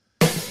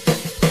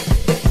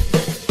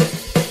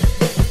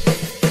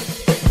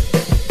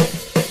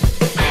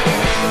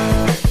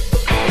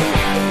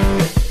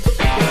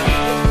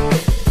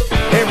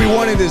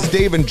It is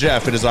Dave and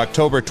Jeff. It is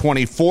October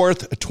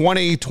 24th,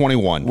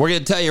 2021. We're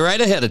going to tell you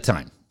right ahead of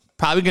time.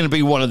 Probably going to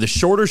be one of the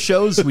shorter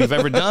shows we've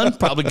ever done.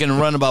 Probably going to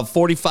run about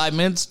 45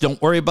 minutes. Don't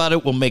worry about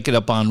it. We'll make it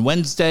up on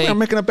Wednesday. We're not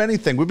making up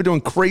anything. We've been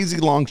doing crazy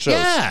long shows.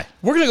 Yeah.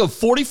 We're going to go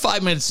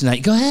 45 minutes tonight.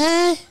 You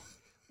go,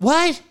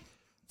 what?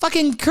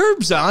 Fucking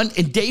Curb's on,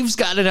 and Dave's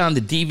got it on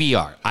the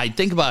DVR. I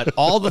think about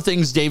all the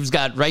things Dave's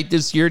got right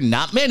this year.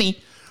 Not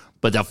many,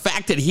 but the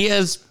fact that he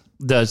has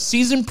the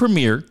season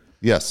premiere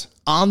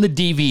on the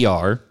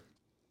DVR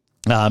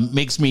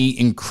makes me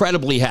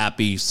incredibly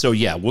happy. So,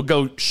 yeah, we'll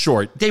go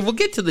short. Dave, we'll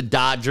get to the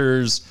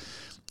Dodgers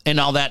and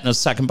all that in a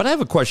second, but I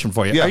have a question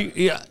for you.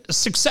 Yeah.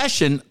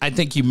 Succession, I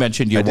think you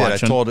mentioned you're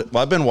watching. I told it.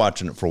 Well, I've been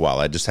watching it for a while.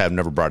 I just have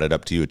never brought it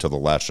up to you until the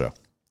last show.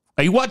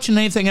 Are you watching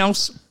anything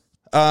else?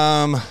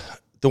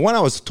 The one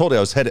I was told I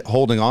was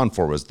holding on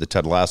for was the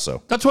Ted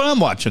Lasso. That's what I'm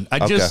watching.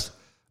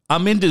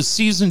 I'm into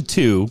season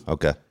 2.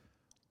 Okay.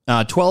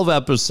 12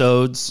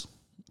 episodes,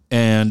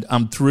 and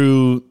I'm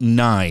through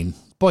 9.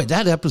 Boy,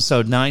 that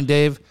episode 9,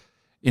 Dave,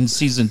 in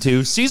season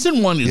 2.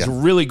 Season 1 is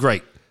really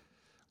great.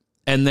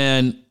 And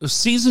then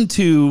season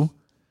 2,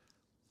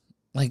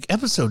 like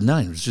episode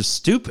 9 was just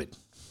stupid.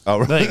 Oh,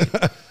 right.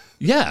 Like,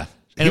 yeah.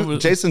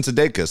 And Jason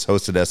Sudeikis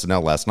hosted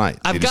SNL last night.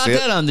 I've got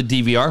that on the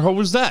DVR. How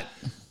was that?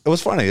 It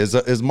was funny.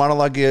 His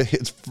monologue,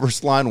 his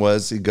first line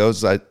was, he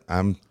goes,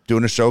 I'm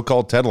doing a show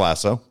called Ted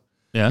Lasso.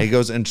 Yeah. He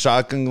goes, and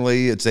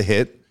shockingly, it's a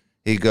hit.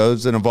 He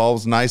goes, it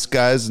involves nice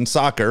guys and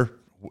soccer.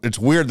 It's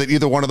weird that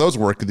either one of those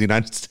work in the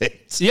United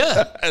States.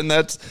 Yeah. And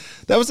that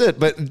was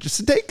it. But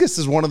Sudeikis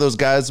is one of those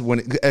guys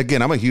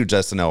again, I'm a huge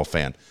SNL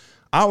fan.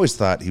 I always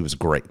thought he was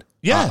great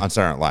on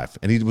Saturday Night Live.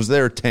 And he was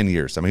there 10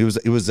 years. I mean,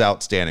 he was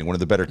outstanding, one of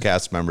the better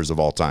cast members of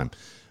all time.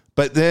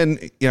 But then,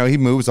 he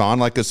moves on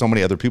like so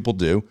many other people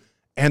do.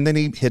 And then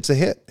he hits a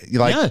hit,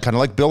 kind of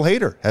like Bill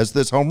Hader has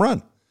this home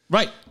run.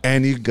 Right.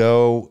 And you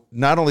go,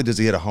 not only does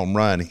he hit a home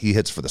run, he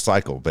hits for the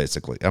cycle,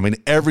 basically. I mean,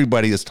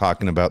 everybody is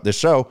talking about this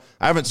show.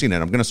 I haven't seen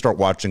it. I'm going to start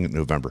watching it in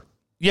November.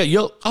 Yeah,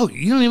 you don't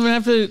even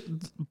have to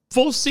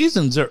full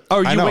seasons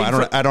I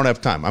know. I don't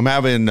have time. I'm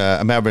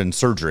having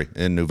surgery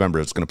in November.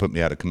 It's going to put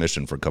me out of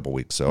commission for a couple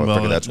weeks. So I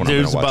figure that's when I'm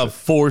going to watch it. There's about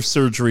 4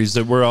 surgeries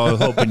that we're all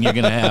hoping you're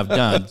going to have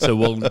done. So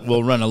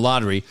we'll run a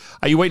lottery.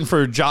 Are you waiting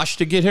for Josh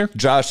to get here?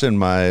 Josh and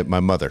my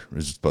mother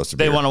is supposed to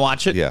be They want to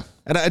watch it? Yeah.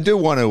 And I do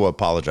want to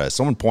apologize.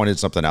 Someone pointed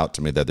something out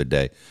to me the other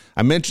day.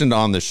 I mentioned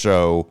on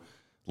the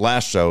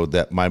last show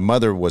that my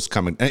mother was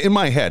coming. In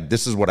my head,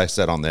 this is what I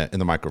said in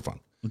the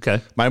microphone.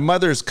 Okay. My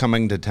mother's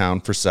coming to town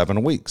for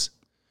 7 weeks.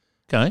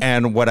 Okay.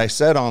 And what I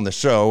said on the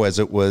show, as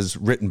it was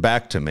written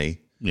back to me,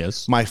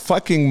 yes, my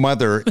fucking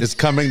mother is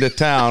coming to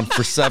town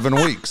for 7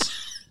 weeks.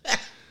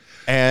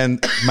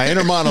 And my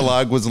inner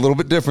monologue was a little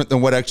bit different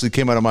than what actually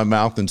came out of my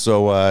mouth. And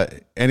so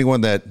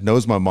anyone that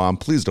knows my mom,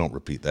 please don't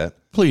repeat that.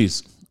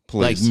 Please.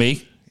 Like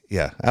me?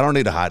 Yeah. I don't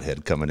need a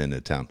hothead coming into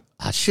town.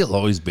 She'll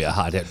always be a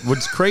hothead.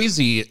 What's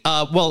crazy,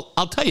 well,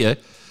 I'll tell you,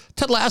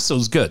 Ted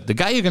Lasso's good. The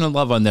guy you're going to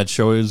love on that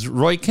show is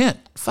Roy Kent.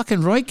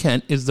 Fucking Roy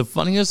Kent is the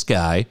funniest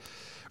guy.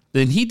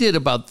 Then he did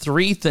about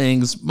 3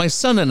 things. My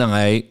son and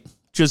I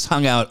just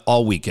hung out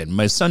all weekend.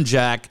 My son,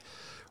 Jack,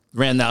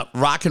 ran that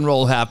rock and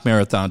roll half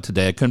marathon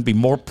today. I couldn't be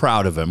more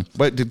proud of him.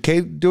 But did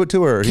Cade do it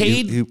too, or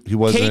he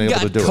wasn't able to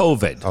do it? Cade got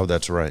COVID. Oh,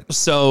 that's right.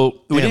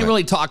 So we didn't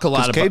really talk a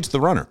lot about... Cade's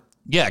the runner.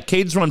 Yeah,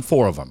 Cade's run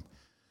 4 of them.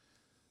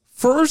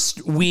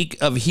 First week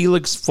of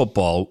Helix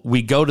football,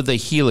 we go to the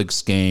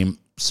Helix game.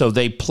 So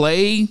they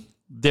play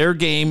their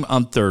game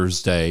on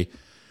Thursday.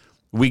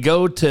 We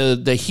go to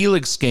the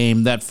Helix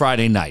game that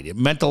Friday night. It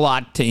meant a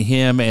lot to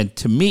him and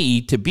to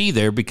me to be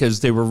there because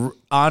they were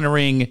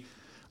honoring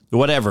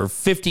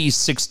 50,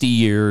 60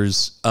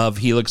 years of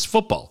Helix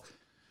football.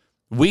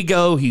 We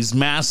go, he's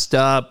masked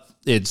up.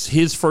 It's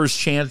his first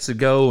chance to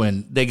go,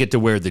 and they get to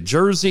wear the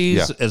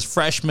jerseys as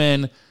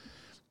freshmen.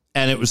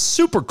 And it was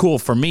super cool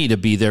for me to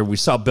be there. We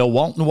saw Bill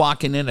Walton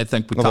walking in. I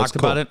think we talked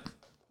about it.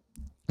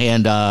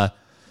 And I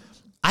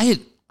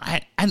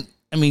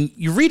mean,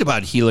 you read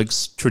about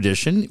Helix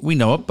tradition. We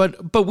know it,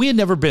 but we had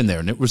never been there.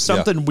 And it was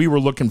something we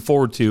were looking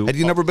forward to. Had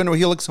you never been to a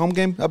Helix home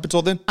game up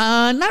until then?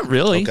 Not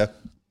really. Okay.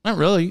 Not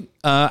really.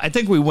 I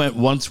think we went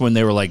once when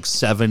they were like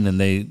 7 and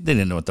they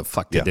didn't know what the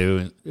fuck to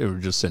do. They were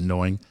just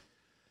annoying.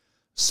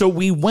 So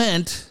we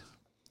went,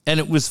 and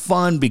it was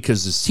fun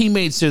because his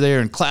teammates are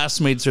there and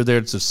classmates are there.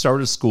 It's the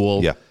start of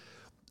school. Yeah.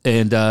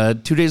 And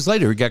 2 days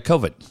later, he got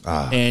COVID.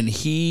 And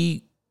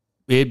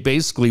it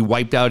basically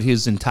wiped out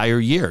his entire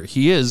year.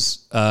 He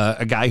is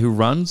a guy who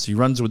runs. He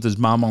runs with his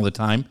mom all the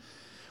time.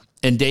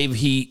 And Dave,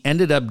 he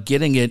ended up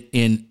getting it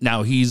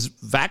now he's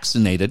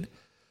vaccinated,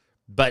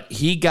 but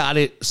he got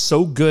it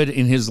so good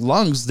in his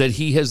lungs that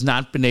he has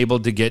not been able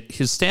to get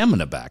his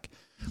stamina back.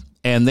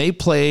 And they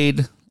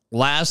played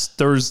last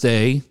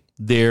Thursday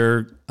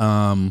their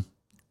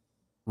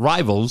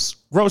rivals,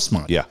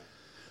 Grossmont. Yeah.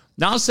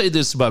 Now I'll say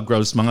this about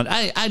Grossmont.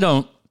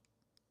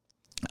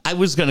 I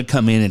was going to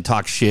come in and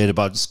talk shit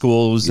about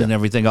schools and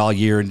everything all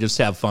year and just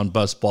have fun,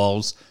 bust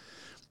balls.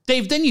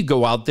 Dave, then you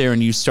go out there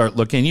and you start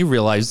looking, you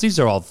realize these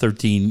are all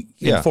 13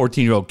 and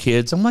 14-year-old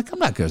kids. I'm like, I'm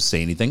not going to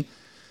say anything.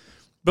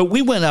 But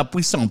we went up.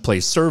 We saw him play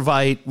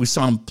Servite. We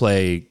saw him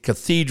play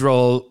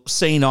Cathedral,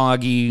 St.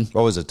 Augie.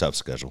 Always a tough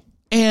schedule.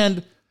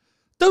 And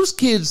those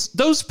kids,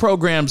 those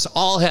programs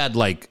all had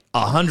like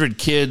 100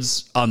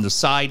 kids on the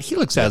side.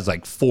 Helix has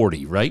like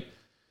 40, right?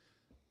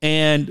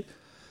 And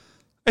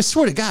I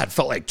swear to God, it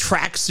felt like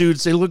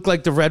tracksuits. They looked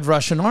like the Red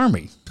Russian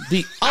Army.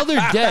 The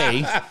other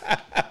day,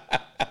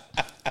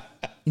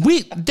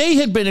 they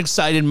had been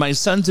excited. My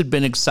sons had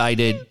been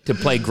excited to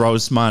play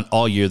Grossmont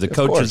all year. The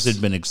coaches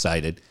had been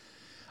excited.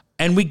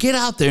 And we get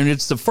out there, and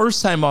it's the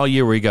first time all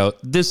year we go,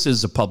 this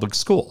is a public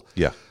school.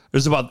 Yeah.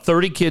 There's about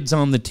 30 kids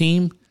on the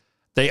team.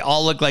 They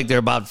all look like they're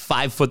about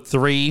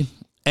 5'3",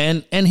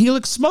 and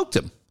Helix smoked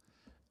them.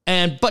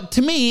 But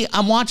to me,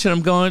 I'm watching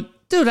them going,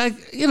 dude,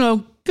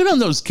 good on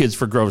those kids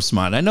for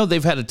Grossmont. I know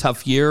they've had a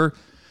tough year,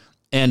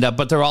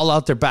 but they're all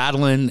out there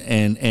battling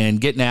and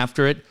getting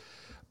after it.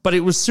 But it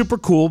was super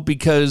cool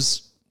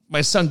because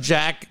my son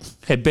Jack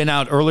had been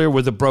out earlier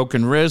with a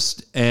broken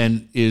wrist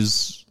and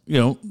is,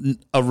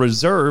 a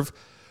reserve,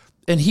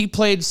 and he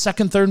played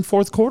second, third, and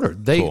fourth quarter.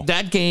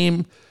 That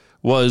game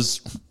was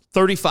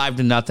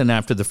 35-0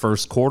 after the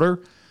first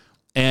quarter,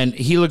 and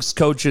Helix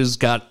coaches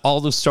got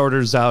all the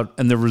starters out,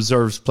 and the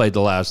reserves played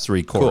the last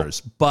three quarters.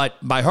 Cool.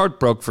 But my heart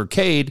broke for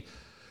Cade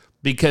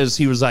because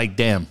he was like,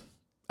 damn,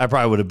 I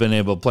probably would have been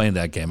able to play in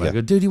that game. I go,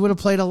 dude, you would have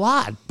played a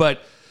lot.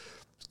 But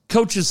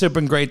coaches have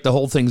been great. The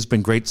whole thing's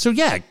been great. So,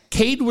 yeah,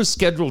 Cade was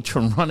scheduled to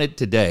run it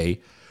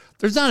today.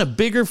 There's not a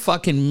bigger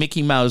fucking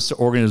Mickey Mouse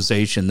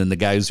organization than the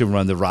guys who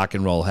run the Rock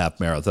and Roll Half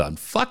Marathon.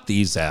 Fuck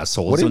these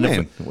assholes. What do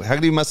you mean? How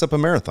do you mess up a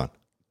marathon?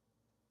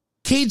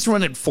 Cade's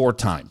run it 4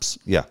 times.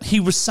 Yeah. He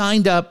was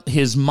signed up.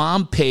 His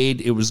mom paid.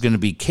 It was going to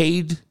be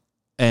Cade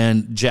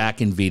and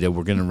Jack and Vita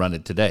were going to run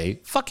it today.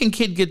 Fucking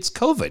kid gets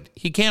COVID.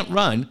 He can't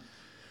run.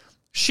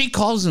 She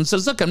calls and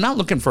says, look, I'm not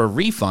looking for a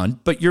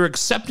refund, but you're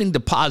accepting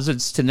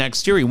deposits to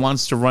next year. He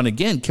wants to run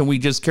again. Can we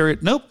just carry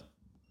it? Nope.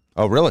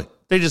 Oh, really?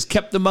 They just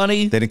kept the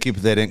money. They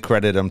didn't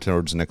credit him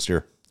towards next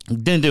year.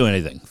 Didn't do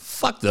anything.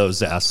 Fuck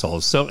those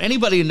assholes. So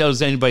anybody who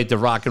knows anybody at the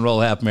Rock and Roll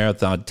Half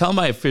Marathon, tell them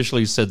I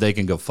officially said they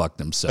can go fuck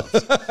themselves.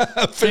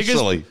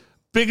 Officially.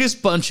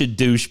 Biggest bunch of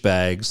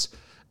douchebags.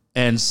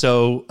 And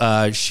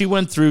so she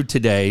went through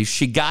today.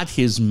 She got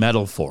his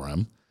medal for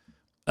him,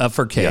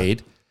 for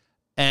Cade. Yeah.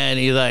 And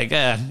he's like,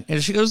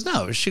 And she goes,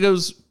 no. She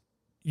goes,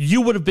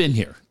 you would have been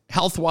here.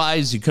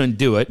 Health-wise, you couldn't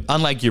do it.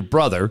 Unlike your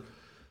brother,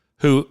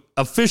 who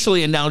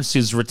officially announced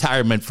his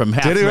retirement from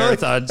half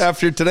marathons. Really?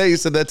 After today, he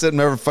said, that's it, I'm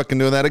never fucking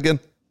doing that again?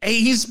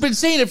 He's been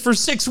saying it for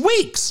 6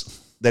 weeks.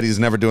 That he's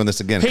never doing this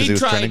again because he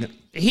was training it?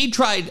 He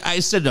tried. I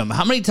said to him,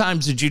 how many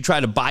times did you try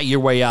to buy your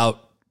way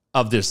out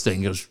of this thing?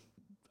 He goes,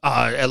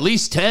 at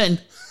least 10.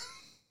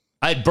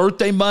 I had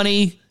birthday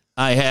money.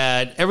 I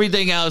had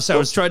everything else. I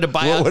was trying to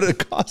buy out. What would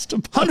it cost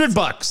him?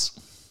 $100.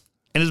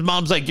 And his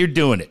mom's like, you're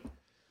doing it.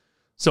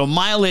 So a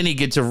mile in, he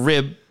gets a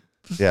rib.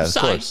 Yeah, of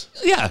course.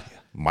 Yeah.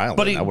 Mile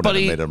in. I wouldn't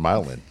have made a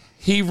mile in.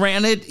 He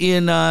ran it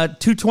in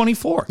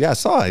 2:24. Yeah, I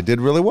saw. He did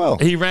really well.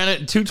 He ran it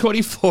in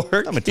 2:24.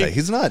 I'm gonna tell you,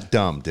 he's not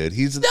dumb, dude.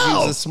 He's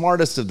the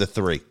smartest of the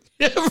three.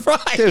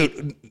 Right,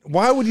 dude.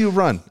 Why would you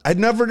run? I'd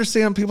never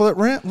understand people that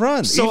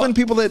run. So, even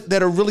people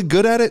that are really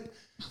good at it,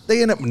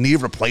 they end up knee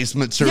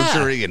replacement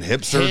surgery and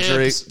hip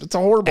surgery. It's a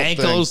horrible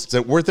ankles. Thing.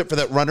 Is it worth it for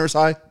that runner's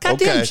high?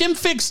 Goddamn, Jim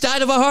Fix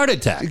died of a heart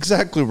attack.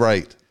 Exactly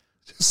right.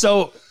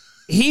 So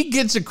he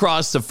gets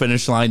across the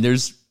finish line.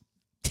 There's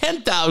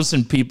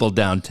 10,000 people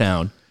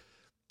downtown.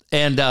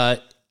 And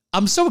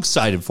I'm so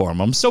excited for him.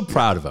 I'm so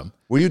proud of him.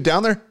 Were you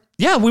down there?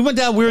 Yeah, we went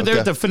down. We were there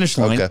at the finish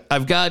line. Okay.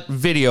 I've got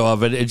video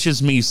of it. It's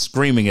just me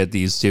screaming at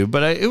these two.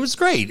 But it was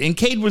great. And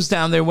Cade was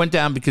down there, went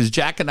down because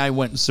Jack and I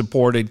went and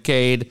supported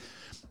Cade.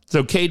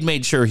 So Cade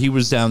made sure he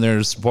was down there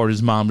to support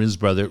his mom and his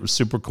brother. It was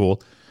super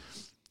cool.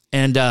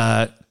 And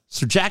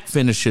so Jack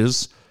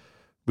finishes.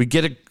 We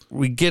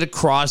get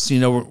across,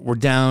 we're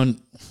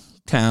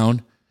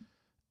downtown.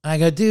 I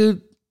go,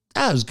 dude,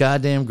 that was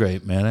goddamn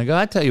great, man. I go,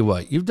 I tell you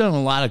what, you've done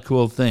a lot of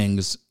cool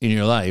things in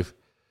your life.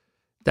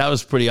 That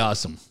was pretty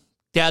awesome.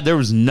 Dad, there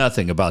was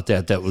nothing about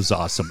that was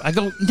awesome. I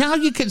go, now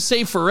you can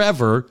say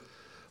forever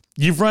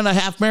you've run a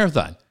half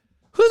marathon.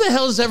 Who the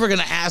hell is ever going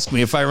to ask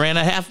me if I ran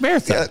a half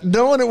marathon? Yeah,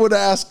 no one would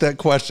ask that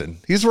question.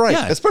 He's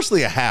right,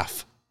 especially a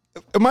half.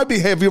 It might be,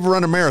 hey, have you ever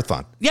run a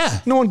marathon? Yeah.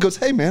 No one goes,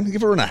 hey, man, you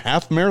ever run a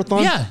half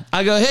marathon? Yeah.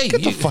 I go, hey.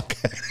 Get the fuck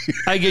out of here.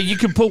 I go, you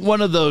can put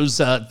one of those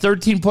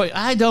 13-point.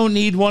 I don't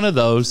need one of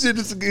those. You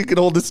can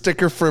hold the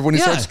sticker for when he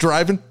starts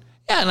driving?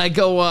 Yeah, and I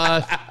go,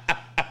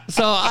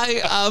 so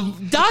I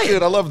died.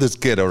 Dude, I love this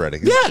kid already.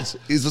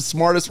 He's the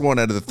smartest one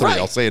out of the three. Right.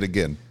 I'll say it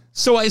again.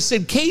 So I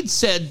said, Cade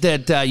said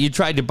that you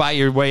tried to buy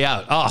your way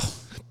out.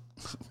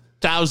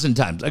 1,000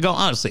 times. I go,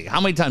 honestly, how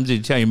many times did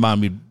you tell your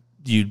mom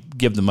you'd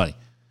give the money?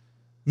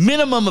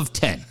 Minimum of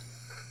 10.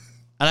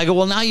 And I go,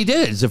 well, now you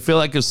did it. Does it feel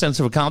like a sense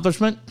of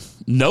accomplishment?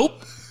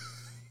 Nope.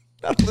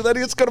 After that,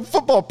 he's got a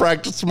football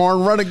practice tomorrow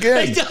and run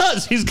again. He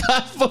does. He's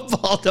got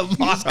football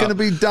tomorrow. He's going to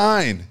be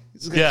dying.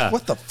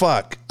 What the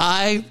fuck?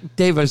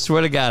 Dave, I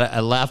swear to God, I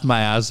laughed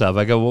my ass off.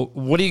 I go, well,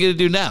 what are you going to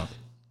do now?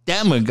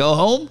 Dad, I'm going to go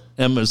home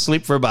and I'm going to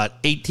sleep for about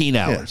 18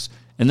 hours. Yeah.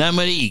 and then I'm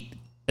going to eat.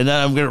 And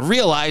then I'm going to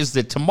realize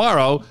that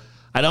tomorrow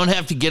I don't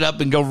have to get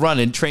up and go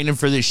running, training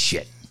for this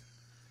shit.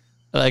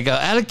 Like,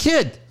 at a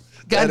kid.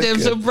 Goddamn,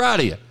 so proud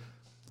of you.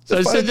 So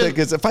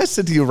if I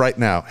said to you right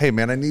now, hey,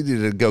 man, I need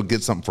you to go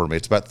get something for me.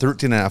 It's about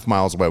 13 and a half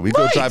miles away. We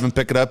go drive and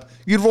pick it up.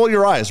 You'd roll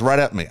your eyes right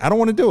at me. I don't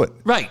want to do it.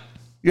 Right.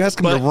 You ask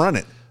him to run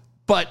it.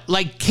 But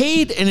like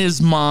Cade and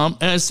his mom,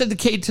 and I said to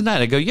Cade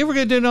tonight, I go, you ever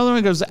going to do another one?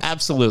 He goes,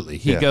 absolutely.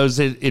 He goes,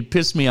 it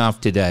pissed me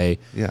off today.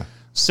 Yeah.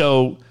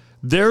 So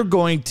they're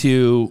going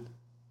to,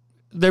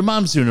 their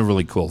mom's doing a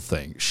really cool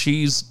thing.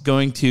 She's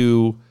going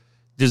to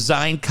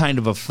design kind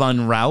of a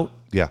fun route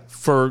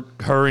for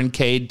her and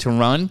Cade to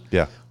run.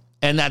 Yeah.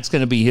 And that's going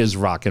to be his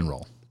rock and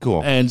roll.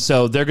 Cool. And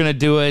so they're going to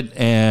do it,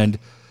 and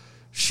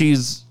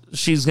she's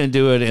going to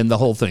do it, and the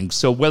whole thing.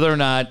 So whether or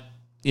not,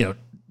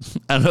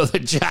 I know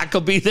that Jack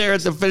will be there at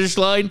the finish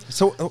line.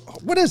 So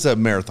what is a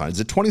marathon? Is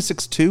it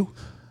 26.2?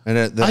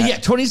 And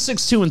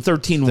 26.2 and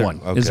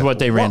 13.1 is what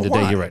they ran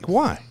today. You're right.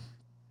 Why?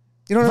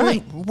 You know what I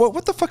mean?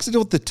 What the fuck's the deal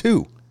with the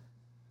 2?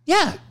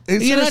 Yeah.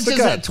 You're not just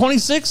at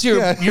 26, you're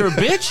a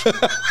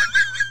bitch?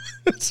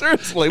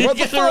 Seriously, what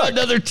the fuck?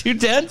 Another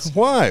 2:10s?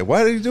 Why?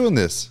 Why are you doing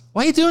this?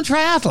 Why are you doing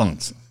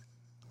triathlons?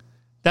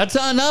 That's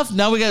not enough.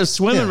 Now we got to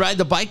swim and ride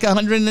the bike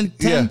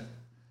 110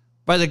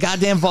 by the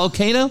goddamn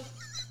volcano.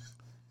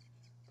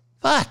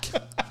 Fuck.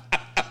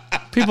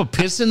 People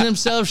pissing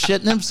themselves,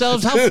 shitting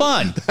themselves. How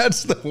fun?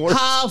 That's the worst.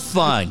 How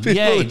fun?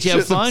 Yay, did you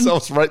have fun?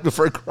 Themselves right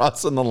before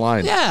crossing the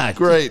line. Yeah,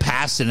 great.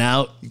 Passing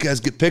out. You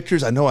guys get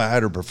pictures? I know I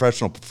had a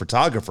professional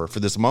photographer for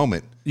this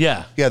moment.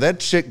 Yeah. Yeah,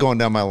 that shit going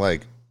down my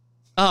leg.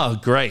 Oh,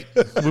 great.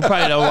 We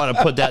probably don't want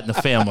to put that in the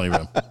family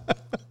room.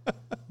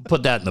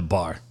 Put that in the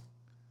bar.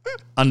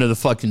 Under the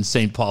fucking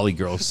St. Pauli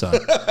girl's son.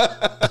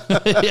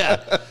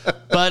 Yeah.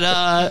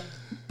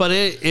 But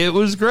it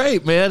was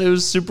great, man. It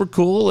was super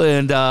cool,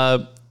 and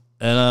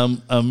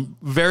I'm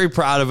very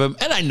proud of him.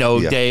 And I know,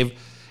 Dave,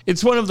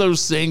 it's one of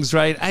those things,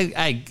 right?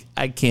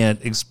 I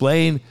can't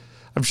explain.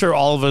 I'm sure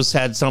all of us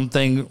had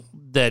something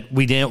that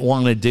we didn't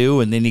want to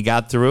do, and then he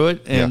got through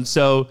it. And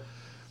so,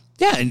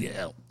 and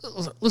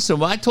listen,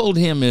 what I told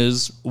him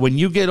is when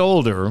you get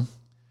older,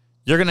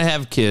 you're going to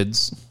have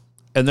kids,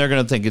 and they're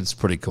going to think it's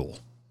pretty cool.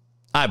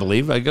 I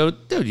believe. I go,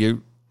 dude, you're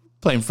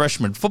playing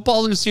freshman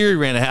football this year. You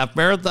ran a half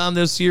marathon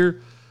this year.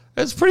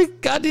 That's pretty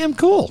goddamn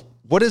cool.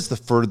 What is the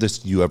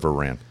furthest you ever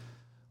ran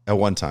at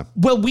one time?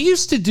 Well, we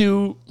used to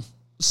do,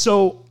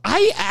 so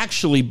I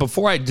actually,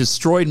 before I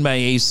destroyed my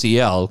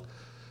ACL,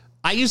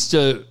 I used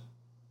to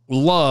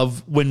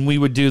love when we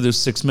would do the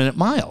 6-minute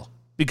mile.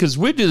 Because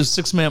we'd do the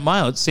 6-minute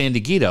mile at San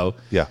Diego.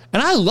 Yeah.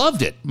 And I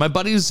loved it. My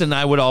buddies and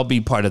I would all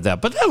be part of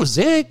that. But that was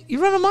it.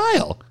 You run a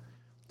mile.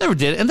 Never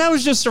did. And that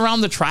was just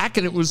around the track,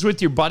 and it was with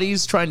your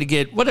buddies trying to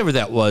get whatever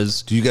that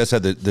was. Do you guys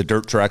have the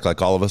dirt track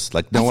like all of us?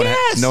 Like no one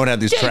had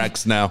these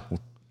tracks now.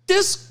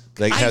 This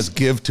has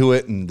give to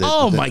it. And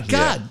my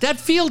God. That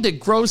field at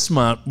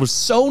Grossmont was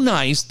so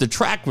nice. The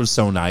track was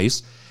so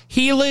nice.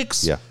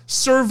 Helix,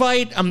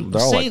 Servite.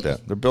 They're all like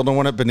that. They're building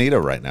one at Bonita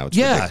right now. It's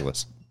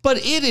ridiculous. But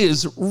it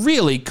is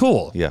really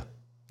cool. Yeah,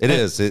 it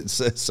is.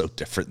 It's so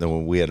different than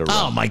when we had a run.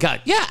 Oh, my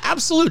God. Yeah,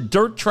 absolute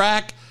dirt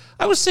track.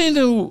 I was saying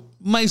to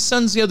my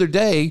sons the other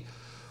day,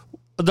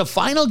 the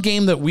final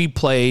game that we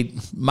played,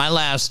 my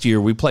last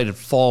year, we played at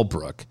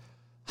Fallbrook.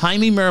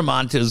 Jaime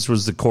Miramontes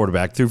was the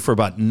quarterback, threw for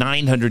about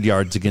 900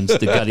 yards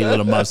against the Gutty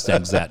Little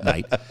Mustangs that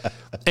night.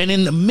 And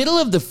in the middle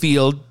of the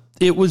field,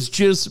 it was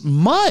just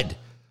mud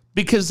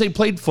because they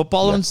played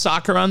football and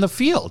soccer on the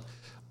field.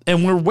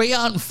 And we're way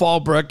out in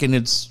Fallbrook, and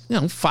it's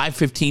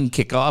 5:15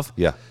 kickoff.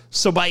 Yeah.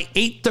 So by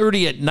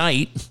 8:30 at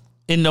night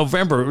in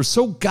November, it was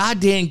so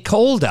goddamn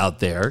cold out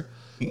there.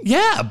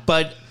 Yeah,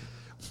 but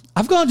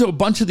I've gone to a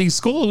bunch of these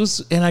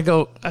schools, and I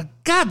go,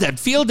 God, that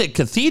field at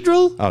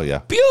Cathedral? Oh, yeah.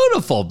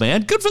 Beautiful,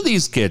 man. Good for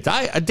these kids.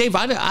 Dave,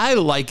 I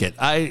like it.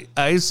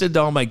 I said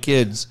to all my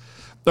kids,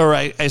 or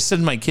I said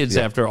to my kids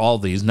after all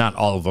these, not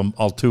all of them,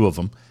 all 2 of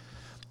them,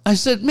 I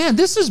said, man,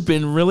 this has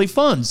been really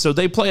fun. So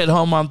they play at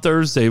home on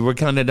Thursday. We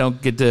kind of don't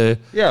get to.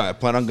 Yeah, I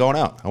plan on going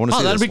out. I want to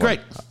see. Oh, that'd be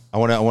great. I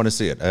want to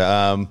see it.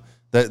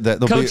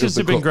 Coaches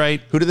have been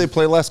great. Who did they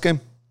play last game?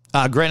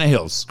 Granite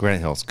Hills. Granite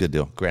Hills, good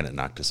deal. Granite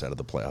knocked us out of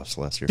the playoffs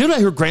last year. Dude,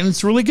 I heard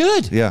Granite's really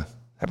good. Yeah.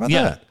 How about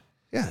that?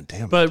 Yeah,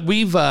 damn. But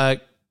we've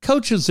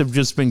coaches have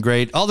just been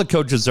great. All the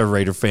coaches are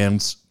Raider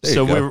fans,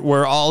 so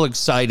we're all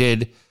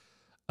excited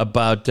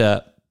about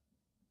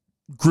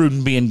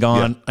Gruden being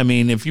gone. Yeah. I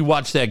mean, if you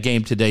watch that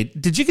game today,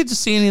 did you get to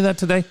see any of that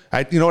today?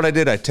 You know what I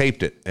did? I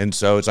taped it. And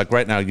so it's like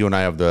right now you and I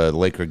have the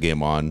Laker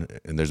game on,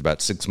 and there's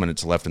about 6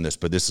 minutes left in this,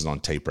 but this is on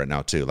tape right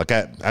now too. Like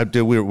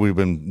we've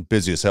been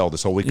busy as hell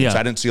this whole weekend. Yeah. So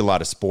I didn't see a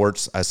lot of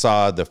sports. I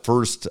saw the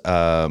first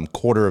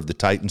quarter of the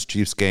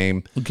Titans-Chiefs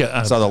game. Okay,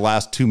 I saw the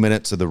last 2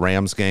 minutes of the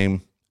Rams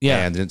game.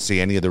 Yeah, and didn't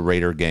see any of the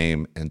Raider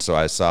game, and so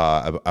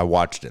I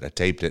watched it, I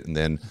taped it, and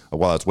then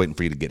while I was waiting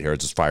for you to get here, I was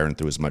just firing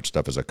through as much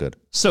stuff as I could.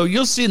 So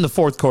you'll see in the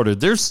fourth quarter,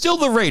 they're still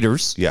the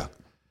Raiders. Yeah,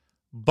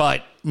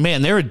 but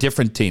man, they're a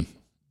different team.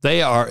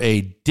 They are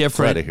a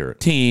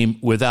different team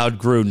without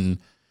Gruden,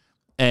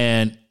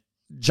 and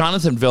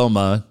Jonathan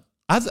Vilma.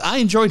 I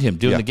enjoyed him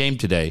doing the game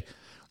today,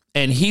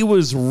 and he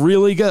was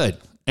really good.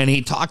 And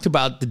he talked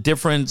about the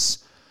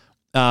difference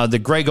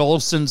that Greg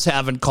Olson's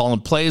having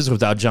calling plays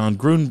without John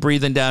Gruden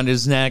breathing down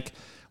his neck,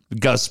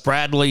 Gus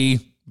Bradley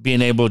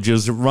being able to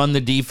just run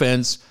the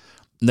defense.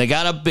 And they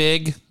got up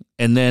big,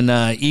 and then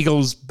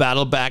Eagles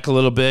battled back a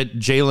little bit.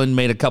 Jalen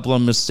made a couple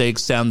of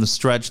mistakes down the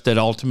stretch that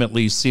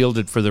ultimately sealed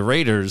it for the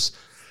Raiders.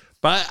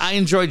 But I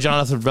enjoy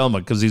Jonathan Velma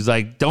because he's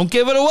like, don't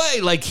give it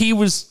away. Like he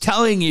was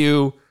telling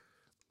you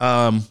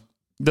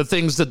the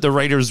things that the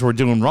Raiders were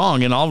doing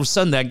wrong. And all of a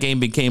sudden that game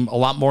became a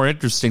lot more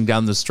interesting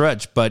down the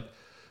stretch. But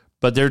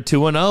they're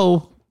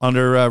 2-0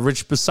 under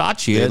Rich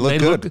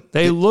Bisaccia.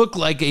 They look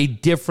like a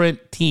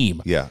different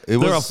team. Yeah.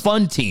 They're a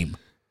fun team.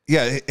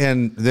 Yeah,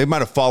 and they might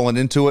have fallen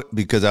into it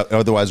because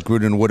otherwise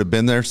Gruden would have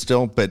been there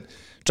still. But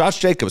Josh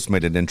Jacobs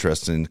made an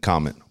interesting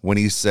comment when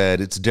he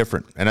said it's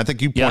different. And I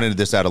think you pointed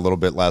this out a little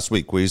bit last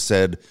week where he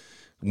said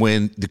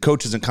when the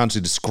coach isn't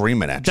constantly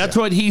screaming at you. That's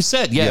what he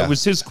said. Yeah, it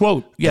was his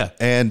quote. Yeah.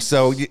 And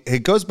so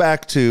it goes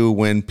back to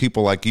when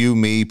people like you,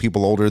 me,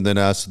 people older than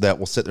us that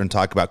will sit there and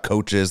talk about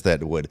coaches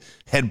that would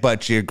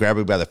headbutt you, grab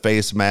you by the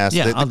face mask,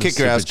 the kick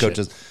your ass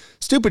coaches.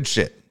 Stupid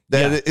shit.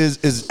 That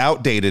is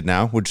outdated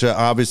now, which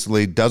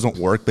obviously doesn't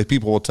work. But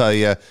people will tell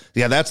you,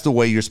 that's the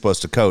way you're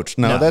supposed to coach.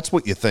 No, that's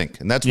what you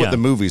think. And that's what the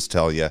movies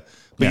tell you.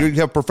 But you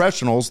have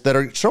professionals that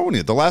are showing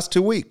you the last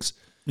 2 weeks.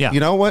 Yeah. You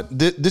know what?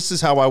 This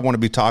is how I want to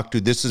be talked to.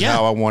 This is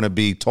how I want to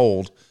be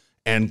told.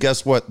 And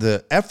guess what?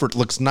 The effort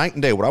looks night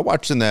and day. What I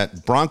watched in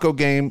that Bronco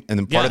game and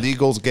then part of the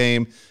Eagles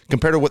game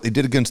compared to what they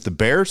did against the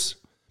Bears,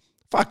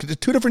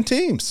 two different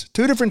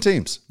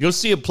teams. You'll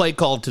see a play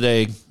call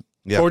today.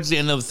 Towards the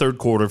end of the third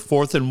quarter,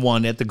 4th and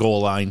 1 at the goal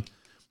line,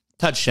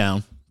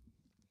 touchdown.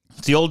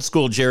 It's the old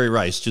school Jerry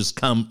Rice, just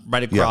come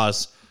right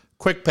across,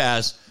 quick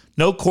pass,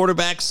 no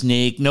quarterback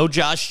sneak, no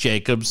Josh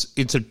Jacobs.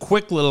 It's a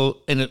quick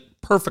little and a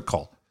perfect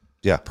call.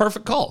 Yeah,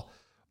 perfect call.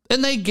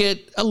 And they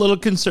get a little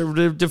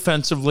conservative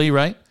defensively,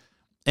 right?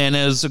 And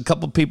as a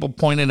couple people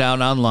pointed out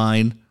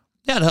online,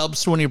 it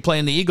helps when you're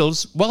playing the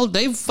Eagles. Well,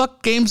 they've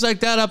fucked games like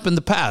that up in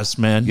the past,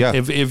 man. Yeah.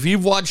 If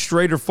you've watched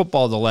Raider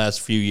football the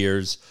last few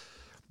years,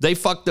 they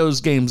fucked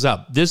those games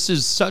up. This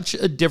is such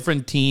a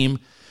different team.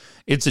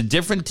 It's a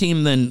different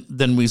team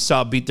than we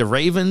saw beat the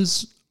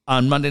Ravens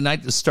on Monday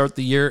night to start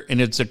the year,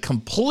 and it's a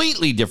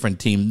completely different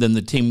team than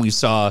the team we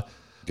saw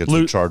against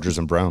the Chargers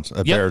and Browns,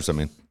 Bears. I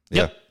mean,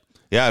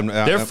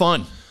 they're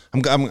fun.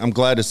 I'm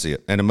glad to see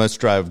it, and it must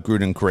drive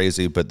Gruden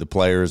crazy, but the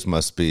players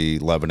must be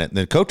loving it, and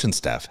the coaching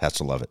staff has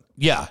to love it.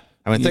 Yeah.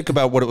 I mean, think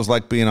about what it was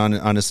like being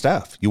on his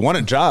staff. You want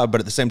a job, but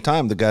at the same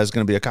time, the guy's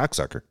going to be a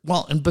cocksucker.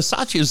 Well, and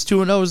Bisaccia is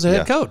 2-0 as a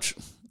head coach.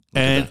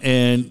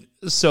 And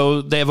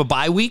so they have a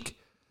bye week,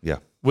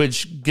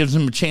 which gives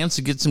them a chance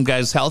to get some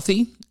guys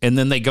healthy, and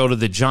then they go to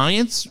the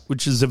Giants,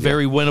 which is a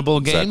very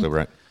winnable game. Exactly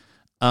right.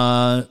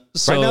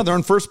 So right now they're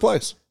in first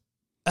place,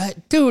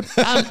 dude.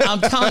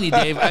 I'm telling you,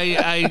 Dave.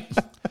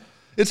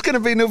 It's going to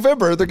be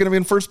November. They're going to be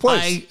in first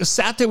place. I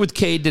sat there with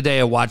Cade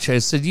today. I watched. I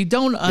said, "You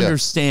don't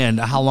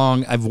understand how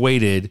long I've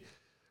waited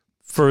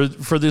for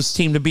this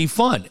team to be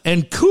fun."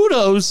 And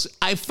kudos,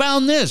 I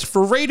found this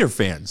for Raider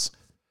fans.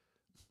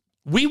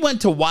 We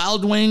went to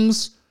Wild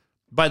Wings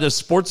by the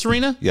sports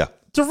arena. Yeah.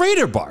 It's a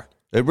Raider bar.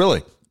 It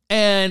really.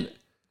 And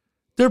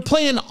they're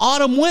playing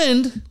Autumn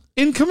Wind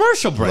in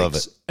commercial breaks. Love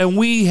it. And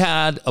we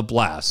had a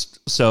blast.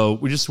 So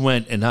we just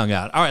went and hung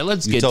out. All right,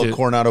 let's get to... You tell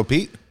Coronado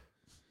Pete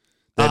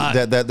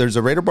that there's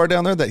a Raider bar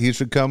down there that he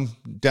should come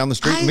down the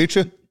street and meet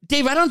you?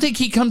 Dave, I don't think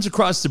he comes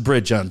across the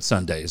bridge on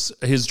Sundays.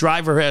 His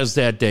driver has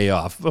that day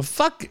off. But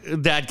fuck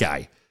that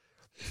guy.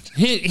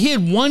 He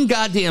had one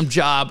goddamn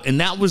job,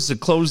 and that was to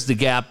close the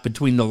gap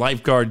between the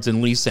lifeguards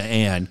and Lisa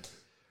Ann.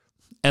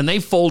 And they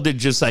folded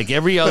just like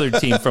every other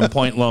team from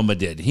Point Loma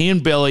did. He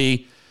and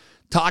Billy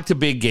talked a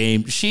big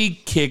game. She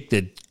kicked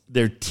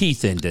their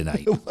teeth in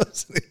tonight. It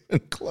wasn't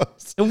even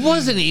close. It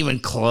wasn't even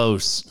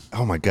close.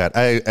 Oh, my God.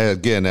 I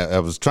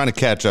was trying to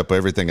catch up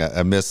everything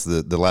I missed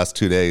the last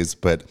 2 days.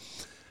 But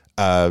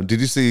did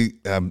you see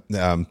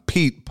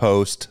Pete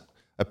post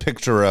a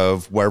picture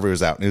of wherever he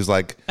was out? And he was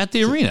like... At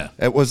the arena.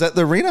 Was that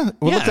the arena?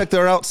 It looked like they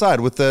were outside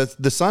with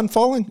the sun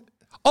falling.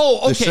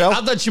 Oh, okay. I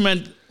thought you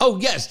meant... Oh,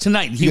 yes,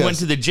 tonight. He went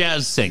to the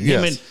jazz thing.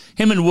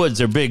 Him and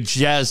Woods are big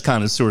jazz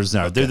connoisseurs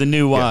now. They're the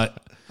new... I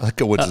like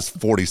Woods is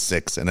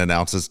 46 and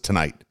announces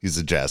tonight he's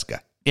a jazz guy.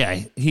 Yeah,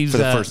 he's... For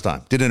the first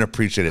time. Didn't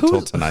appreciate it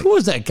till tonight. Who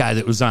was that guy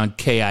that was on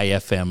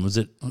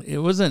KIFM? It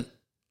wasn't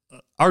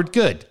Art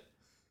Good,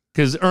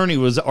 because Ernie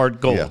was Art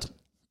Gold.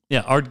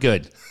 Yeah, Art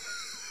Good.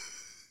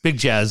 Big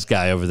jazz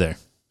guy over there.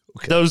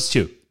 Okay. Those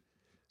two.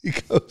 He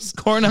goes...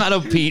 Coronado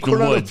Pete and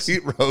Woods.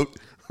 Pete wrote,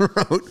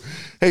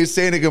 hey,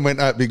 Sanigan might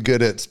not be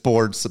good at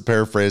sports,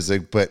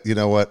 paraphrasing, but you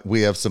know what?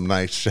 We have some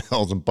nice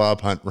shells. And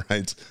Bob Hunt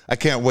writes, I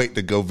can't wait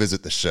to go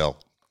visit the shell.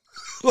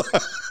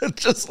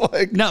 Just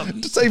like, no,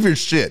 save your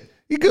shit.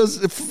 He goes,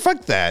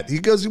 fuck that. He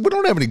goes, we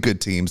don't have any good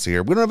teams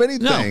here. We don't have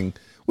anything. No.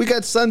 We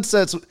got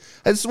sunsets.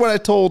 This is what I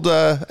told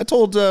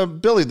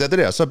Billy the other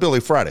day. I saw Billy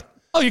Friday.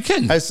 Oh, you're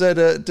kidding. I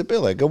said to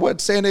Bill, I go,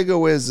 what San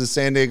Diego is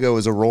San Diego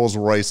is a Rolls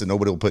Royce and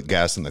nobody will put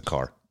gas in the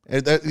car.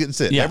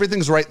 That's it. Yeah.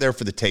 Everything's right there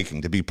for the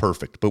taking to be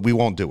perfect, but we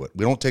won't do it.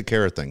 We don't take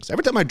care of things.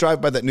 Every time I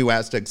drive by that new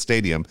Aztec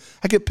Stadium,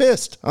 I get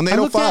pissed on the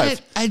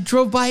 805. I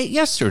drove by it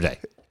yesterday.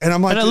 And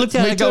I'm like, I looked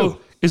at it and I go,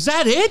 is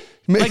that it?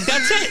 Like,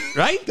 that's it,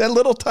 right? That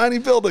little tiny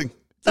building.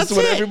 That's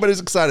what everybody's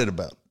excited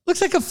about.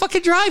 Looks like a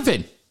fucking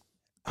drive-in.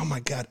 Oh,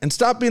 my God. And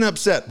stop being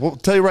upset. We'll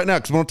tell you right now,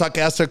 because we want to talk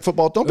Aztec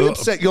football. Don't be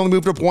upset. You only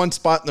moved up one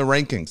spot in the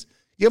rankings.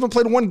 You haven't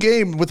played one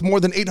game with more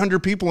than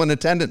 800 people in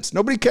attendance.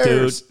 Nobody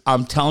cares. Dude,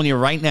 I'm telling you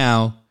right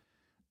now,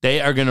 they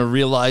are going to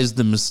realize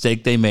the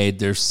mistake they made.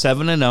 They're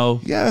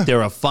 7-0. Yeah.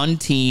 They're a fun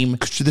team.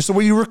 This is the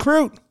way you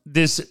recruit.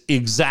 This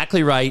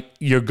exactly right.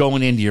 You're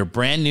going into your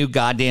brand new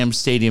goddamn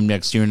stadium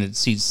next year, and it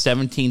seats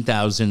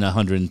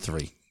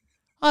 17,103.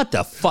 What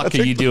the fuck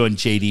are you doing,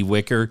 J.D.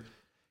 Wicker?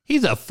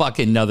 He's a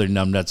fucking another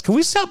numbnuts. Can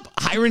we stop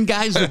hiring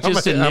guys with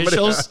just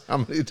initials? How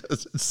many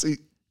does it seat?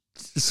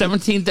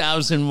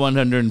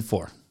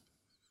 17,104.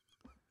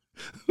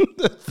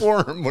 The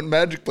forum when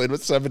Magic played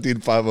with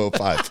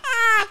 17,505.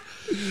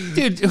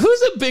 Dude,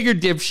 who's a bigger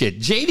dipshit,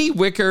 J.D.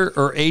 Wicker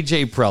or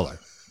A.J. Preller?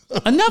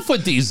 Enough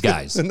with these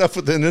guys. Enough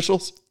with the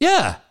initials?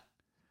 Yeah.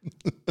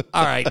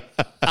 All right.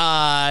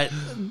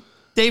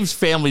 Dave's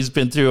family's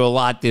been through a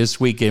lot this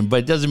weekend, but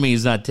it doesn't mean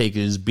he's not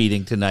taking his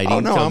beating tonight. Oh,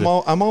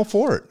 no, I'm all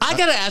for it. I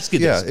got to ask you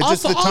this. Yeah,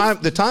 it's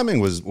just the timing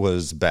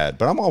was bad,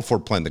 but I'm all for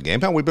playing the game.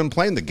 We've been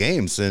playing the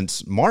game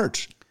since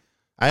March.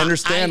 I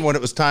understand when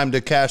it was time to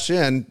cash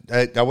in.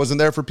 I wasn't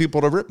there for people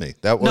to rip me.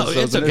 That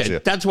was an issue.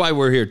 That's why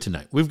we're here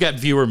tonight. We've got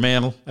viewer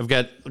mail. I've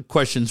got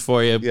questions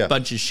for you, a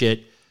bunch of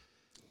shit.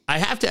 I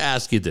have to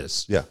ask you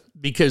this. Yeah.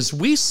 Because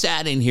we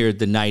sat in here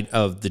the night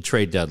of the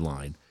trade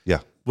deadline. Yeah.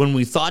 When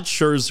we thought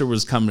Scherzer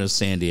was coming to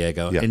San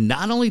Diego. Yeah. And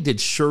not only did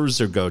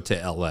Scherzer go to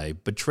L.A.,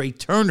 but Trey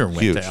Turner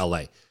went to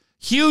L.A.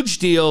 Huge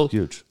deal.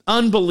 Huge.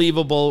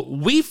 Unbelievable.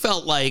 We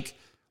felt like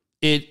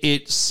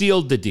it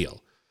sealed the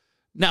deal.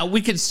 Now,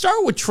 we could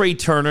start with Trey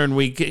Turner, and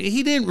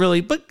he didn't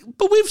really, but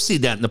we've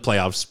seen that in the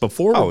playoffs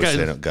before. Oh, we've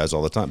seen it, guys,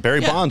 all the time.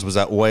 Barry Bonds was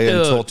that way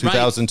until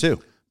 2002. Right?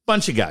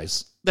 Bunch of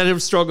guys that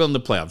have struggled in the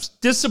playoffs.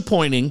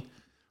 Disappointing,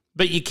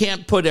 but you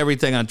can't put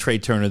everything on Trey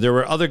Turner. There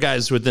were other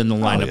guys within the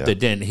lineup that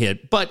didn't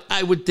hit, but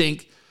I would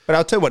think. But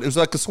I'll tell you what, it was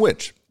like a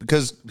switch,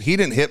 because he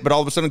didn't hit, but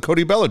all of a sudden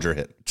Cody Bellinger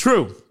hit.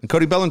 True. And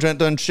Cody Bellinger hadn't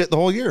done shit the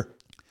whole year.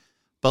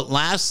 But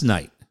last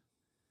night,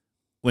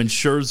 when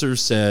Scherzer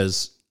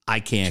says, I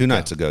can't 2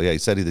 nights ago. Yeah, he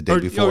said the day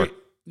before.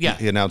 Yeah.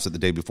 He announced it the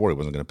day before he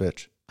wasn't going to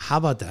pitch. How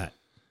about that?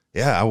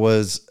 Yeah, I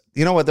was.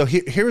 You know what, though?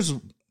 Here's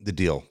the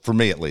deal, for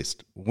me at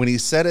least. When he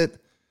said it,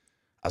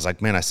 I was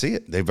like, man, I see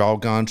it. They've all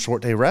gone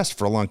short day rest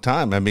for a long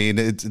time. I mean,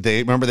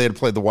 they had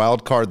played the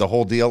wild card, the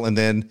whole deal, and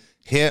then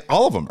hit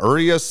all of them.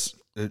 Urias,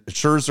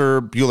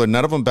 Scherzer, Buehler,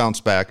 none of them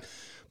bounced back.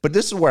 But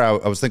this is where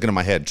I was thinking in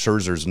my head,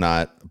 Scherzer's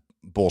not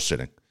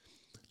bullshitting.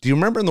 Do you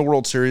remember in the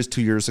World Series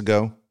 2 years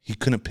ago, he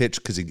couldn't pitch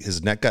because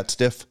his neck got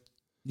stiff?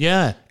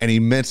 Yeah. And he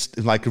missed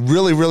like a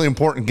really, really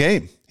important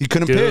game. He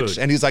couldn't pitch.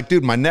 And he's like,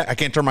 dude, my neck, I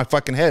can't turn my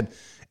fucking head.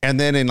 And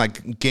then in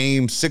like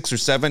game 6 or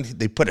 7,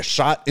 they put a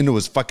shot into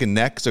his fucking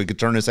neck so he could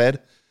turn his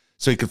head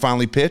so he could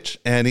finally pitch.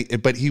 But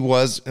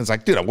it's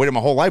like, dude, I waited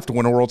my whole life to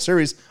win a World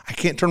Series. I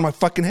can't turn my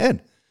fucking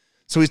head.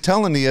 So he's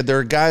telling you there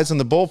are guys in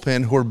the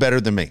bullpen who are better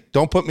than me.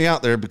 Don't put me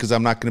out there because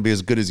I'm not going to be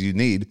as good as you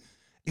need.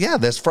 Yeah,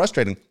 that's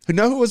frustrating. You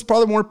know who was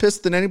probably more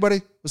pissed than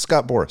anybody? Was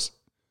Scott Boras.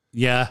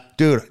 Yeah.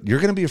 Dude, you're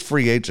going to be a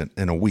free agent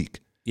in a week.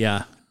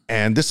 Yeah.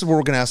 And this is where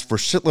we're going to ask for a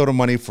shitload of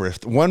money for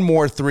one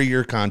more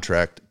 3-year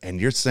contract.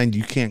 And you're saying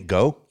you can't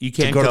go? You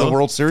can't go to the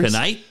World Series?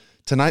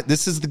 Tonight,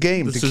 this is the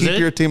game to keep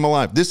your team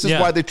alive. This is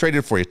why they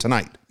traded for you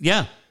tonight.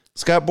 Yeah.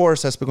 Scott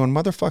Boras has been going,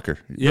 motherfucker.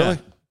 Really?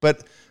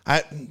 But,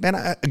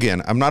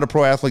 again, I'm not a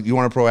pro athlete. You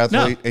want a pro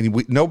athlete? No.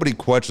 And nobody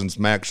questions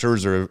Max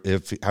Scherzer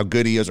if how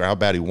good he is or how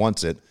bad he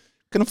wants it.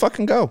 Gonna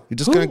fucking go. You're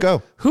just gonna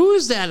go. Who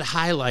is that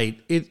highlight?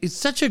 It's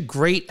such a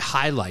great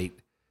highlight.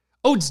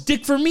 Oh, it's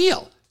Dick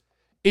Vermeil.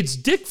 It's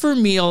Dick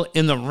Vermeil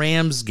in the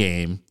Rams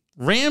game,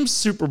 Rams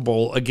Super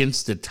Bowl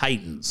against the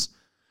Titans.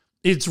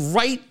 It's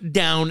right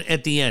down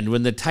at the end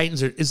when the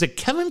Titans are. Is it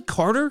Kevin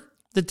Carter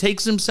that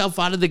takes himself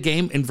out of the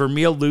game and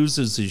Vermeil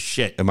loses his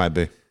shit? It might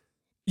be.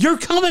 You're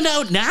coming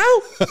out now?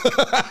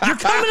 You're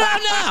coming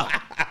out now.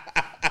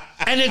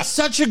 And it's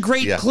such a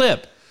great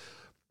clip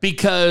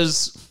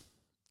because,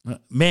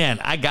 man,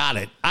 I got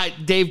it.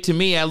 Dave, to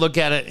me, I look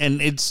at it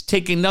and it's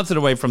taking nothing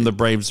away from the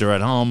Braves. They're at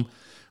home.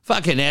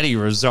 Fucking Eddie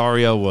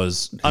Rosario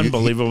was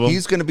unbelievable.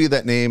 He's going to be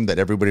that name that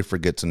everybody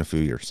forgets in a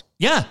few years.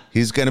 Yeah.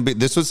 He's going to be,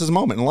 this was his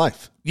moment in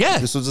life. Yeah.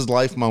 This was his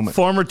life moment.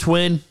 Former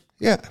Twin.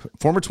 Yeah.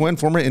 Former Twin,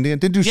 former Indian.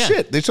 Didn't do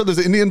shit. They showed those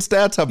Indian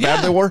stats, how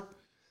bad they were.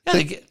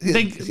 Yeah,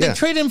 they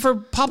traded him for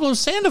Pablo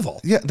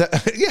Sandoval. Yeah.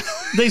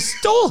 They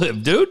stole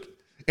him, dude.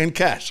 In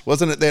cash.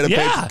 Wasn't it? They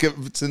had to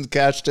pay in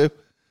cash too.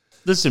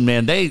 Listen,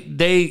 man,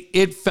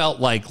 it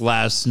felt like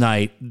last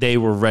night they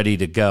were ready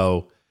to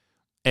go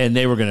and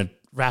they were going to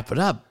wrap it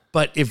up.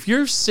 But if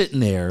you're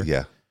sitting there,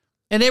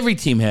 and every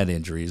team had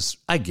injuries,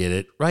 I get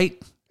it, right?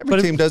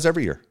 Every team does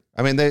every year.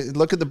 I mean, they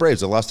look at the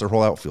Braves. They lost their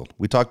whole outfield.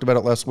 We talked about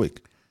it last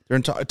week. Their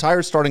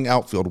entire starting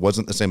outfield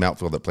wasn't the same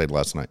outfield that played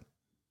last night.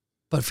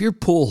 But if you're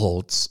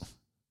Pujols,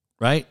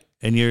 right,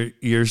 and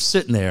you're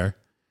sitting there,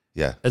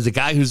 as a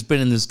guy who's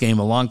been in this game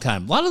a long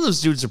time, a lot of those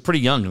dudes are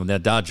pretty young on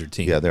that Dodger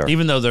team. Yeah, they are.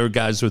 Even though they're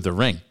guys with a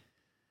ring.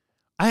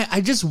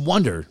 I just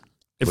wonder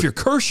if you're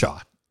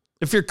Kershaw.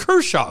 If you're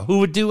Kershaw, who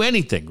would do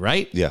anything,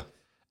 right? Yeah.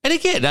 And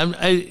again,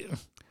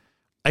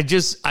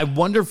 I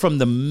wonder from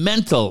the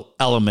mental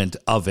element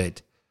of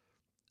it,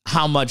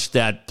 how much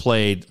that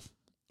played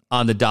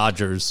on the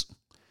Dodgers.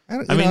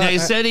 They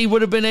said he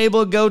would have been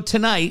able to go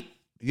tonight.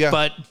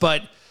 Yeah.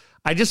 But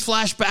I just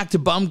flashed back to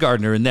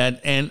Bumgarner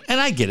and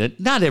I get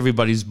it. Not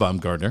everybody's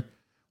Bumgarner.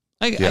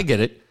 I get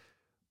it.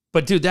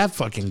 But dude, that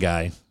fucking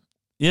guy.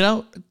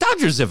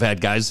 Dodgers have had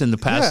guys in the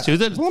past too.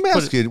 That, well, let me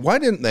ask you, why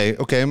didn't they?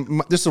 Okay,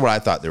 this is what I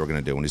thought they were going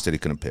to do when he said he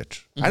couldn't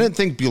pitch. Mm-hmm. I didn't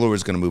think Buehler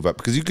was going to move up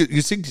because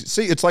you see,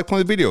 it's like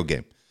playing a video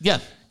game. Yeah,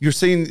 you're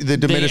seeing the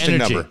diminishing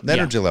number, the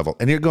energy level,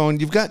 and you're going.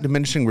 You've got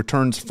diminishing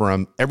returns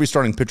from every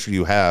starting pitcher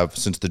you have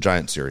since the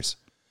Giants series.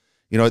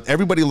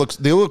 Everybody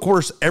they look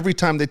worse every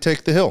time they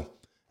take the hill,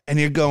 and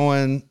you're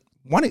going.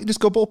 Why don't you just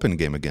go bullpen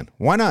game again?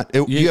 Why not?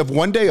 You have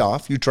one day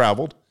off. You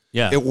traveled.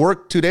 Yeah. It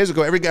worked 2 days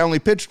ago. Every guy only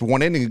pitched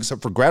one inning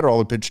except for Gratterall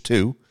who pitched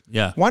two.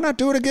 Yeah. Why not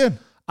do it again?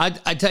 I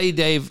tell you,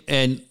 Dave,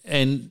 and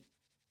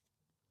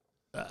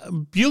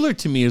Buehler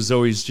to me is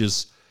always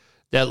just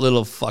that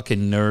little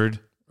fucking nerd,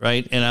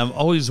 right? And I've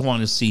always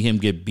wanted to see him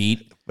get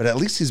beat. But at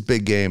least he's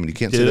big game, and you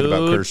can't say that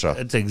about Kershaw.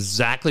 That's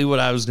exactly what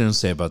I was going to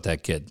say about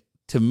that kid.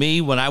 To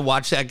me, when I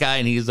watch that guy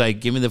and he's like,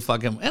 give me the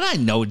fucking... And I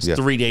know it's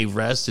 3-day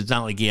rest. It's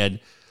not like he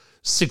had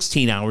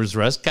 16 hours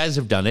rest. Guys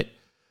have done it.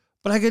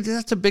 But I go,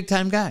 that's a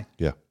big-time guy.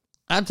 Yeah.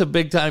 That's a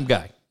big-time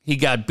guy. He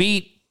got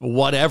beat,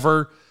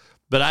 whatever.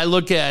 But I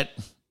look at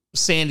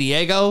San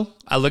Diego,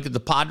 I look at the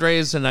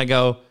Padres, and I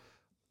go,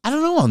 I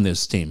don't know on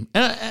this team.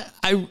 And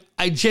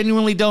I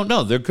genuinely don't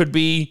know. There could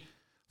be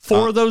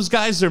 4 of those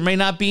guys. There may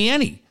not be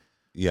any.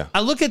 Yeah.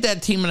 I look at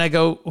that team, and I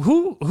go,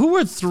 who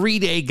are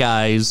 3-day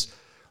guys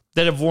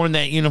that have worn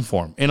that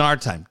uniform in our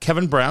time?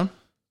 Kevin Brown,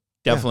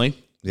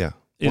 definitely. Yeah.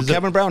 Well,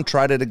 Kevin Brown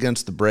tried it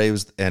against the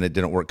Braves, and it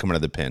didn't work coming out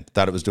of the pen.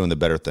 Thought it was doing the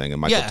better thing,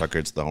 and Michael Tucker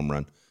hits the home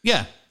run.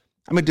 Yeah.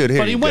 I mean, dude,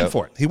 but he went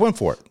for it. He went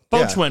for it.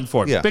 Both went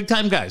for it. Yeah. Big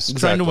time guys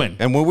trying to win.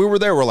 And when we were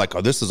there, we're like,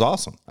 oh, this is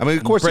awesome. I mean,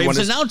 of course, Braves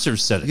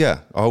announcers said it. Yeah.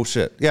 Oh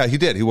shit. Yeah, he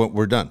did. He went.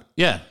 We're done.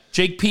 Yeah.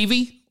 Jake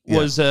Peavy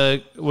was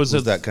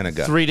that kind of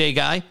guy. 3-day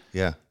guy.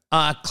 Yeah.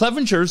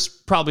 Clevenger's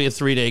probably a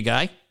 3-day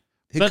guy.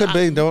 He could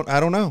be. I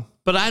don't know.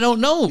 But I don't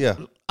know. Yeah.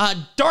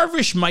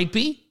 Darvish might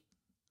be.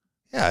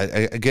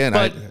 Yeah.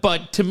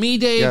 But to me,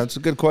 Dave. Yeah, it's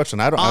a good question.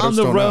 I don't. On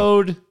the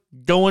road,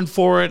 going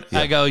for it. Yeah.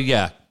 I go,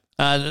 yeah.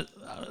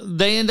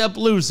 They end up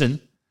losing.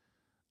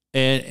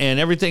 And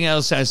everything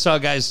else, I saw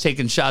guys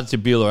taking shots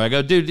at Buehler. I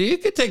go, dude, you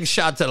could take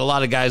shots at a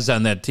lot of guys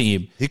on that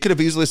team. He could have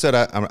easily said,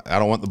 I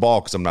don't want the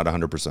ball because I'm not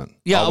 100%.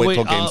 Yeah, I'll wait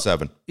till game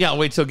 7. Yeah, I'll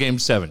wait till game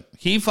 7.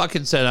 He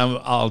fucking said,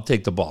 I'll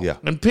take the ball. Yeah.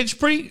 And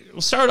pitched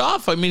start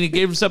off. I mean, he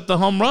gave us up the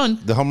home run.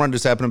 The home run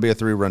just happened to be a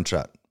 3-run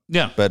shot.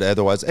 Yeah. But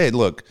otherwise, hey,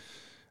 look,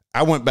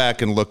 I went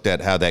back and looked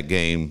at how that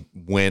game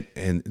went,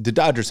 and the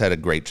Dodgers had a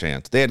great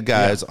chance. They had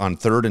guys on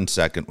 3rd and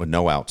 2nd with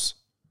no outs,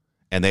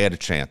 and they had a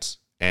chance.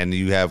 And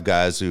you have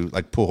guys who,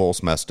 like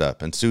Pujols messed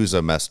up and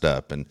Souza messed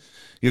up. And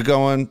you're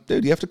going,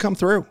 dude, you have to come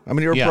through. I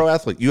mean, you're a pro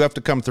athlete. You have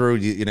to come through.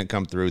 You didn't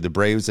come through. The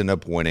Braves end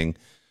up winning.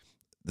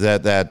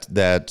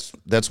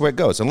 That's where it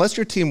goes. Unless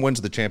your team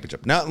wins the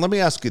championship. Now, let me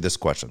ask you this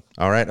question.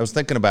 All right? I was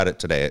thinking about it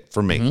today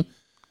for me. Mm-hmm.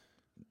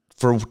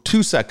 For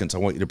 2 seconds, I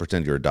want you to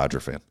pretend you're a Dodger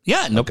fan.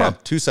 Yeah, no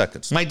problem. 2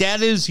 seconds. My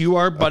dad is. You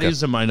are.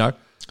 Buddies of mine are.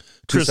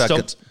 2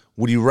 seconds.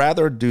 Would you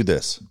rather do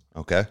this?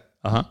 Okay?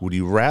 Uh-huh. Would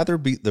you rather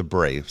beat the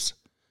Braves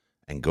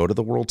and go to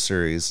the World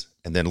Series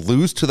and then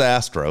lose to the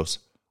Astros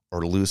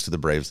or lose to the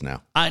Braves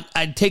now?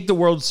 I'd take the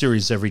World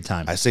Series every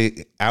time.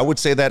 I would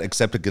say that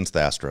except against the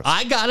Astros.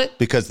 I got it.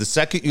 Because the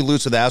second you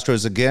lose to the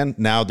Astros again,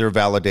 now they're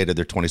validated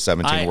their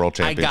 2017 World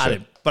Championship. I got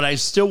it. But I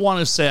still want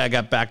to say I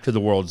got back to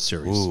the World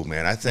Series. Ooh,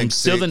 man. I think I'm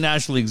still the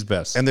National League's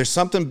best. And there's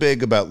something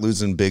big about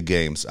losing big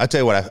games. I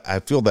tell you what, I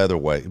feel the other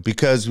way.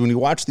 Because when you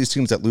watch these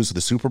teams that lose to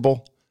the Super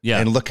Bowl,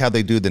 and look how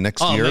they do the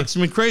next year. It makes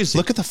me crazy.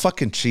 Look at the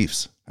fucking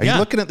Chiefs. Are you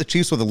looking at the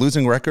Chiefs with a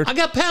losing record? I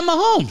got Pat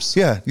Mahomes.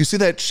 Yeah. You see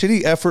that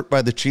shitty effort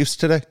by the Chiefs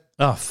today?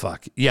 Oh,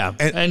 fuck. Yeah.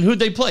 And who'd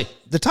they play?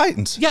 The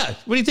Titans. Yeah.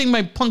 What do you think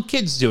my punk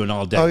kid's doing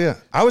all day? Oh, yeah.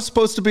 I was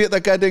supposed to be at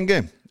that goddamn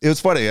game. It was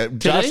funny.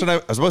 Josh and I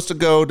was supposed to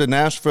go to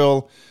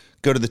Nashville,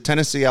 go to the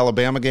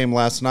Tennessee-Alabama game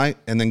last night,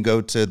 and then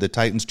go to the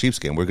Titans-Chiefs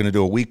game. We're going to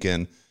do a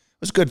weekend. It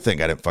was a good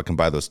thing I didn't fucking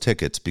buy those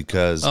tickets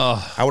because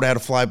I would have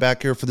had to fly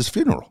back here for this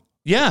funeral.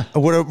 Yeah. I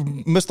would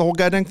have missed the whole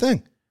goddamn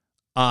thing.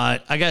 I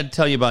got to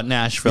tell you about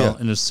Nashville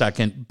in a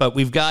second, but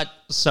we've got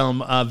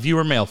some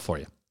viewer mail for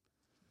you.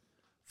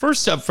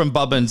 First up from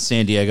Bubba in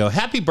San Diego.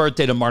 Happy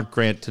birthday to Mark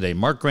Grant today.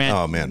 Mark Grant,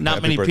 oh, man.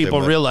 Not many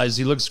people realize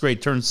he looks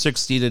great. Turned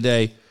 60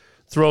 today.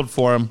 Thrilled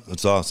for him.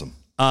 That's awesome.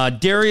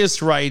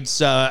 Darius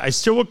writes, I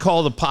still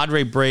recall the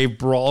Padre Brave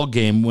brawl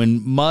game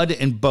when Mudd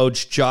and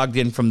Boach jogged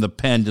in from the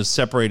pen to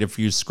separate a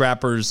few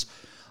scrappers.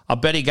 I'll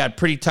bet he got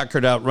pretty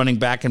tuckered out running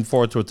back and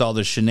forth with all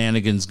the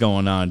shenanigans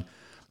going on.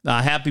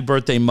 Happy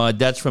birthday, Mud.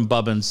 That's from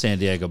Bubba in San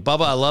Diego.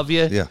 Bubba, I love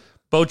you. Yeah.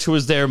 Boch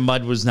was there.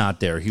 Mud was not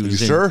there. He was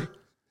sure?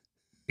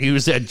 He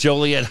was at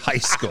Joliet High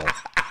School.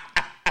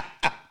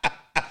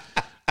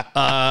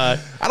 I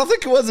don't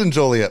think it was in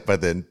Joliet by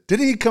then.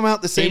 Didn't he come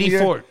out the same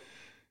 84. year?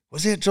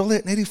 Was he at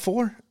Joliet in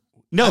 84?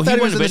 No, I thought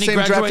he was in the been.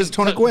 same draft as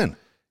Tony Gwynn.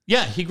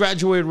 Yeah, he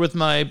graduated with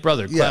my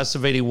brother, class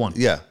of 81.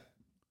 Yeah.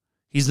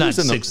 He's not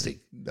 60.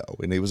 No,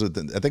 and he was I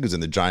think he was in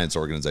the Giants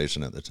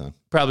organization at the time.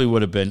 Probably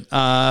would have been.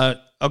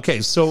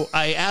 Okay, so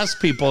I asked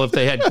people if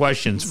they had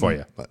questions for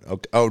you.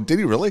 Okay. Oh, did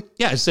he really?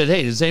 Yeah, I said,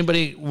 hey, does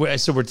anybody... I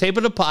said, we're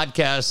taping a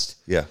podcast.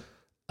 Yeah.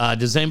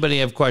 Does anybody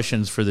have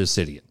questions for this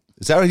idiot?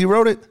 Is that how he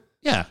wrote it?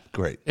 Yeah.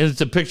 Great. And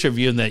it's a picture of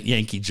you in that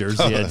Yankee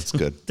jersey. Oh, that's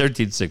good.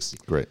 1360.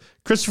 Great.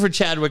 Christopher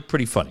Chadwick,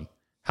 pretty funny.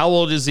 How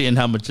old is he and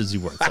how much is he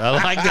worth? I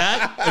like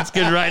that. That's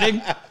good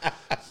writing.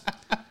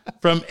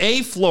 From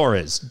A.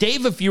 Flores.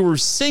 Dave, if you were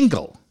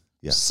single,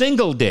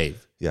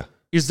 Dave,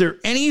 is there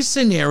any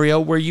scenario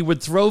where you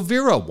would throw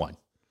Vera one?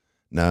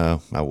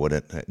 No, I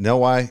wouldn't. Know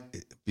why?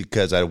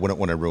 Because I wouldn't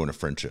want to ruin a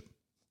friendship.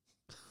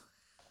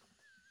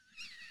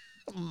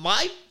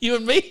 You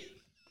and me?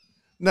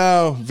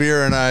 No,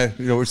 Vera and I,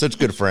 we're such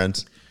good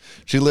friends.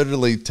 She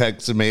literally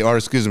texts me, or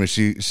excuse me,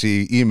 she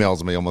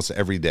emails me almost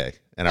every day,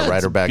 and I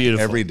write her back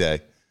every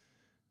day.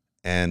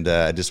 And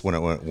I just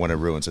wouldn't want to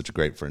ruin such a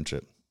great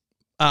friendship.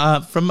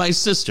 From my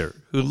sister,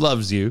 who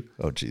loves you.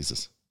 Oh,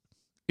 Jesus.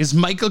 Is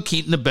Michael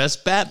Keaton the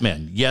best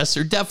Batman? Yes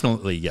or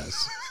definitely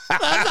yes?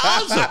 That's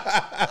awesome.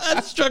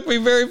 That struck me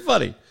very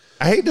funny.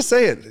 I hate to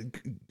say it.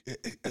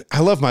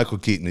 I love Michael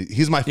Keaton.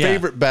 He's my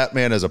favorite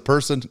Batman as a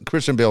person.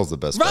 Christian Bale's the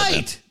best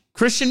Batman.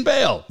 Christian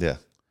Bale. Yeah.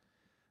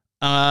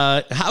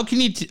 How can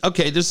you...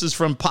 okay, this is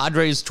from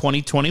Padres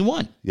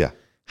 2021. Yeah.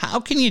 How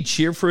can you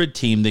cheer for a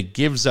team that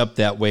gives up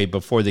that way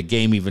before the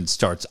game even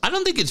starts? I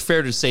don't think it's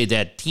fair to say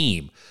that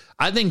team.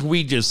 I think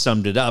we just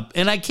summed it up.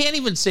 And I can't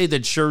even say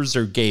that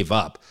Scherzer gave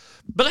up.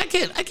 But I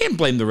can't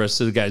blame the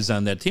rest of the guys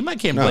on that team. I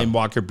can't blame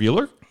Walker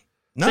Buehler.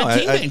 No, that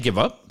team didn't give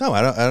up. No,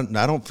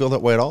 I don't feel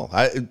that way at all.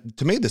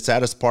 To me, the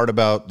saddest part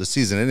about the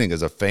season ending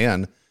as a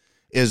fan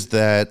is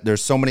that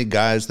there's so many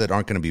guys that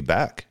aren't going to be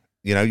back.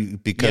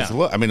 Because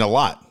look, I mean, a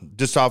lot.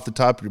 Just off the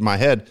top of my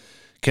head,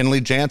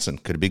 Kenley Jansen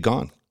could be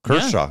gone.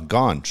 Kershaw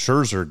gone.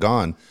 Scherzer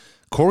gone.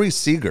 Corey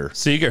Seager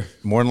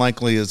more than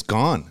likely is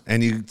gone.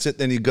 And you sit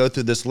and you go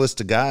through this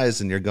list of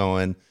guys, and you're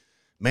going,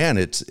 man,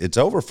 it's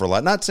over for a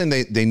lot. Not saying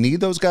they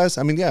need those guys.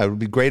 I mean, yeah, it would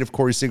be great if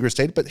Corey Seager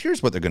stayed, but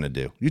here's what they're going to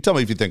do. You tell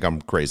me if you think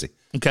I'm crazy.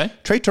 Okay.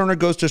 Trey Turner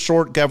goes to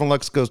short. Gavin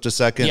Lux goes to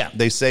second. Yeah.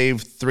 They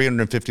save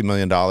 $350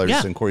 million,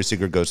 and Corey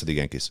Seager goes to the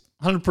Yankees.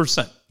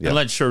 100%. Yeah. And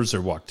let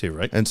Scherzer walk too,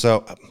 right? And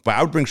so, but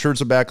I would bring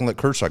Scherzer back and let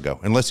Kershaw go,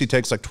 unless he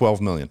takes like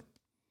 $12 million.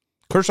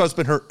 Kershaw's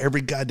been hurt every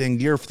goddamn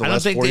year for the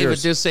last 4 years. I don't think, Dave,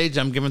 at this age,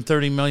 I'm giving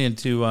 $30 million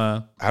to...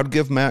 I would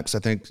give Max, I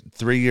think,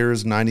 3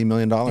 years, $90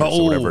 million,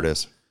 or whatever it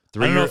is.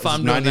 3 years, if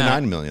I'm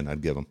 $99 million,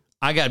 I'd give him.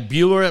 I got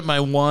Bueller at my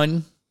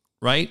 1,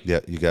 right? Yeah,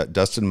 you got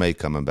Dustin May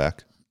coming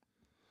back.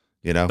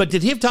 But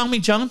did he have Tommy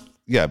John?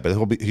 Yeah,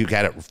 but he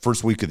got it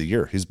first week of the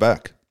year. He's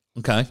back.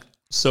 Okay.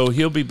 So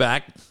he'll be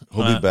back.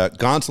 He'll be back.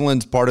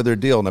 Gonsolin's part of their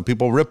deal. Now,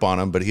 people rip on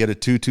him, but he had a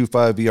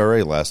 2.25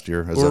 ERA last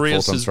year as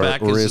Urias a full-time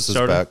starter. Urias is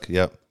back.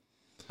 Yep.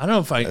 I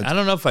don't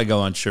know if I go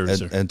on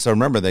Scherzer. And so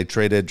remember, they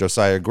traded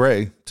Josiah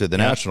Gray to the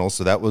Nationals,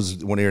 so that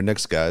was one of your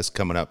Knicks guys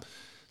coming up.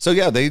 So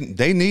yeah, they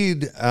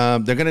need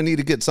they're going to need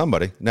to get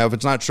somebody. Now, if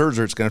it's not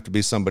Scherzer, it's going to have to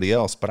be somebody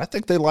else. But I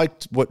think they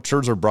liked what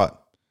Scherzer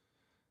brought.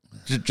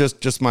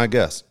 Just my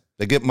guess.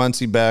 They get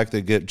Muncy back.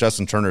 They get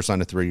Justin Turner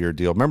signed a 3-year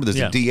deal. Remember, there's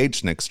a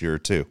DH next year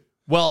too.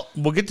 Well,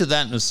 we'll get to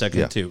that in a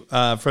second too.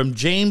 From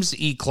James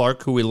E.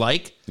 Clark, who we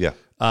like. Yeah.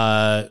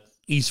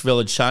 East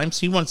Village Times.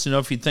 He wants to know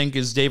if you think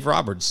is Dave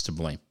Roberts to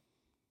blame.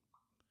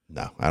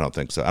 No, I don't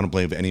think so. I don't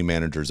believe any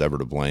manager is ever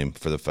to blame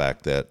for the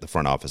fact that the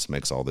front office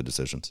makes all the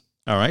decisions.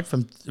 All right.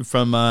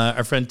 From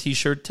our friend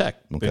T-Shirt Tech.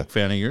 Okay. Big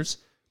fan of yours.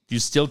 Do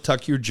you still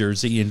tuck your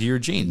jersey into your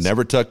jeans?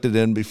 Never tucked it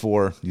in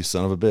before, you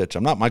son of a bitch.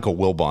 I'm not Michael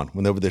Wilbon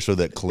whenever they show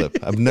that clip.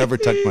 I've never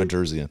tucked my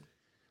jersey in.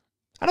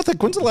 I don't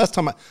think, when's the last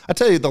time I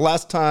tell you, the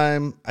last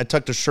time I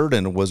tucked a shirt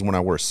in was when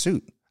I wore a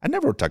suit. I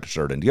never tuck a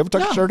shirt in. Do you ever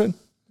tuck a shirt in?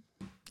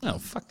 Oh,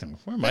 fuck them.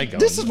 Where am I going?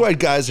 This is why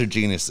guys are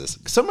geniuses.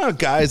 Somehow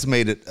guys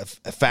made it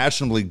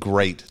fashionably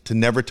great to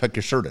never tuck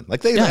your shirt in.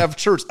 Like they have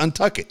shirts,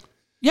 untuck it.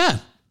 Yeah.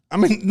 I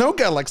mean, no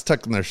guy likes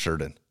tucking their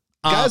shirt in.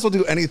 Guys will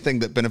do anything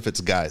that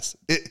benefits guys.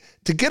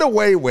 To get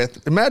away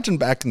with, imagine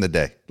back in the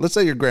day. Let's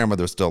say your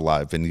grandmother was still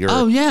alive and you're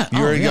a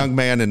young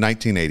man in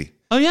 1980.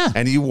 Oh, yeah.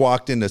 And you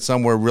walked into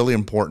somewhere really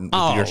important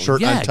with your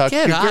shirt untucked.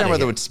 Your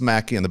grandmother would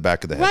smack you in the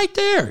back of the head. Right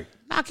there.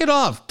 Knock it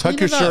off. Tuck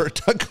your shirt.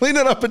 Clean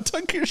it up and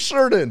tuck your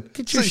shirt in.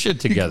 Get your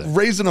shit together.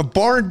 Raising a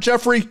barn,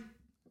 Jeffrey.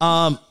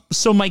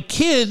 So my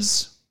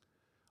kids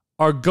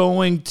are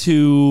going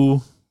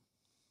to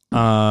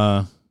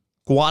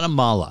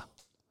Guatemala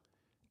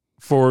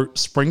for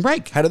spring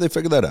break. How did they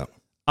figure that out?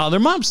 Their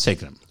mom's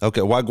taking them.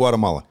 Okay, why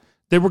Guatemala?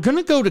 They were going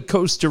to go to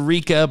Costa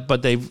Rica,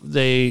 but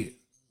they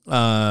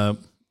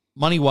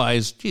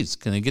money-wise, geez,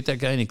 can they get that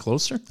guy any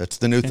closer? That's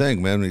the new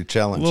thing, man. You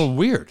challenge. A little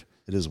weird.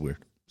 It is weird.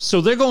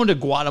 So they're going to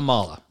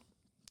Guatemala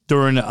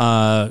during...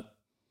 How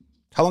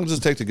long does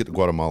it take to get to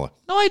Guatemala?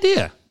 No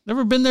idea.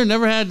 Never been there,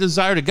 never had a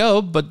desire to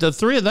go, but the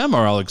three of them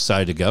are all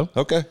excited to go.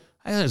 Okay.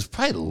 There's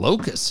probably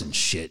locusts and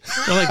shit.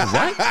 They're like,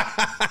 what?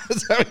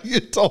 Is that what you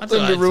told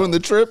them to ruin the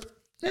trip?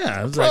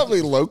 Yeah.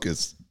 Probably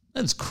locusts.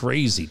 That's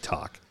crazy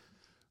talk.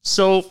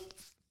 So,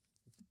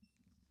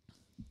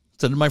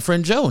 said to my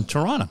friend Joe in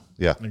Toronto.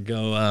 Yeah. I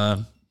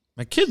go,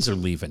 my kids are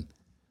leaving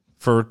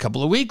for a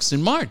couple of weeks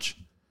in March.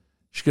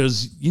 She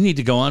goes, you need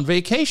to go on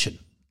vacation.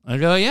 I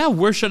go, yeah,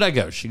 where should I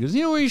go? She goes,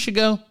 you know where you should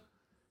go?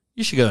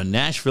 You should go to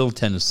Nashville,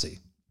 Tennessee.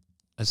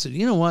 I said,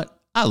 you know what?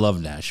 I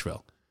love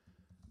Nashville.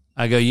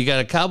 I go, you got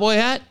a cowboy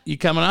hat? You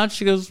coming out?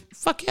 She goes,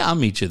 fuck yeah, I'll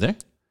meet you there.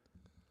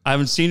 I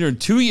haven't seen her in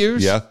 2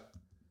 years. Yeah.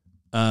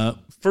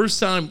 First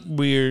time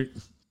we're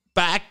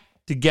back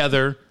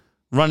together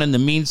running the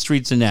mean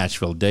streets of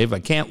Nashville, Dave. I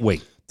can't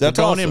wait. That's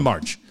we're going awesome. in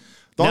March.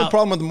 The only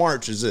problem with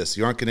March is this.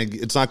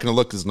 It's not going to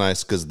look as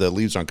nice because the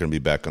leaves aren't going to be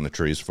back on the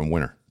trees from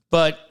winter.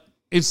 But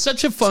it's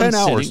such a fun 10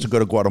 city. hours to go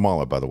to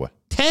Guatemala, by the way.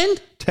 10?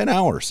 10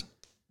 hours.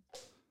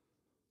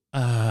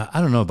 I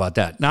don't know about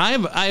that. Now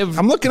I have.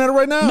 I'm looking at it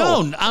right now.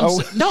 No,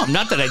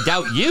 not that I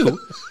doubt you.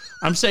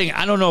 I'm saying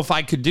I don't know if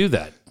I could do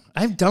that.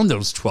 I've done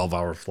those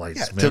 12-hour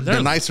flights, man.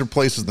 They're nicer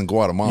places than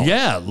Guatemala.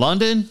 Yeah,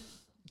 London.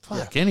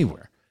 Fuck,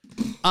 anywhere.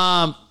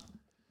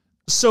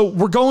 So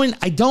we're going.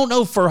 I don't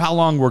know for how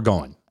long we're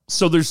going.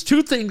 So there's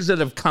two things that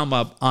have come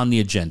up on the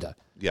agenda.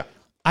 Yeah.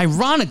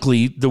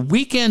 Ironically, the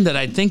weekend that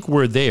I think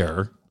we're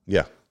there,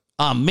 Yeah.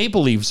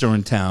 Maple Leafs are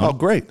in town. Oh,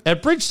 great.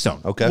 At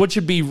Bridgestone. Okay. Which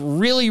would be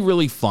really,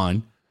 really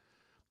fun.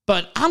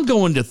 But I'm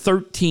going to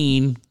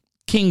 13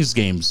 Kings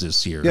games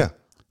this year. Yeah.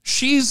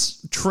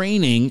 She's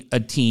training a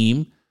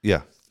team.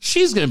 Yeah.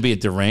 She's going to be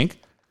at the rink.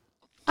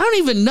 I don't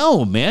even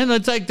know, man.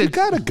 It's like You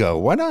got to go.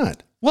 Why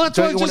not? Well, that's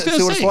what I was just going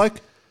to say. What it's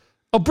like?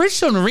 Oh,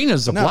 Bridgestone Arena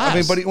is a blast. I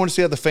mean, but you want to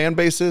see how the fan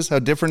base is, how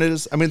different it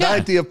is? I mean, the Yeah.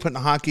 idea of putting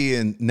hockey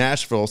in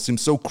Nashville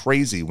seems so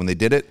crazy when they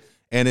did it,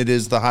 and it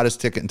is the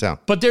hottest ticket in town.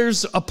 But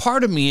there's a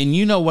part of me, and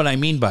you know what I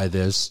mean by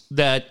this,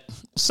 that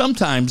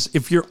sometimes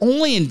if you're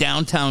only in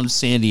downtown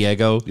San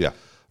Diego Yeah.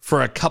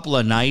 for a couple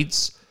of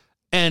nights,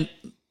 and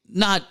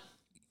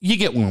you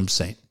get what I'm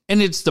saying,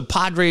 and it's the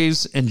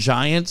Padres and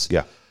Giants.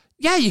 Yeah.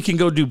 Yeah, you can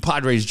go do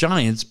Padres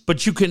Giants,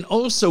 but you can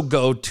also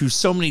go to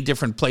so many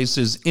different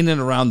places in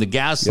and around the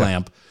gas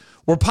lamp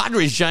where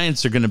Padres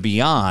Giants are going to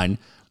be on.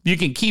 You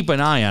can keep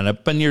an eye on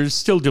it, but you're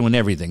still doing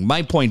everything.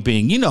 My point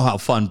being, you know how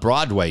fun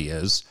Broadway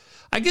is.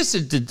 I guess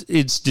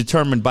it's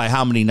determined by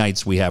how many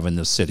nights we have in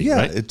the city,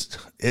 right?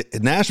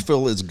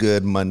 Nashville is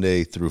good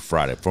Monday through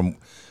Friday. From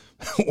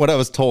what I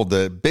was told,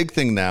 the big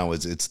thing now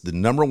is it's the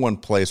number one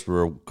place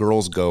where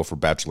girls go for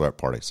bachelorette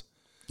parties.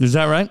 Is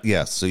that right?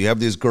 Yes. So you have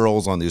these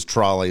girls on these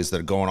trolleys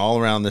that are going all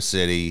around the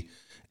city,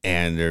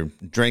 and they're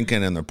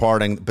drinking and they're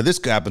partying. But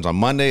this happens on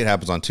Monday. It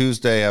happens on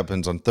Tuesday. It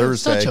happens on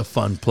Thursday. It's such a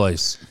fun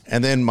place.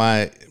 And then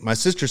my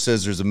sister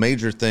says there's a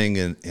major thing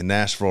in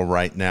Nashville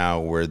right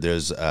now where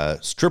there's a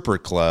stripper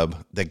club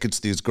that gets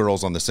these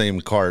girls on the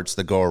same carts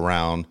that go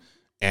around,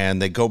 and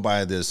they go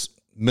by this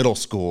middle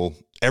school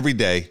every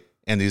day,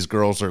 and these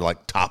girls are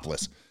like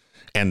topless.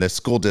 And the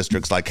school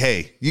district's like,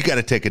 hey, you got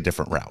to take a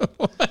different route.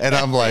 And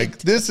I'm like,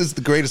 this is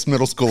the greatest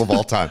middle school of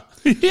all time.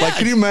 Yes. Like,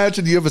 can you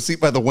imagine you have a seat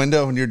by the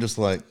window and you're just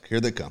like, here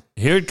they come.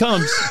 Here it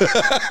comes.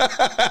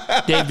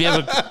 Dave, do you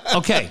have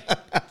okay.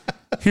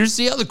 Here's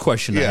the other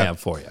question I have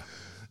for you.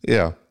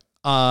 Yeah.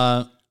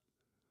 My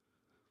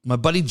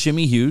buddy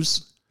Jimmy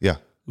Hughes,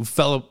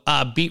 who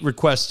beat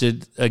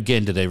requested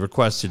again today,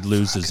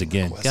 loses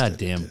again. God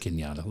damn,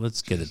 Kenyatta.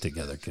 Let's get it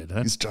together, kid.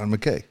 Huh? He's John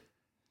McKay.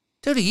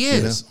 Dude, he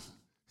is. You know?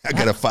 I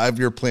got a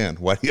 5-year plan.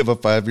 Why do you have a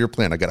 5-year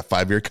plan? I got a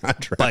 5-year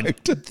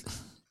contract.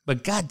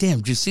 But goddamn,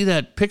 did you see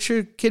that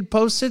picture kid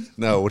posted?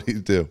 No, what do you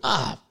do?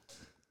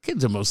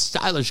 Kid's the most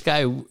stylish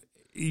guy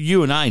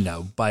you and I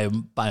know by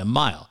a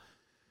mile.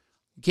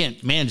 You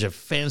can't manage a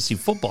fantasy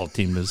football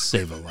team to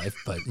save a life,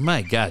 but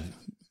my God,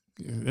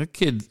 that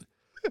kid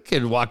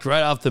walked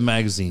right off the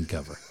magazine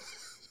cover.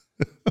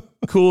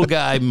 Cool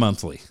Guy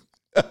Monthly.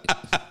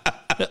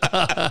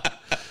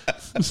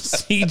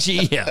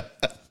 CGM.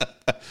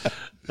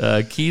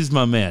 Key's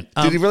my man.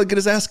 Did he really get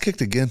his ass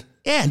kicked again?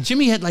 Yeah, and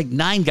Jimmy had like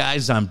 9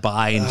 guys on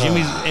by, and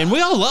and we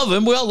all love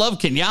him. We all love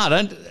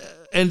Kenyatta,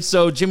 and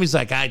so Jimmy's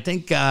like, I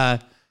think I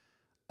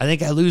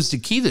lose to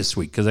Key this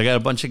week because I got a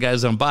bunch of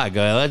guys on by.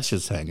 Go, let's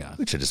just hang on.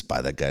 We should just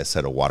buy that guy a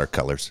set of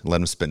watercolors. Let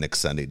him spend next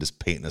Sunday just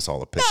painting us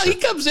all a picture. No, he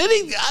comes in.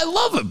 I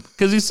love him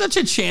because he's such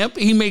a champ.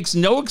 He makes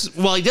he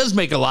does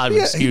make a lot of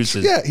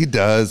excuses. He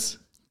does.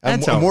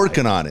 I'm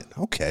working on it.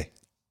 Okay.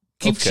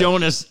 Keep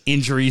showing us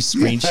injury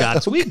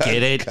screenshots. We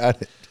get it.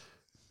 Got it.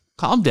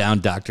 Calm down,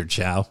 Dr.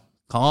 Chow.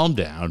 Calm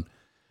down.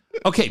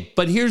 Okay,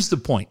 but here's the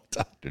point.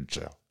 Dr.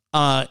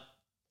 Chow.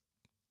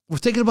 We're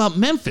thinking about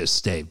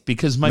Memphis, Dave,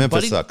 because my Memphis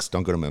buddy sucks.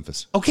 Don't go to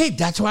Memphis. Okay,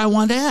 that's what I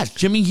wanted to ask.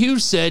 Jimmy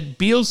Hughes said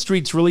Beale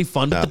Street's really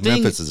fun. But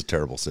Memphis is a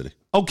terrible city.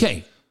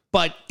 Okay,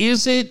 but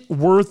is it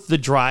worth the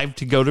drive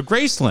to go to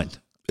Graceland?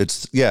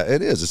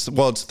 It is. It's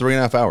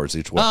 3.5 hours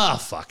each way. Oh,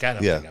 fuck. I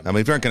don't think I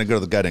mean, if you aren't going to go to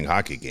the goddamn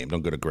hockey game,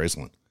 don't go to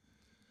Graceland.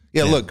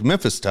 Yeah, look,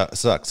 Memphis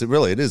sucks.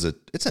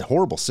 It's a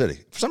horrible city.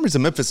 For some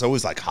reason, Memphis is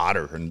always like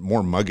hotter and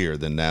more muggier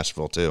than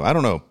Nashville, too. I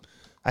don't know.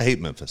 I hate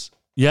Memphis.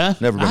 Yeah?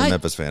 Never been a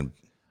Memphis fan.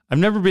 I've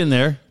never been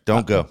there.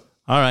 Don't go.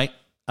 All right.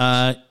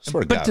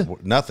 Swear to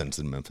God, nothing's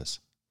in Memphis.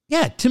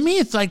 Yeah, to me,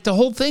 it's like the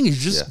whole thing is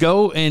just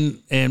go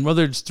and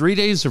whether it's 3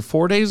 days or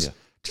 4 days,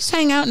 just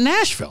hang out in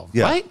Nashville,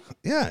 right?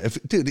 Yeah,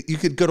 dude, you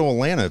could go to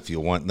Atlanta if you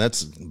want, and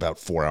that's about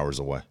 4 hours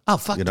away. Oh,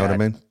 fuck you know what I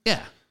mean?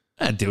 Yeah.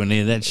 I'm not doing any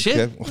of that shit.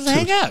 Okay. Well,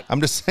 hang out.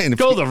 I'm just saying.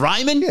 Go to the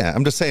Ryman? Yeah,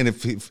 I'm just saying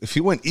if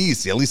you went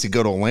east, at least you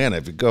go to Atlanta.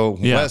 If you go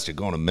west, you're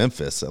going to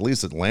Memphis. At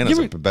least Atlanta's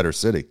a better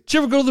city. Did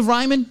you ever go to the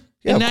Ryman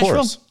in Nashville? Of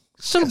course.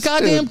 So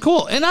goddamn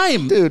cool. And I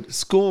am... Dude,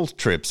 school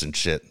trips and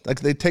shit.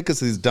 Like, they take us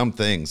to these dumb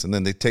things, and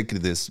then they take you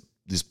to these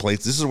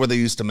places. This is where they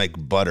used to make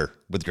butter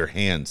with your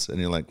hands. And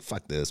you're like,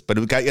 fuck this. But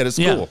it got you to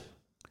school. Yeah.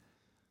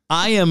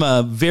 I am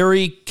a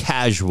very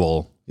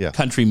casual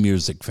country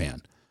music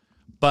fan.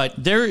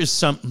 But there is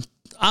some...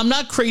 I'm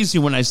not crazy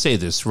when I say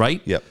this, right?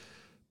 Yep.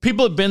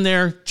 People have been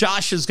there.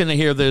 Josh is going to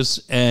hear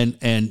this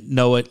and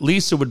know it.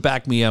 Lisa would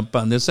back me up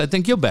on this. I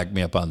think you'll back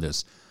me up on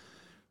this.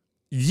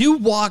 You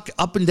walk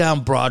up and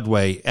down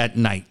Broadway at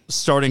night,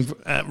 starting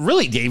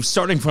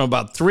from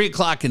about 3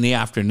 o'clock in the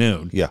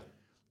afternoon. Yeah.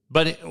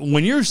 But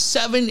when you're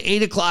 7,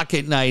 8 o'clock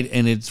at night,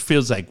 and it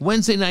feels like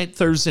Wednesday night,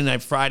 Thursday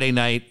night, Friday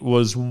night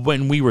was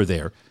when we were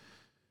there.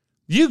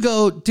 You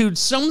go, dude,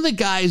 some of the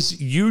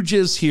guys you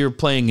just hear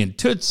playing in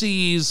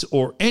Tootsie's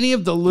or any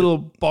of the little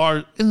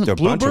bars. Isn't it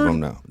Bluebird? There are a bunch of them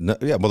now. No,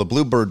 yeah, well, the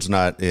Bluebird's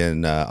not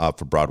in off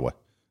of Broadway.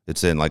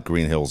 It's in like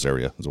Green Hills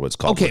area is what it's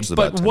called. Okay,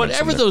 but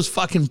whatever those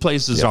fucking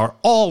places are,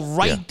 all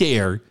right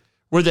there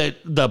where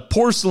the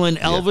porcelain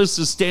Elvis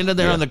is standing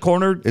there on the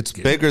corner. It's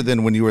bigger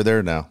than when you were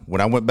there now. When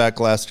I went back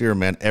last year,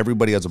 man,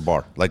 everybody has a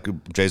bar. Like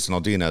Jason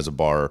Aldean has a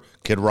bar.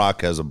 Kid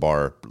Rock has a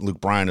bar.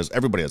 Luke Bryan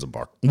everybody has a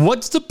bar.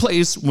 What's the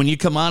place when you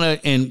come out of,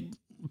 and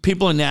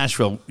people in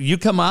Nashville, you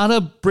come out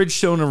of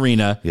Bridgestone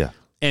Arena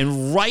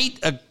and right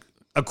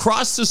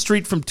across the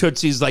street from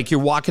Tootsie's, like you're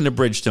walking to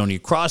Bridgestone, you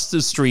cross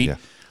the street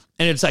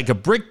and it's like a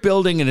brick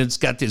building and it's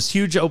got this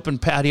huge open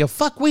patio.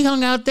 Fuck, we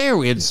hung out there.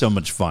 We had so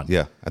much fun.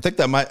 Yeah. I think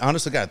that might,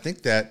 honestly, God, I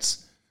think that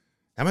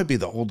might be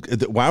the old,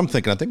 well, I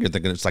think you're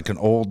thinking it's like the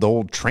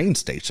old train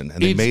station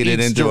and they made it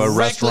into a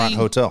restaurant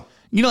hotel.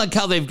 You know, like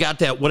how they've got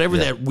that, whatever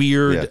that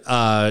weird, it's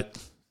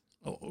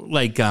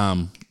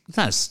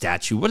not a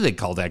statue. What do they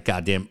call that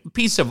goddamn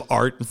piece of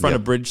art in front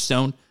of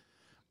Bridgestone?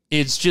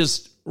 It's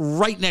just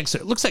right next to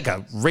it. It looks like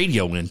a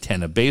radio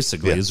antenna,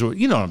 basically, is what,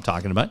 you know what I'm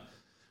talking about.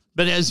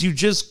 But as you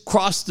just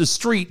cross the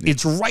street,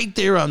 it's right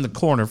there on the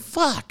corner.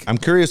 Fuck. I'm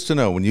curious to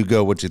know when you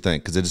go what you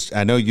think, because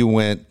I know you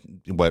went,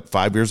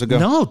 5 years ago?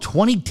 No,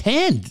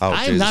 2010. Oh,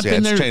 I have not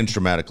been there. It's changed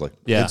dramatically.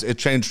 Yeah. It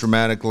changed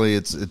dramatically.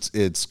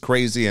 It's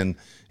crazy. And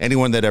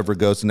anyone that ever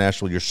goes to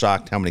Nashville, you're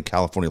shocked how many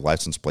California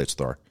license plates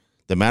there are.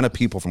 The amount of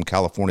people from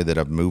California that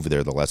have moved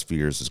there the last few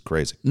years is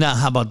crazy. Now,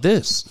 how about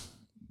this?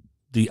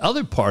 The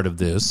other part of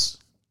this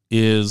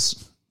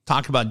is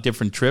talk about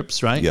different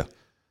trips, right? Yeah.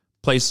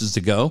 Places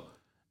to go.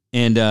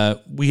 And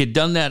we had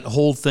done that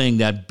whole thing,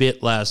 that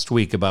bit last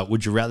week about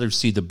would you rather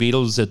see the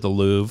Beatles at the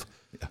Louvre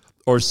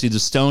or see the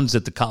Stones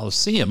at the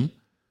Coliseum?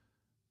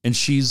 And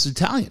she's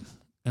Italian.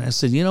 And I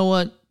said, you know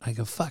what? I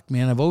go, fuck,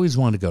 man, I've always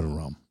wanted to go to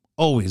Rome.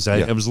 Always.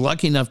 I was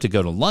lucky enough to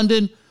go to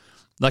London,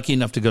 lucky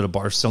enough to go to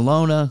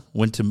Barcelona,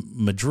 went to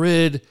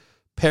Madrid,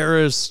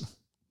 Paris,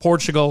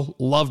 Portugal,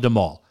 loved them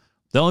all.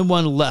 The only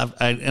one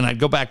left, and I'd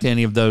go back to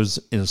any of those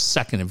in a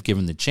second if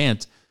given the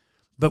chance,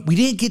 but we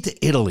didn't get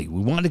to Italy.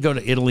 We wanted to go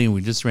to Italy, and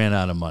we just ran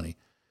out of money.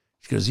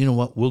 She goes, you know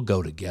what? We'll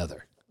go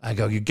together. I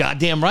go, you're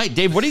goddamn right,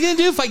 Dave. What are you going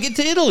to do if I get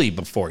to Italy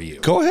before you?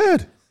 Go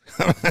ahead.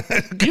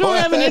 You don't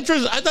have an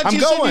interest? I thought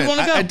you said you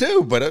want to go. I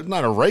do, but it's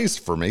not a race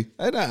for me.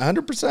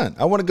 100%.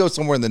 I want to go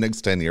somewhere in the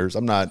next 10 years.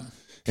 I'm not...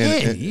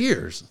 10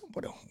 years?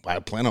 I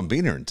plan on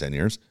being here in 10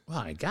 years. Well,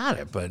 I got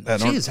it, but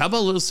geez, how about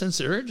a little sense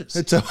of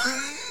urgency?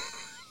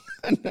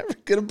 I never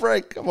get a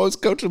break. I'm always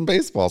coaching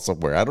baseball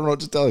somewhere. I don't know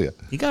what to tell you.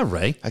 You got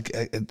Ray.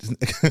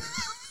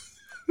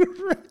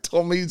 Ray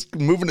told me he's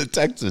moving to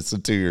Texas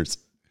in 2 years.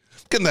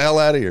 Getting the hell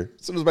out of here.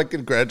 As soon as my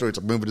kid graduates,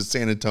 I'm moving to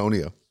San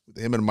Antonio with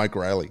him and Mike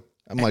Riley.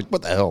 I'm like,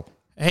 what the hell?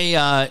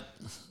 Hey,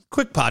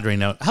 quick Padre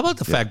note. How about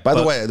the fact... By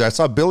the way, I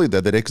saw Billy the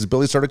other day because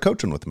Billy started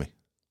coaching with me.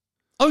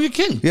 Oh, you're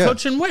kidding? Yeah.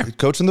 Coaching where?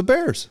 Coaching the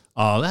Bears.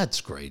 Oh,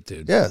 that's great,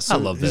 dude. Yeah, so I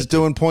love that. He's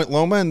doing Point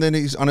Loma, and then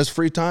he's on his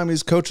free time,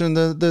 he's coaching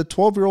the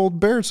 12-year-old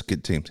Bears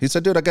team. He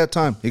said, dude, I got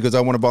time. He goes,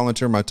 I want to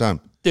volunteer my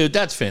time. Dude,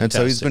 that's fantastic. And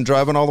so he's been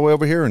driving all the way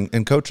over here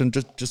and coaching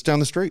just down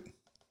the street.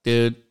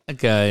 Dude,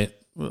 okay.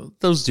 Well,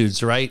 those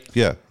dudes, right?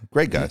 Yeah,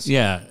 great guys.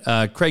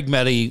 Yeah. Craig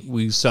Meddy,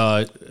 we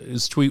saw,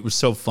 his tweet was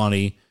so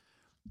funny.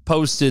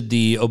 Posted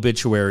the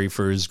obituary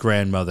for his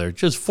grandmother,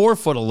 just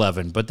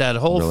 4'11", but that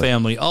whole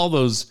family, all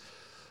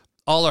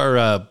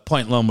our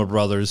Point Loma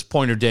brothers,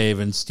 Pointer Dave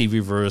and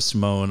Stevie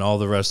Verasimo and all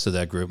the rest of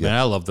that group. Man,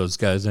 I love those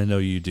guys. I know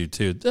you do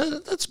too.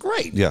 That's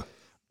great. Yeah.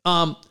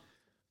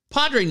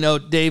 Padre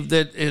note, Dave,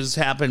 that has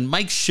happened.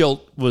 Mike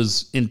Schilt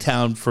was in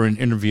town for an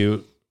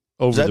interview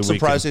over the weekend. Does that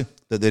surprise you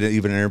that they didn't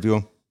even interview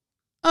him?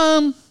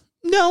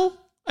 No.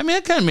 I mean,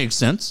 that kind of makes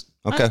sense.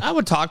 Okay. I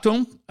would talk to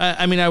him.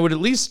 I mean, I would at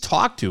least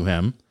talk to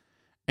him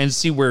and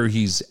see where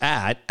he's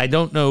at. I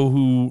don't know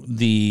who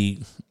the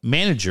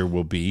manager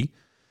will be.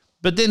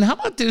 But then how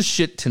about this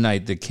shit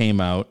tonight that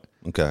came out?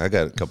 Okay, I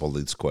got a couple of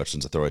these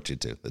questions to throw at you,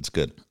 too. That's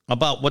good.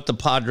 About what the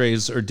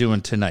Padres are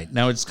doing tonight.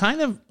 Now, it's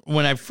kind of,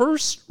 when I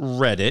first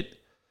read it,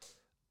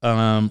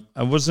 I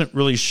wasn't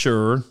really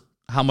sure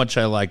how much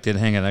I liked it.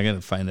 Hang on, I got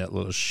to find that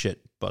little shit,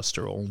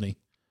 Buster Olney.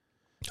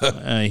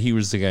 He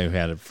was the guy who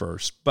had it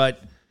first.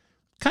 But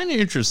kind of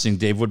interesting,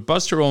 Dave, what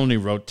Buster Olney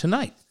wrote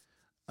tonight.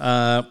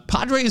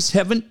 Padres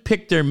haven't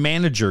picked their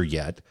manager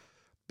yet,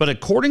 but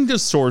according to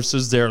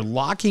sources, they're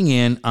locking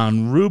in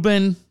on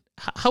Ruben.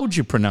 How would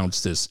you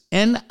pronounce this?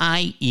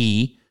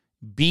 Niebla.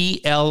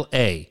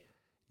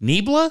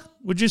 Niebla,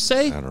 would you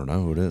say? I don't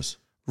know who it is.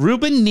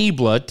 Ruben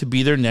Niebla to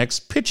be their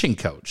next pitching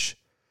coach.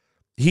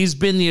 He's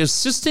been the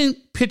assistant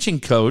pitching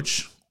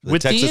coach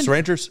with Texas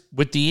Rangers?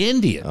 With the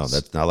Indians.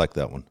 Oh, I like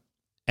that one.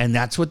 And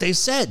that's what they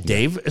said,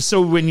 Dave. Yeah.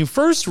 So when you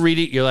first read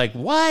it, you're like,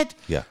 what?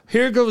 Yeah.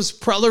 Here goes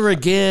Preller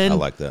again. I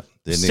like that.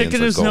 The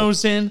sticking his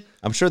nose in.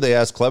 I'm sure they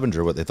asked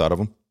Clevenger what they thought of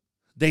him.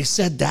 They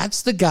said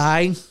that's the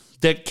guy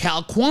that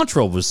Cal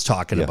Quantrill was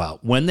talking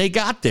about when they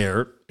got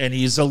there, and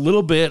he's a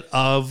little bit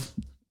of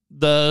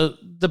the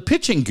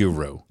pitching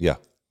guru. Yeah.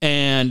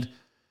 And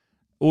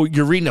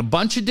you're reading a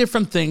bunch of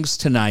different things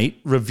tonight,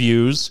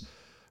 reviews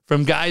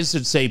from guys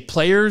that say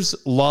players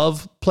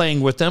love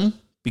playing with him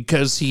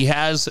because he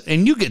has,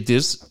 and you get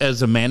this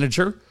as a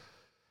manager,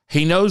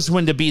 he knows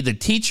when to be the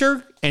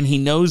teacher and he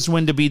knows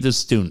when to be the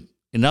student.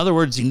 In other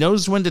words, he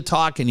knows when to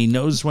talk and he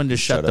knows when to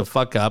shut the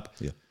fuck up.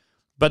 Yeah.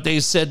 But they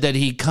said that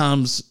he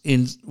comes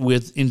in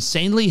with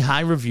insanely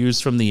high reviews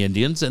from the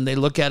Indians, and they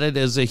look at it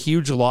as a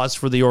huge loss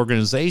for the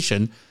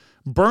organization.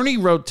 Bernie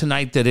wrote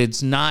tonight that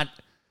it's not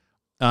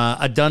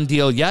a done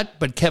deal yet,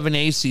 but Kevin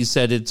Acee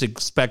said it's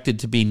expected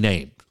to be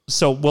named.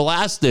 So we'll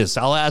ask this.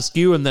 I'll ask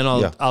you, and then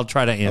I'll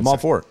try to answer. I'm all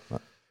for it.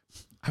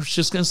 I was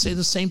just going to say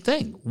the same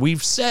thing.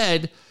 We've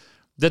said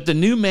that the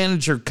new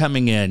manager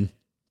coming in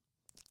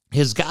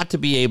has got to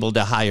be able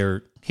to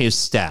hire his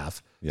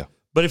staff. Yeah.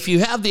 But if you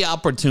have the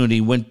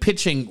opportunity, when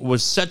pitching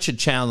was such a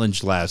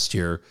challenge last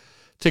year,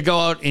 to go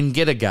out and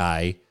get a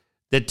guy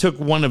that took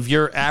one of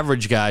your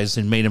average guys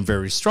and made him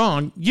very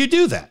strong, you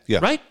do that,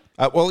 right?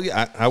 I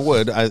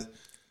would.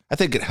 I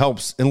think it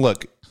helps. And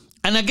look.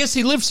 And I guess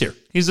he lives here.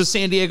 He's a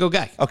San Diego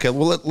guy. Okay,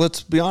 well,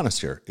 let's be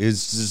honest here.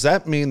 Does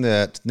that mean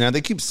that, now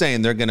they keep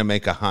saying they're going to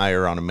make a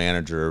hire on a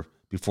manager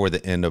before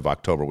the end of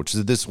October, which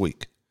is this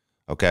week.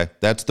 Okay,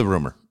 that's the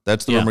rumor.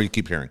 That's the rumor you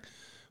keep hearing,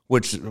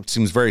 which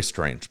seems very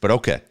strange, but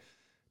okay.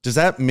 Does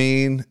that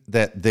mean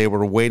that they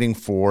were waiting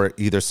for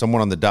either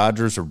someone on the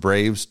Dodgers or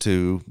Braves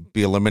to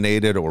be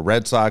eliminated or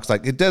Red Sox?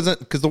 Like, it doesn't,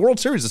 because the World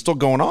Series is still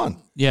going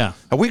on. Yeah.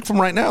 A week from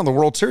right now, the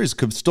World Series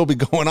could still be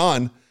going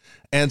on.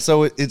 And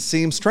so it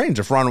seems strange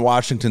if Ron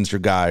Washington's your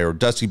guy or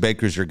Dusty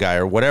Baker's your guy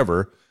or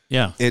whatever.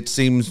 Yeah. It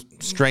seems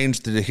strange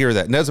to hear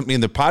that. It doesn't mean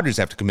the Padres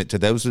have to commit to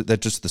those.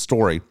 That's just the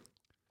story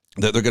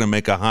that they're going to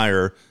make a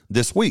hire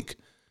this week.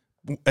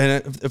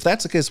 And if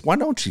that's the case, why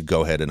don't you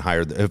go ahead and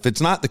hire? If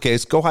it's not the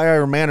case, go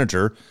hire a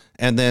manager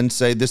and then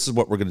say, this is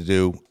what we're going to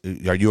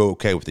do. Are you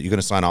okay with it? You're going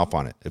to sign off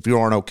on it. If you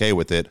aren't okay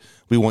with it,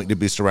 we want you to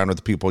be surrounded with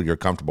the people you're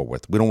comfortable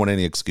with. We don't want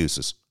any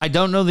excuses. I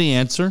don't know the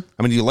answer.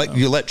 I mean, you let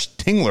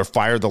Tingler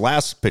fire the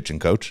last pitching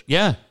coach.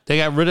 Yeah. They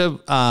got rid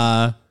of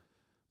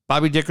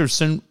Bobby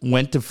Dickerson,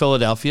 went to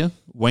Philadelphia.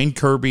 Wayne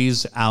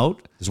Kirby's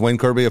out. Is Wayne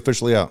Kirby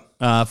officially out?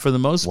 For the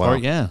most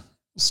part, yeah.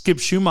 Skip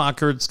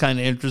Schumacher, it's kind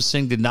of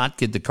interesting, did not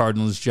get the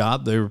Cardinals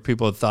job. There were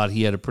people that thought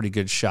he had a pretty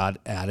good shot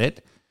at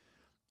it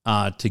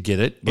to get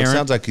it. But it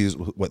sounds like he's,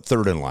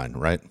 third in line,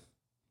 right?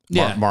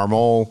 Yeah.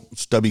 Marmol,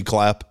 Stubby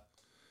Clapp,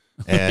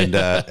 and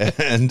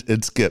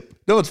and Skip.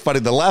 No, it's funny.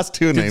 The last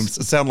two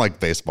names sound like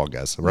baseball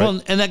guys, right?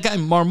 Well, and that guy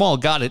Marmol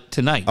got it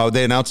tonight. Oh,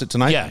 they announced it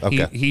tonight? Yeah,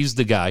 okay. He's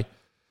the guy.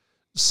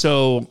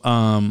 So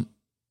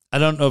I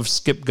don't know if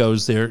Skip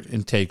goes there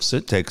and takes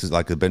it. Takes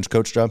like a bench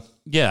coach job?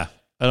 Yeah.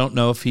 I don't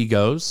know if he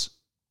goes.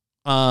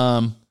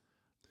 But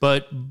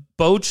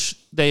Boch,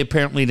 they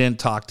apparently didn't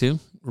talk to.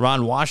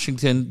 Ron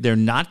Washington, they're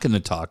not going to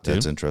talk to.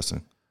 That's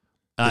interesting.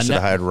 They should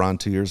have hired Ron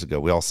 2 years ago.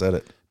 We all said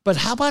it. But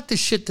how about the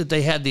shit that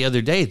they had the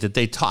other day that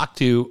they talked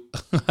to?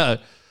 I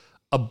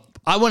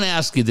want to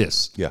ask you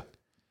this. Yeah.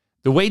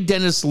 The way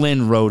Dennis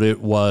Lin wrote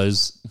it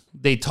was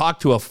they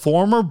talked to a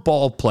former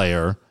ball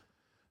player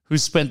who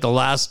spent the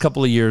last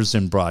couple of years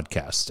in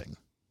broadcasting.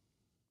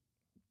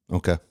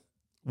 Okay.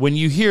 When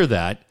you hear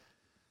that,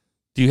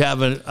 do you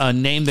have a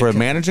name that for a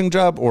managing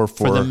job or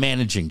for the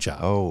managing job?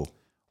 Oh,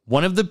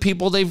 one of the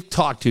people they've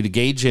talked to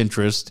gauge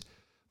interest,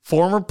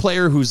 former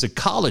player who's a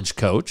college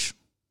coach.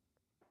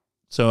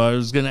 So I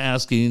was going to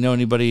ask you know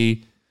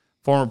anybody,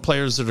 former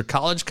players that are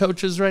college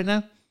coaches right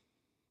now?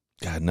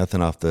 God,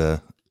 nothing off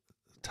the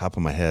top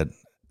of my head.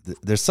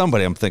 There's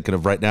somebody I'm thinking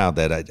of right now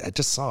that I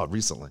just saw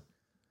recently.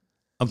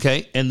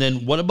 Okay, and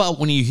then what about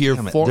when you hear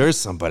there's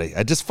somebody.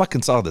 I just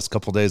fucking saw this a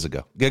couple days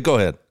ago. Yeah, go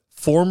ahead.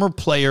 Former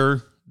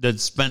player that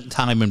spent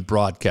time in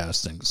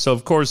broadcasting. So,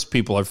 of course,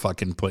 people are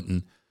fucking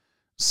putting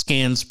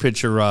Scan's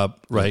picture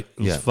up, right?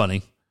 It was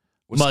funny.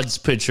 Mud's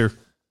picture.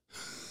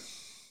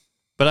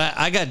 But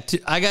I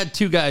got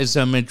two guys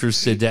I'm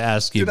interested to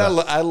ask you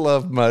about. I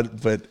love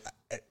Mud, but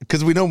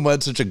because we know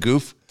Mud's such a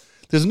goof,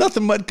 there's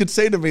nothing Mud could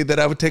say to me that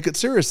I would take it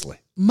seriously.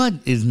 Mud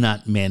is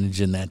not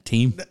managing that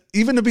team.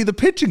 Even to be the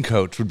pitching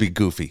coach would be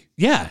goofy.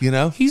 Yeah. You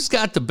know? He's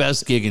got the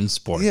best gig in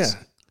sports. Yeah.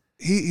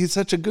 He's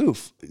such a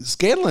goof.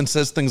 Scanlon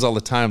says things all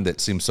the time that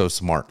seem so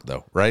smart,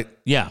 though, right?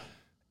 Yeah.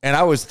 And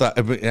I always thought,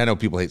 I know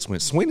people hate Sweeney.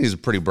 Sweeney's a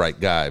pretty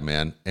bright guy,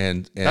 man.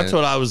 And that's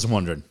what I was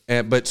wondering.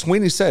 But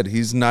Sweeney said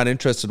he's not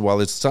interested while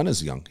his son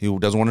is young. He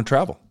doesn't want to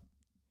travel.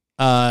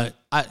 I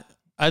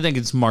think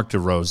it's Mark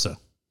DeRosa.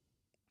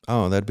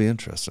 Oh, that'd be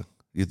interesting.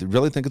 You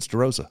really think it's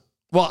DeRosa?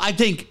 Well, I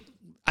think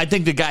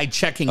the guy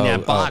checking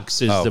that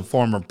box is the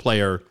former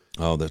player.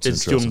 Oh, that's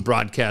interesting. Doing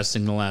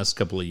broadcasting the last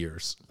couple of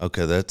years.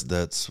 Okay,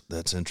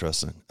 that's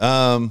interesting.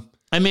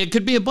 I mean, it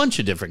could be a bunch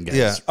of different guys.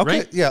 Yeah. Okay.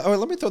 Right? Yeah. All right.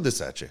 Let me throw this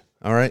at you.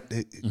 All right.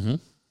 Mm-hmm.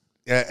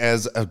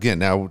 As again,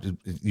 now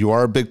you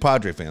are a big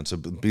Padre fan, so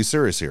be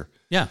serious here.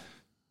 Yeah.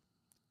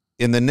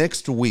 In the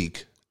next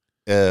week,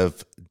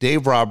 if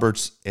Dave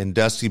Roberts and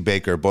Dusty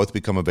Baker both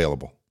become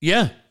available.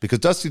 Yeah. Because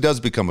Dusty does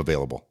become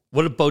available.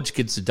 What if Boch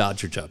gets the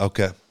Dodger job?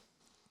 Okay.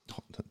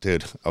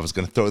 Dude, I was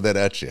going to throw that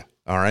at you.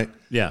 All right.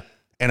 Yeah.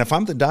 And if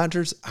I'm the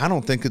Dodgers, I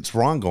don't think it's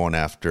wrong going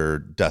after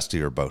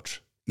Dusty or Boch.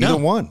 Either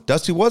one.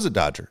 Dusty was a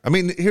Dodger. I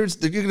mean, you're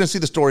going to see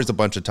the stories a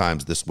bunch of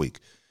times this week.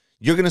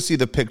 You're going to see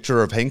the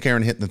picture of Hank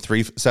Aaron hitting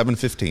the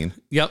 715.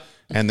 Yep.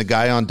 And the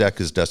guy on deck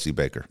is Dusty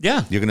Baker.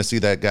 Yeah. You're going to see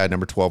that guy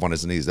number 12 on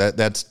his knees.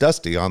 That's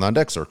Dusty on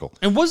deck circle.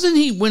 And wasn't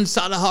he when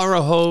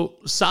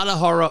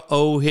Sadahara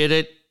O hit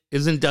it?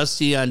 Isn't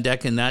Dusty on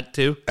deck in that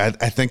too? I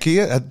think he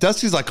is.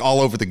 Dusty's like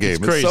all over the game.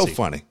 It's so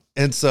funny.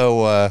 And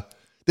so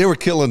they were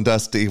killing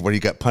Dusty when he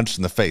got punched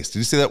in the face. Did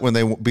you see that when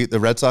they beat the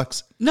Red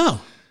Sox? No.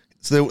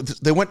 So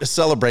they went to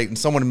celebrate, and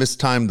someone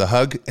mistimed the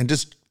hug and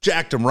just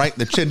jacked him right in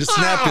the chin, just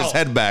snapped his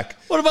head back.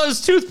 What about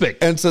his toothpick?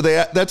 And so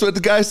that's what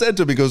the guy said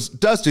to him. He goes,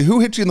 Dusty, who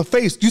hit you in the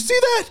face? Do you see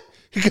that?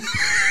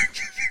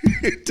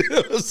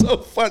 It was so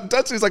fun.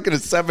 Dusty's like in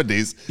his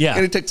 70s. Yeah.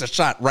 And he takes a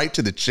shot right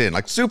to the chin,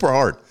 like super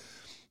hard.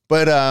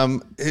 But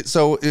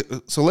so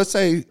let's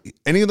say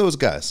any of those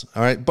guys,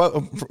 all right,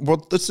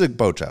 well, let's take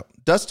Boch out.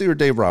 Dusty or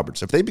Dave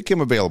Roberts, if they became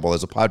available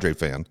as a Padre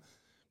fan,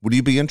 would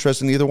you be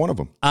interested in either one of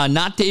them?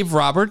 Not Dave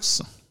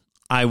Roberts.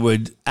 I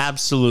would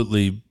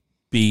absolutely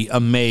be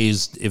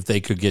amazed if they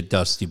could get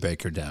Dusty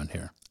Baker down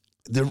here.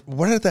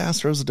 What are the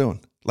Astros doing?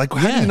 Like,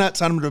 how do you not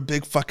sign him to a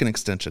big fucking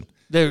extension?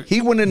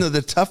 He went into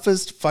the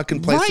toughest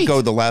fucking place to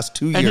go the last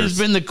 2 years. And he's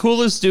been the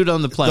coolest dude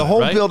on the planet. The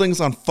whole building's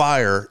on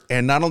fire,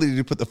 and not only did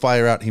he put the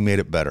fire out, he made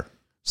it better.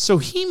 So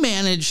he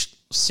managed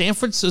San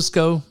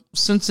Francisco,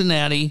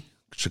 Cincinnati,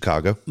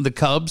 Chicago, the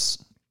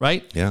Cubs,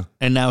 right? Yeah.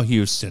 And now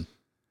Houston.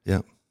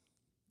 Yeah.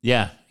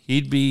 Yeah.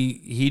 He'd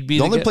be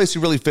the only place he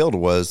really failed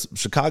was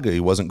Chicago.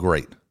 He wasn't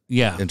great.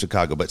 Yeah. In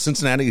Chicago. But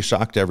Cincinnati, he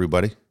shocked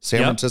everybody.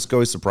 San Francisco,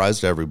 he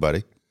surprised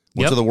everybody.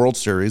 Went to the World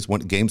Series,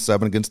 went to Game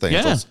 7 against the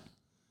Angels.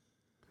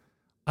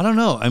 I don't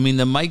know. I mean,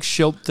 the Mike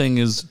Schilt thing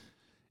is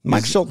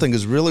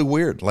really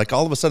weird. Like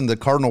all of a sudden, the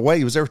Cardinal way,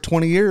 he was there for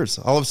 20 years.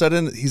 All of a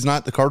sudden, he's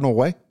not the Cardinal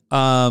way.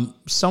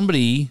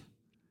 Somebody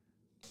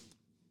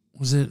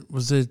was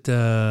it?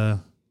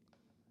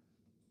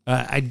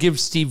 I'd give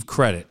Steve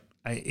credit.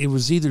 It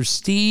was either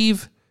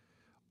Steve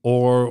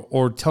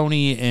or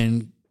Tony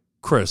and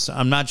Chris.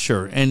 I'm not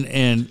sure.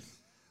 And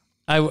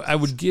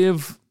I'd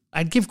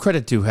give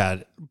credit to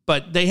had,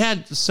 but they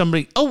had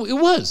somebody. Oh, it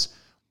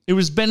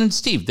was Ben and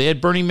Steve. They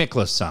had Bernie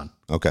Miklasz on.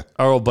 Okay.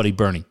 Our old buddy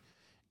Bernie.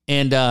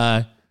 And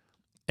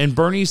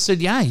Bernie said,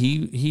 yeah,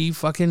 he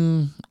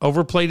fucking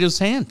overplayed his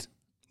hand.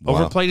 Wow.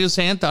 Overplayed his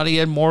hand, thought he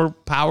had more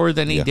power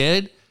than he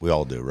did. We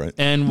all do, right?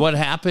 And what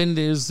happened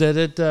is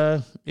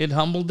that it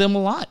humbled him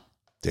a lot.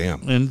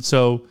 Damn. And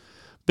so,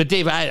 but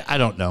Dave, I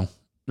don't know,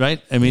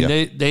 right? I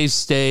mean, they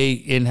stay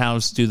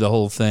in-house, do the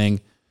whole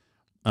thing.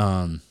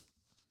 I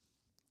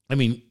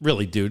mean,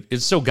 really, dude,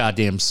 it's so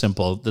goddamn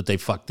simple that they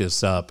fucked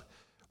this up.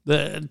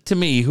 To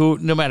me,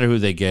 no matter who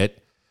they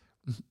get,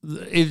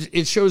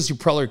 it shows you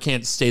Preller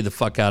can't stay the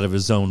fuck out of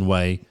his own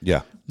way.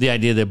 Yeah. The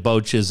idea that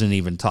Boch isn't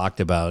even talked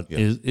about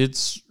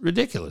it's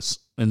ridiculous.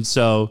 And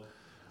so,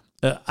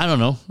 I don't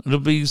know. It'll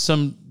be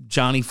some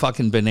Johnny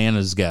fucking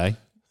Bananas guy,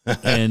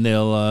 and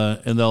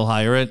they'll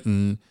hire it.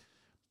 And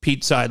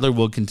Pete Seidler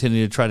will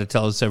continue to try to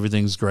tell us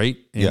everything's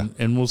great,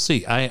 and we'll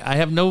see. I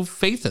have no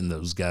faith in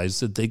those guys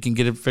that they can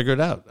get it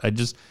figured out.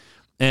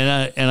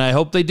 I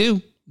hope they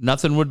do.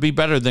 Nothing would be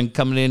better than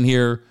coming in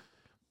here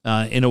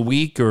in a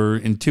week or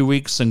in 2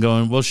 weeks and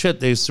going, well,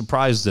 shit, they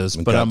surprised us.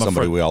 But I'm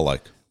somebody afraid, we all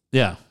like.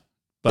 Yeah.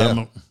 But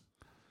I'm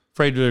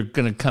afraid they're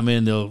going to come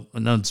in. They'll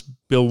announce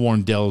Bill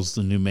Warndell's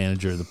the new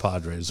manager of the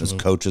Padres. His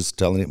coaches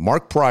telling you,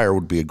 Mark Pryor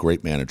would be a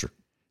great manager.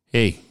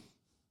 Hey,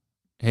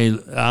 Hey,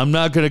 I'm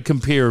not going to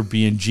compare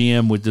being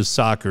GM with the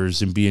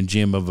Sockers and being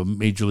GM of a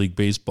Major League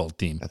Baseball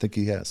team. I think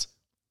he has.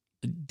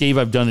 Dave,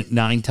 I've done it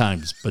 9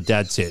 times, but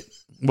that's it.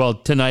 Well,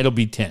 tonight will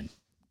be 10.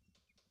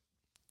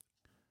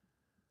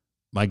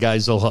 My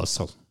guys will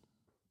hustle.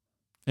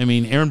 I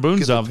mean, Aaron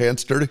Boone's off.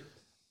 Pants dirty.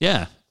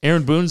 Yeah.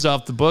 Aaron Boone's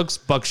off the books.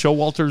 Buck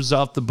Showalter's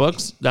off the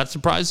books. That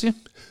surprise you?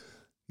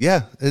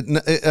 Yeah.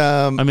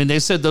 I mean, they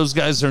said those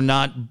guys are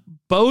not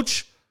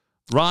Boch,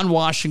 Ron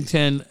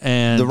Washington,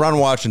 and the Ron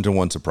Washington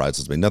one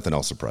surprises me. Nothing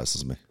else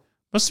surprises me.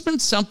 Must have been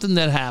something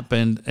that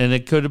happened, and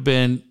it could have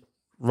been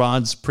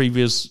Ron's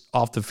previous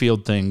off the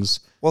field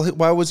things. Well,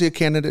 why was he a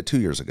candidate 2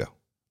 years ago?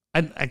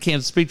 I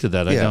can't speak to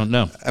that. I don't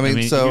know. I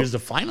mean, so he was the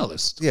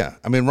finalist. Yeah.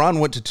 I mean, Ron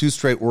went to 2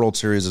 straight World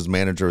Series as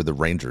manager of the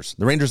Rangers.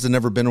 The Rangers had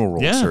never been to a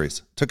World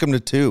Series. Took him to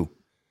 2.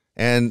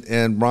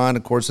 And Ron,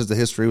 of course, has a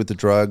history with the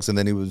drugs, and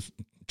then he was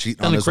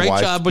cheating on his wife.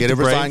 He had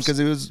resigned because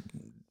he was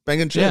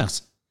banging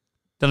chicks.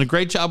 Done a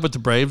great job with the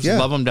Braves. Yeah.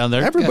 Love him down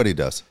there. Everybody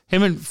does.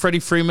 Him and Freddie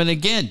Freeman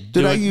again.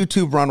 Dude, I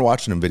YouTube Ron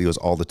Washington videos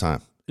all the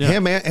time. Yeah.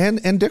 Him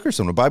and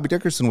Dickerson. When Bobby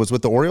Dickerson was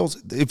with the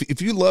Orioles.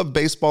 If you love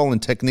baseball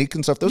and technique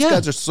and stuff, those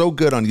guys are so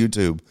good on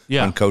YouTube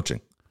on coaching.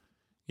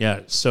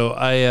 Yeah, so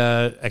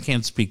I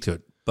can't speak to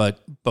it, but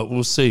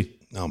we'll see.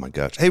 Oh my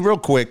gosh! Hey, real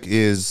quick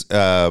is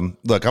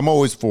look, I'm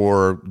always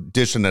for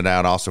dishing it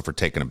out, also for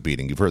taking a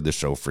beating. You've heard this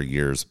show for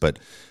years, but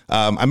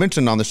I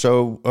mentioned on the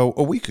show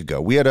a week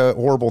ago we had a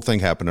horrible thing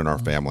happen in our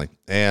family,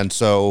 and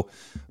so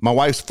my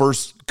wife's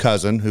first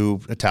cousin,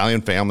 who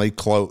Italian family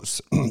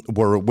close,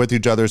 were with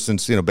each other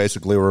since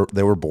basically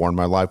they were born.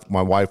 My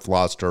wife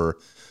lost her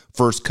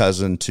first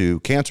cousin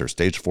to cancer,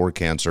 stage 4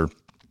 cancer,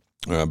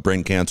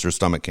 brain cancer,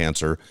 stomach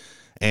cancer.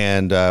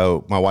 And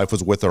my wife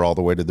was with her all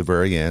the way to the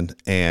very end,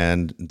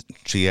 and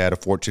she had a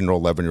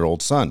 14-year-old,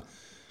 11-year-old son.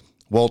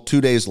 Well,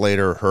 2 days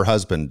later, her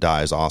husband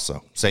dies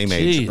also. Same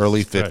age,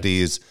 early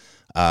 50s,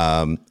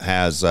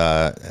 has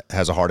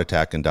a heart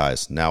attack and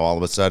dies. Now, all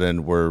of a sudden,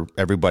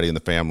 everybody in the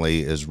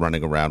family is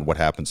running around what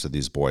happens to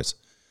these boys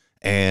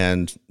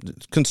and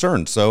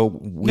concerned. So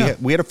we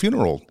had a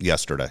funeral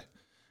yesterday.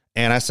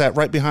 And I sat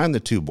right behind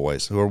the 2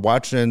 boys who were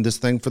watching this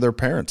thing for their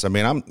parents. I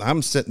mean,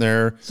 I'm sitting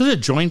there. Is it a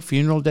joint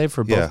funeral day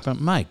for both? Yeah.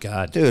 My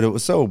God, dude, it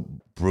was so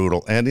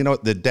brutal. And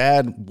the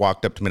dad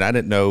walked up to me, and I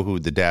didn't know who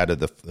the dad of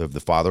the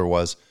father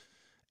was.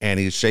 And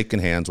he's shaking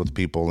hands with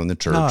people in the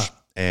church.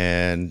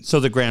 And so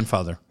the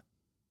grandfather,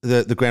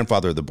 the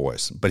grandfather of the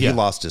boys, but he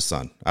lost his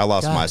son. I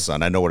lost my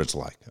son. I know what it's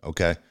like.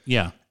 Okay.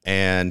 Yeah.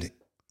 And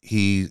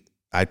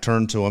I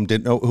turned to him,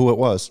 didn't know who it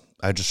was.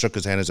 I just shook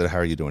his hand and said, "How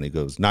are you doing?" He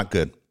goes, "Not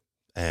good."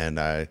 And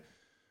I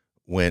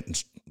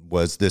went,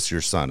 "Was this your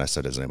son?" I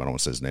said his name. I don't want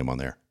to say his name on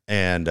there.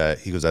 And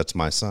he goes, "That's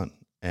my son."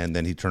 And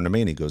then he turned to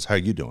me and he goes, "How are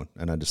you doing?"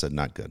 And I just said,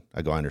 "Not good."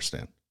 I go, "I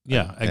understand."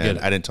 Yeah, I get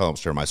it. I didn't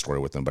share my story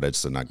with him, but I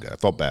just said, "Not good." I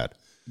felt bad.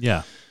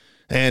 Yeah.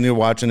 And you're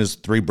watching his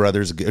 2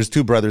 brothers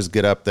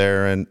get up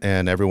there,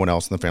 and everyone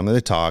else in the family, they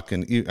talk.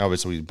 And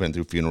obviously we've been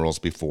through funerals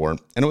before, and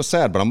it was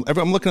sad, but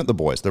I'm looking at the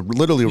boys. They're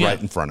literally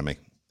right in front of me.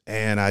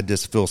 And I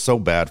just feel so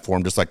bad for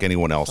them, just like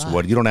anyone else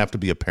would. You don't have to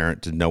be a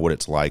parent to know what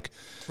it's like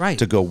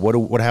to go,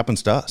 what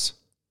happens to us?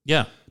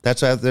 Yeah. That's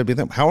how they'd be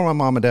thinking. How are my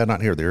mom and dad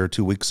not here? They were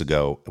 2 weeks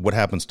ago. What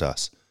happens to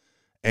us?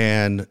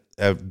 And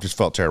I just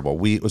felt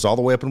terrible. It was all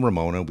the way up in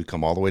Ramona. We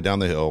come all the way down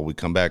the hill. We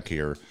come back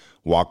here,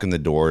 walk in the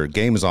door.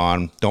 Game is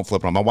on. Don't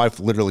flip it on. My wife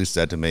literally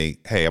said to me,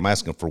 "Hey, I'm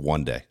asking for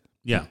one day.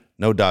 Yeah.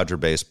 No Dodger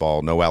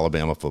baseball, no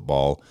Alabama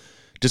football.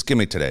 Just give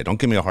me today. Don't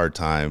give me a hard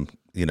time.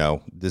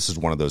 This is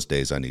one of those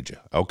days I need you."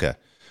 Okay.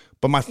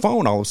 But my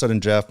phone, all of a sudden,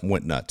 Jeff,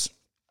 went nuts.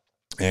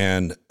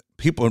 And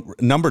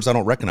numbers I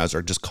don't recognize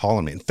are just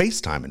calling me and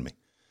FaceTiming me.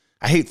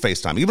 I hate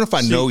FaceTime. Even if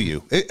I know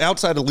you.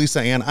 Outside of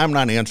Lisa Ann, I'm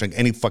not answering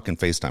any fucking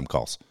FaceTime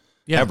calls.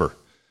 Ever.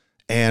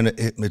 And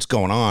it's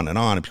going on.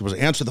 And people say,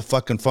 "Answer the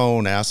fucking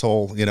phone,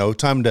 asshole.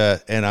 Time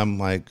to..." And I'm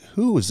like,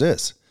 who is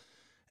this?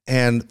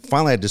 And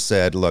finally I just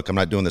said, "Look, I'm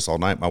not doing this all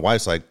night." My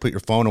wife's like, "Put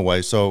your phone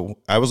away." So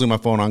I was leaving my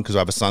phone on because I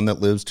have a son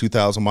that lives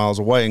 2,000 miles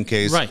away in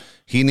case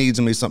he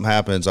needs me, something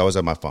happens. I always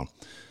have my phone.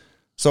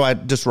 So I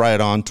just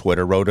write on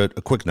Twitter, wrote a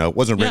quick note.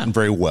 Wasn't written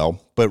very well,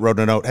 but wrote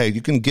a note. "Hey,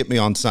 you can get me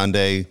on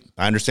Sunday.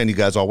 I understand you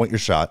guys all want your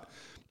shot."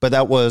 But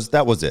that was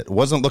it. It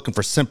wasn't looking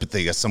for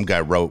sympathy, as some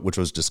guy wrote, which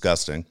was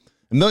disgusting.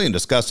 A million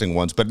disgusting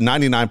ones, but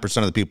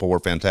 99% of the people were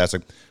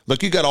fantastic.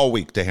 "Look, you got all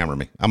week to hammer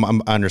me. I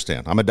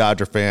understand. I'm a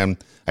Dodger fan.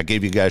 I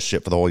gave you guys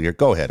shit for the whole year.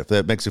 Go ahead. If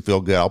that makes you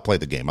feel good, I'll play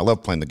the game. I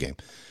love playing the game."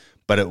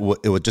 But it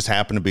would just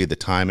happen to be the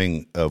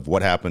timing of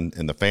what happened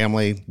in the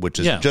family, which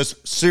is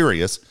just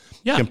serious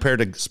compared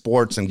to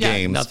sports and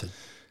games. Nothing.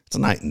 It's a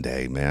night and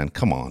day, man.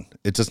 Come on.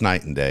 It's just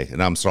night and day.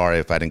 And I'm sorry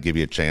if I didn't give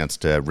you a chance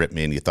to rip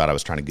me and you thought I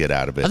was trying to get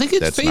out of it. I think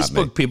it's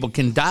Facebook people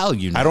can dial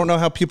you now. I don't know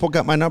how people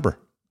got my number.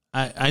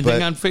 I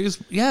think on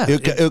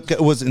Facebook,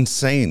 It was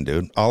insane,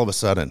 dude. All of a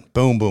sudden,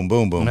 boom, boom,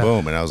 boom, boom,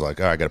 boom. And I was like,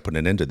 all right, I got to put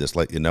an end to this,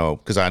 let you know.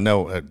 Because I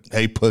know,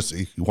 hey,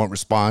 pussy, you won't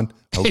respond?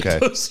 Okay. Hey,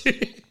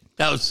 pussy.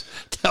 That was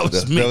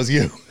me. That was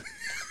you.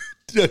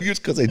 You're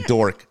just because a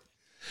dork.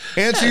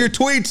 Answer your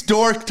tweets,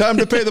 dork. Time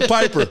to pay the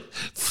piper.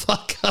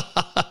 Fuck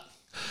off.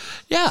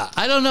 Yeah,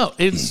 I don't know.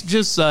 It's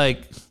just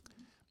like,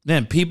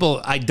 man,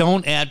 I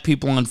don't add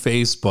people on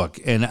Facebook.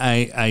 And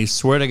I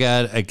swear to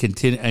God, I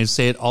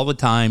say it all the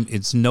time.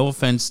 It's no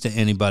offense to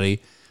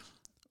anybody.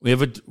 We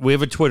have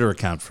a Twitter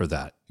account for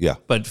that. Yeah.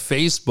 But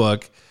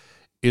Facebook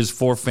is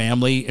for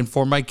family and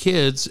for my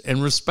kids.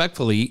 And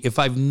respectfully, if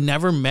I've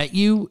never met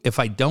you, if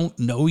I don't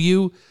know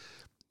you,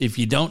 if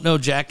you don't know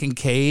Jack and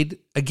Cade,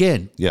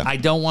 again, I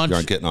don't want you. You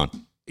aren't getting on.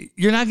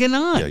 You're not getting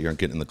on. Yeah, you aren't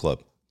getting in the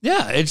club.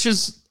 Yeah, it's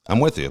just... I'm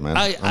with you, man.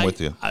 I'm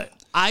with you.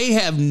 I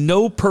have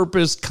no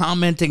purpose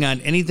commenting on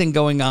anything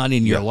going on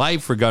in your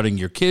life regarding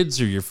your kids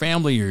or your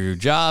family or your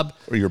job.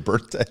 Or your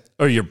birthday.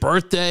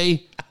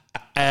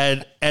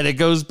 And it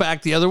goes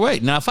back the other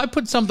way. Now, if I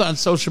put something on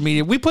social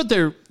media, we put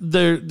their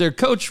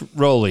coach,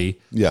 Roley,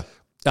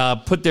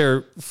 put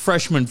their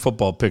freshman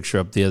football picture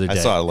up the other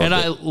day.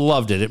 I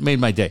loved it. It made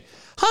my day.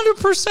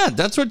 100%.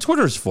 That's what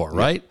Twitter's for,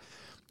 right?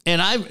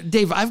 And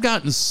I've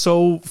gotten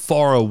so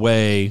far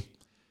away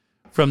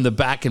from the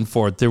back and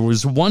forth. There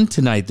was one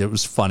tonight that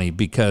was funny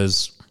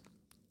because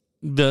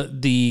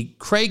the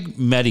Craig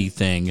Meddy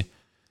thing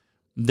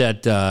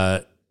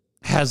that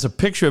has a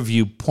picture of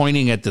you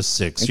pointing at the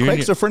six. And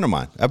Craig's a friend of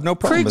mine. I have no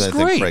problem with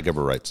anything Craig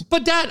ever writes.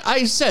 But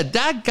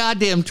that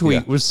goddamn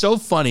tweet was so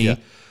funny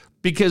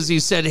because he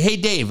said, "Hey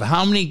Dave,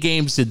 how many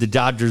games did the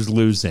Dodgers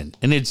lose in?"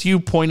 And it's you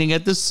pointing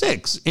at the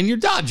six in your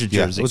Dodger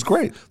jersey. It was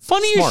great.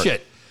 Funny as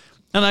shit.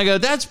 And I go,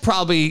 that's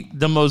probably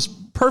the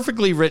most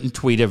perfectly written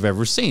tweet I've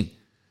ever seen.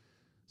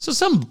 So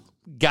some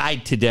guy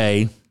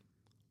today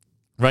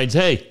writes,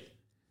 "Hey,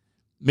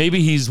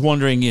 maybe he's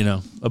wondering,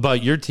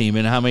 about your team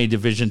and how many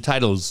division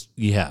titles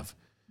you have."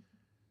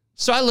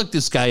 So I looked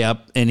this guy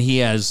up, and he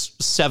has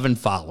 7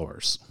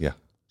 followers. Yeah.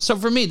 So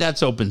for me,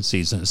 that's open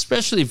season,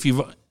 especially if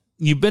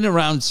you've been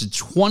around since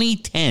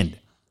 2010.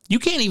 You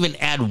can't even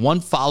add 1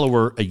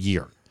 follower a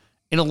year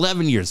in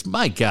 11 years.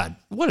 My God,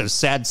 what a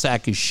sad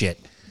sack of shit.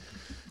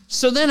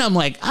 So then I'm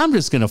like, I'm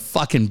just going to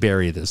fucking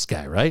bury this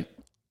guy, right?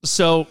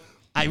 So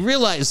I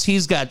realize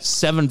he's got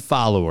 7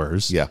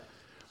 followers. Yeah.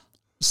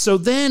 So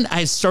then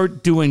I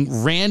start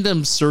doing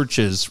random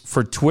searches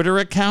for Twitter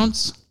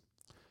accounts,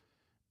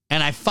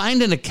 and I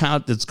find an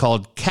account that's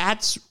called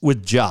Cats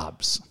with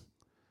Jobs,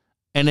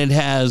 and it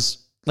has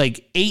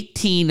like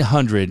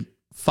 1,800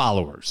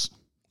 followers.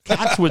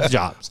 Cats with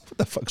Jobs. What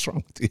the fuck's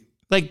wrong with you?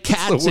 Like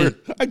cats.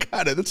 I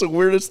got it. It's the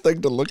weirdest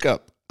thing to look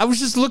up. I was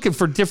just looking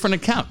for different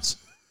accounts.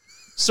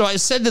 So I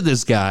said to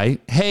this guy,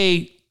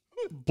 "Hey,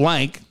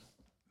 blank,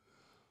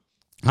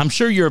 I'm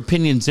sure your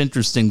opinion's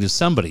interesting to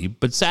somebody,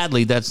 but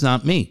sadly, that's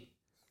not me."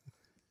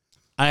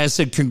 I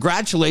said,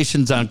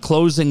 "Congratulations on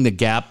closing the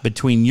gap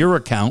between your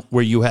account,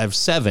 where you have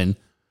 7,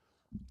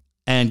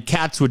 and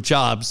Cats with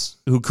Jobs,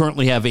 who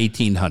currently have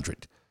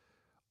 1,800.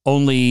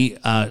 Only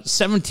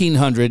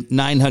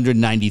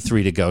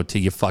 1,793 to go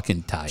till you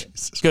fucking tie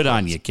it. Good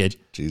on you, kid."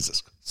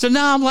 Jesus. So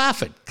now I'm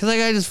laughing because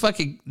I just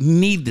fucking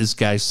need this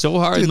guy so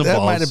hard in the balls.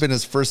 That might have been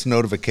his first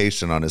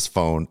notification on his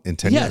phone in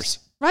 10 years.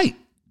 Right.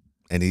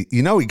 And he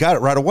got it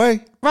right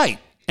away. Right.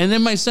 And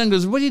then my son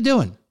goes, "What are you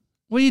doing?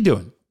 What are you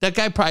doing? That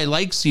guy probably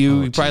likes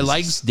you. He probably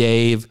likes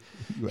Dave.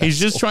 He's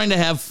just trying to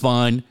have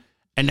fun.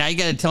 And now you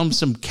got to tell him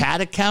some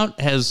cat account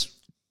has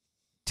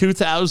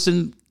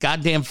 2,000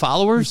 goddamn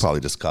followers." It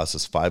probably just cost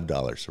us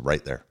 $5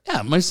 right there.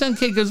 Yeah. My son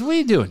kid goes, "What are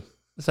you doing?"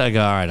 So I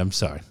go, "All right, I'm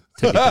sorry."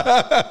 Took it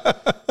down.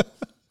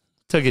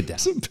 Took it down.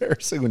 It's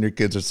embarrassing when your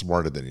kids are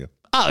smarter than you.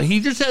 Oh, he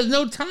just has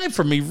no time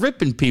for me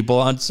ripping people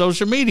on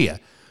social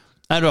media.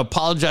 I had to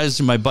apologize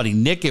to my buddy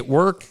Nick at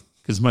work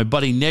because my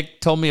buddy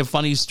Nick told me a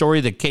funny story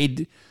that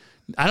Cade,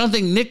 I don't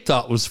think Nick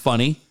thought was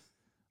funny,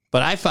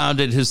 but I found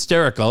it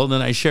hysterical. And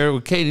then I shared it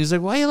with Cade. He's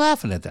like, "Why are you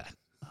laughing at that?"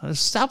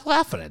 "Stop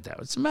laughing at that.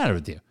 What's the matter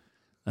with you?"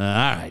 All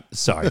right,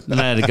 sorry.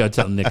 And I had to go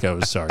tell Nick I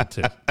was sorry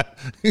too.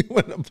 You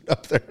went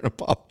up there and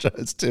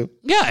apologized too.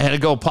 Yeah, I had to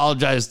go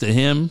apologize to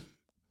him.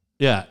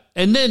 Yeah.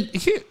 And then,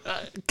 here,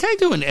 can I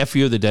do an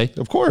FU of the day?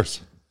 Of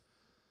course.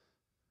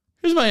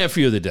 Here's my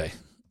FU of the day.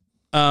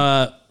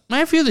 My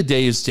FU of the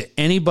day is to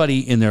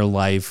anybody in their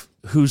life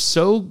who's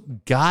so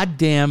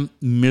goddamn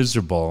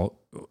miserable.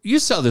 You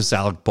saw this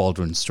Alec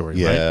Baldwin story,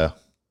 right? Yeah.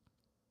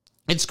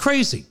 It's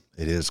crazy.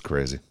 It is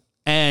crazy.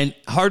 And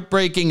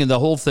heartbreaking and the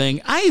whole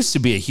thing. I used to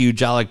be a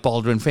huge Alec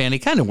Baldwin fan. He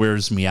kind of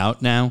wears me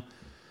out now.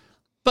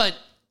 But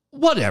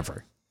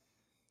whatever.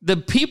 The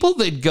people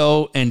that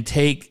go and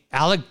take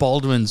Alec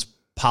Baldwin's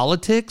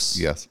politics,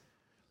 yes,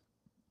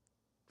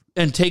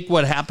 and take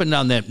what happened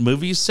on that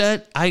movie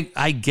set,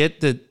 I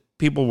get that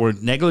people were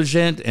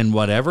negligent and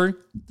whatever.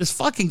 This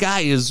fucking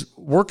guy is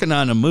working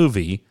on a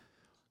movie,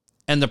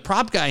 and the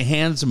prop guy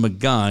hands him a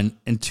gun,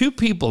 and 2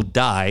 people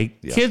die.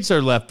 Yeah. Kids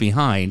are left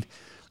behind,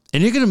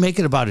 and you're going to make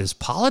it about his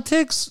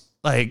politics?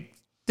 Like,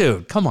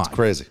 dude, come on. It's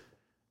crazy.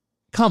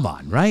 Come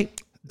on,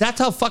 right? That's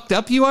how fucked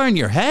up you are in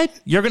your head?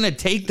 You're going to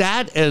take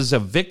that as a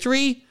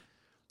victory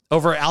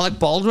over Alec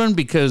Baldwin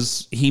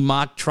because he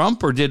mocked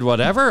Trump or did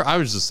whatever? I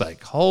was just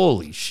like,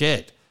 holy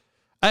shit.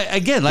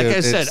 Again, like I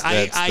said,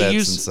 I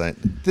used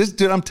insane.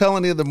 Dude, I'm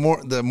telling you, the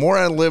more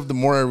I live, the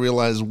more I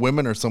realize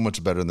women are so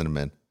much better than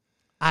men.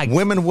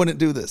 Women wouldn't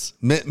do this.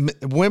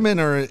 Women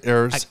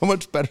are so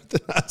much better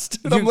than us.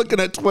 Dude, I'm looking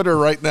at Twitter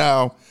right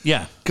now.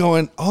 Yeah.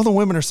 Going, all the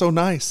women are so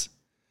nice.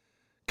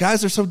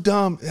 Guys are so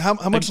dumb.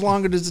 How much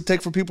longer does it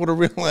take for people to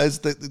realize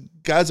that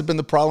guys have been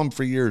the problem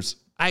for years?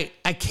 I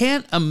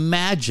can't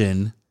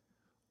imagine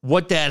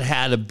what that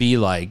had to be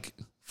like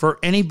for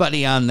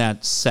anybody on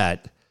that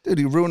set. Dude,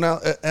 he ruined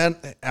and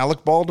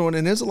Alec Baldwin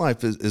in his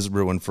life is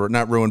ruined for,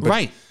 not ruined, but,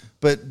 right.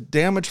 but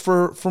damaged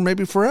for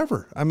maybe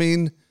forever. I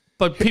mean...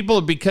 But people,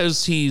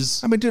 because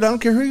he's... I mean, dude, I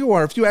don't care who you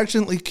are. If you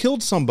accidentally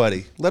killed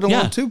somebody, let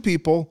alone two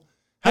people,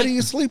 how do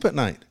you sleep at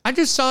night? I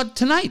just saw it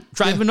tonight.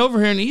 Driving over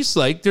here in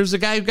Eastlake, there's a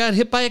guy who got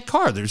hit by a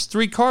car. There's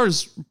 3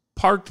 cars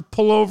parked,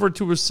 pull over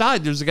to his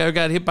side. There's a guy who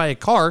got hit by a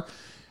car.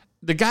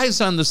 The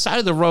guy's on the side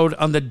of the road,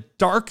 on the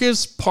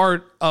darkest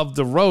part of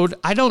the road.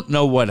 I don't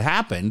know what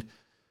happened,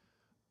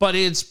 but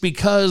it's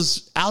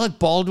because Alec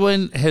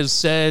Baldwin has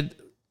said,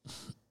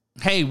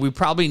 hey, we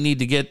probably need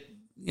to get...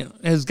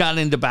 has gotten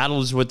into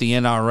battles with the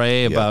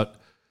NRA about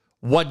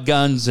what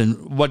guns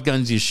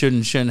you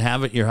shouldn't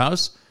have at your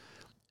house.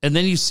 And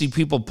then you see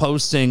people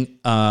posting,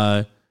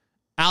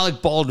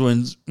 Alec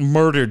Baldwin's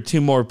murdered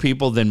 2 more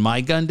people than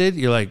my gun did.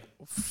 You're like,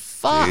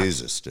 fuck.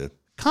 Jesus, dude.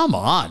 Come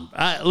on.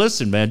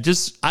 Listen, man,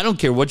 I don't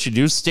care what you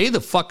do. Stay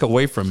the fuck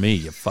away from me,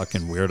 you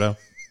fucking weirdo.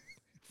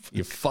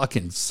 You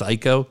fucking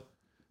psycho.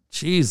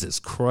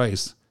 Jesus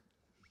Christ.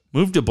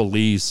 Move to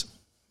Belize.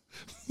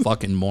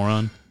 Fucking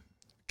moron.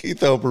 Keith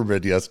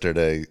Olbermann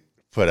yesterday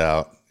put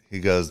out, he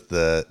goes,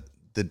 the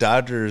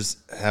Dodgers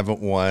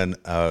haven't won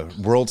a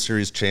World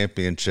Series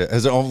championship,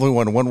 has only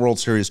won 1 World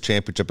Series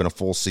championship in a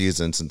full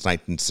season since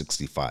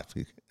 1965.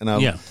 And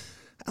I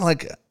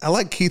like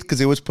Keith because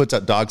he always puts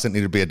out dogs that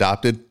need to be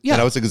adopted. Yeah. And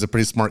I always think he's a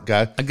pretty smart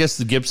guy. I guess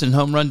the Gibson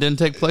home run didn't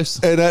take place.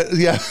 And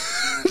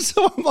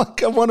so I'm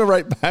like, I want to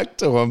write back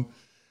to him.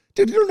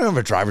 Dude, you don't have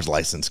a driver's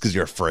license because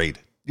you're afraid.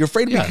 You're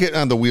afraid to be getting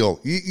on the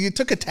wheel. You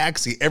took a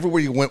taxi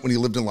everywhere you went when you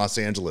lived in Los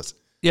Angeles.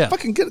 Yeah.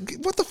 Fucking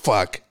what the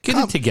fuck? Get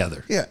it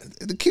together. Yeah.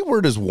 The key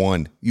word is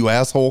one, you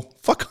asshole.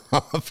 Fuck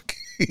off,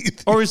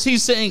 Keith. Or is he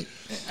saying,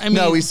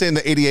 no, he's saying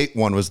the 88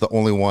 one was the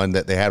only one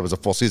that they had was a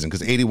full season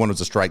because 81 was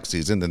a strike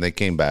season. Then they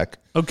came back.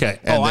 Okay.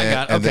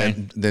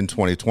 And then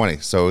 2020.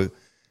 So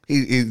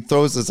he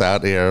throws this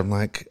out here. I'm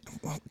like,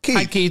 Keith.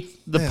 Hi,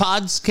 Keith. The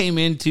pods came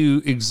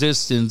into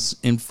existence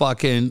in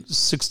fucking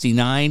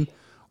 69.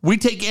 We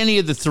take any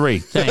of the 3.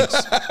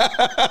 Thanks.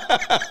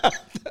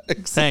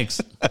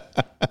 Thanks.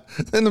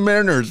 And the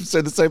Mariners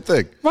said the same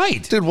thing.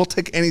 Right. Dude, we'll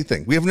take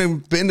anything. We haven't even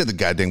been to the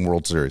goddamn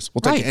World Series.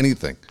 We'll take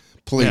anything.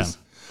 Please. Yeah,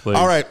 please.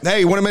 All right.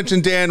 Hey, you want to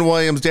mention Dan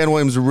Williams? Dan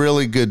Williams is a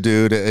really good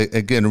dude.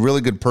 Again, a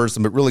really good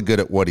person, but really good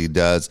at what he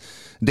does.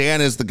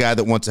 Dan is the guy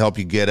that wants to help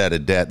you get out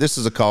of debt. This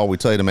is a call we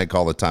tell you to make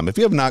all the time. If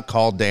you have not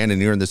called Dan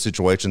and you're in this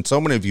situation, so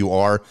many of you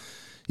are,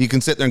 you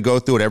can sit there and go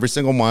through it every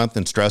single month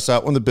and stress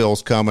out when the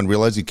bills come and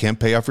realize you can't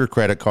pay off your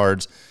credit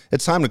cards.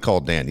 It's time to call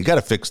Dan. You got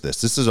to fix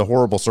this. This is a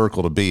horrible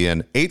circle to be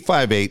in.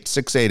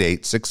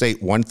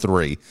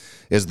 858-688-6813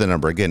 is the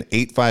number. Again,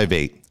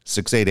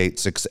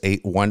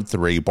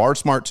 858-688-6813. Bar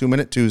Smart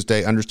 2-Minute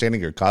Tuesday,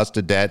 understanding your cost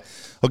of debt.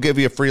 I'll give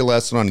you a free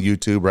lesson on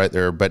YouTube right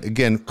there. But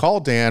again,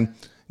 call Dan.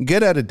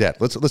 Get out of debt.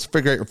 Let's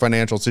figure out your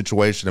financial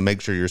situation and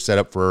make sure you're set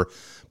up for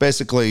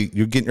basically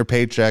you're getting your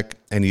paycheck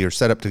and you're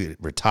set up to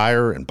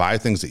retire and buy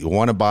things that you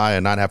want to buy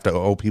and not have to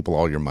owe people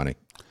all your money.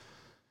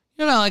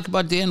 You know what I like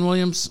about Dan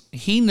Williams?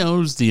 He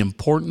knows the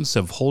importance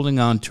of holding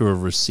on to a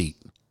receipt,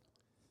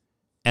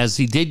 as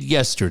he did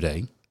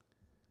yesterday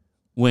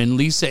when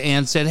Lisa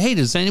Ann said, hey,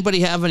 does anybody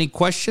have any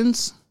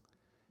questions?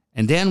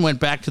 And Dan went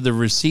back to the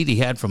receipt he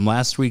had from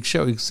last week's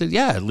show. He said,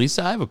 yeah,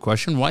 Lisa, I have a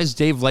question. Why is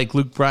Dave like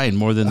Luke Bryan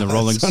more than the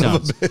Rolling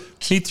Stones?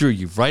 He threw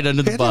you right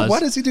under the bus. Why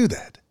does he do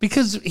that?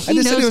 Because he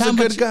knows how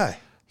much, guy.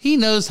 He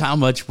knows how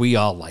much we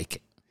all like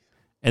it.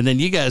 And then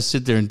you guys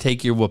sit there and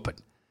take your whooping.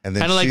 Kind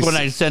of like when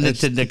I send it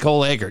to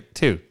Nicole Eggert,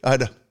 too. I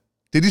know.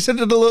 Did you send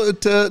it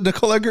to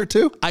Nicole Eggert,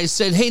 too? I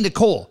said, hey,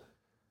 Nicole,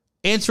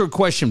 answer a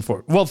question for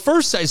it. Well,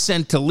 first I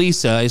sent to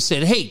Lisa. I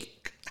said, hey,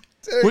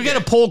 we got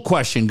a poll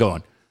question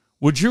going.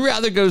 Would you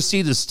rather go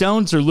see the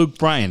Stones or Luke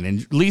Bryan?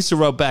 And Lisa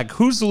wrote back,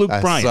 who's Luke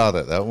Bryan? I saw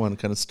that. That one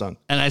kind of stunk.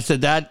 And I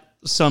said, that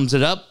sums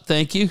it up.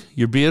 Thank you.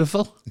 You're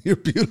beautiful. You're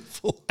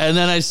beautiful. And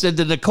then I said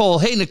to Nicole,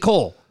 hey,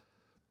 Nicole,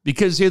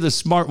 because you're the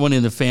smart one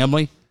in the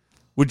family,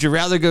 would you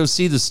rather go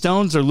see the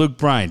Stones or Luke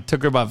Bryan?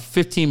 Took her about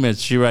 15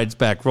 minutes. She writes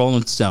back,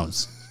 Rolling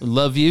Stones.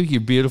 Love you. You're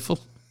beautiful.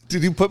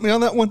 Did you put me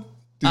on that one?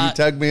 Did you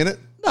tag me in it?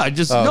 No, I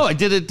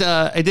did it.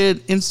 I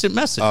did instant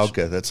message. Oh,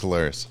 okay, that's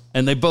hilarious.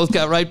 And they both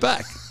got right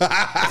back.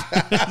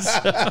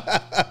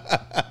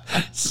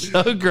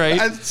 so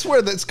great. I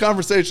swear this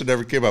conversation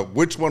never came up.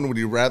 Which one would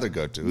you rather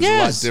go to? It was a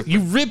lot different. You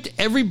ripped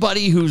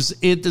everybody who's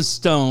into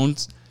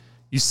Stones.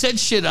 You said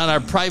shit on our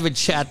private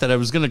chat that I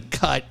was going to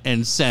cut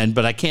and send,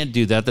 but I can't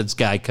do that. That's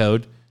guy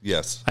code.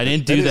 Yes, I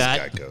didn't do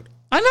that. Guy code.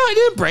 I know I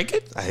didn't break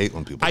it. I hate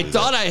when people. I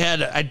thought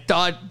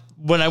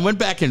when I went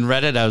back and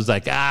read it, I was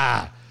like,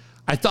 I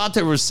thought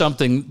there was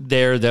something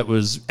there that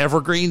was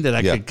evergreen that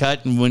I could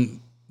cut and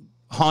wouldn't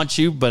haunt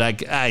you, but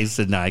I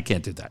said, no, I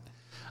can't do that.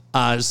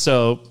 But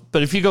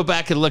if you go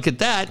back and look at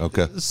that,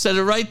 it said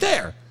it right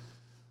there.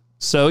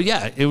 So,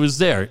 yeah, it was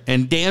there.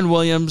 And Dan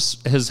Williams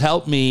has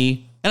helped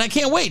me, and I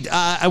can't wait.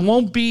 I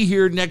won't be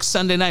here next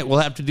Sunday night. We'll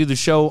have to do the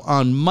show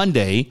on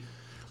Monday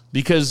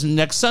because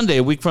next Sunday,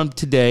 a week from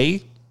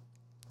today,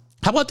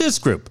 how about this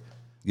group?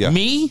 Yeah.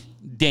 Me,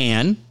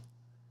 Dan,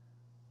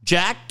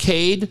 Jack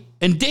Cade,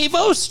 and Dave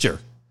Oster,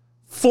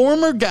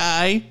 former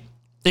guy,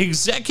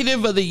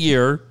 executive of the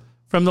year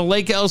from the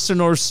Lake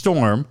Elsinore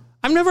Storm.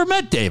 I've never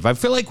met Dave. I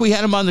feel like we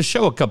had him on the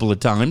show a couple of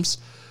times,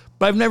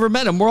 but I've never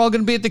met him. We're all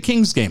going to be at the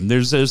Kings game.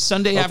 There's a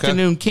Sunday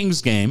afternoon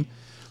Kings game.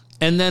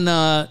 And then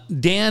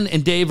Dan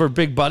and Dave are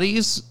big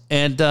buddies,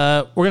 and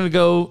we're going to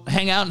go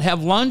hang out and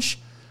have lunch.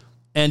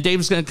 And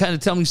Dave's going to kind of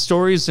tell me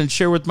stories and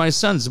share with my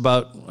sons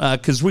about,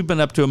 because we've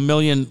been up to 1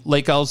 million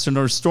Lake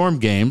Elsinore Storm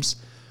games,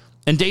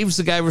 and Dave's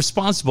the guy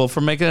responsible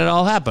for making it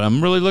all happen.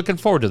 I'm really looking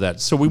forward to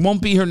that. So we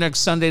won't be here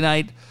next Sunday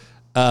night,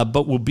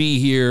 but we'll be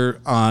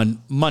here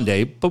on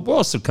Monday. But we're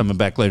also coming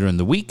back later in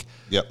the week.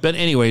 Yep. But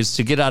anyways,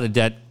 to get out of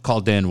debt,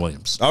 call Dan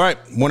Williams. All right.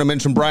 Want to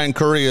mention Brian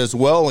Curry as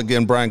well.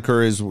 Again, Brian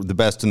Curry is the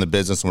best in the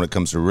business when it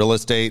comes to real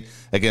estate.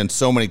 Again,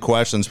 so many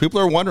questions. People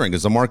are wondering,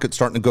 is the market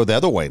starting to go the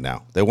other way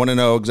now? They want to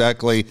know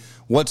exactly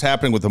what's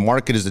happening with the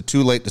market. Is it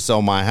too late to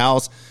sell my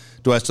house?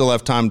 Do I still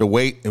have time to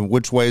wait? And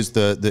which way is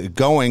the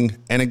going?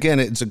 And again,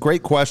 it's a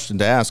great question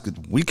to ask.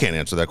 We can't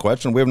answer that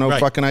question. We have no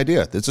fucking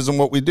idea. This isn't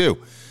what we do.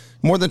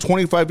 More than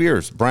 25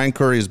 years, Brian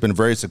Curry has been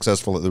very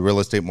successful at the real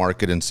estate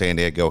market in San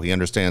Diego. He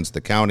understands the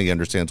county,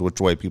 understands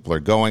which way people are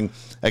going.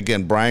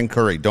 Again, Brian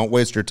Curry, don't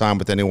waste your time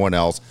with anyone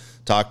else.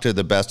 Talk to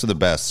the best of the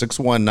best.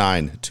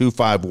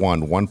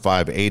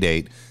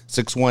 619-251-1588.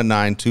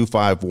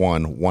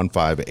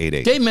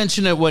 619-251-1588. Dave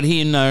mentioned that what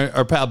he and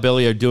our pal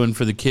Billy are doing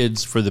for the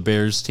kids for the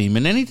Bears team.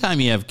 And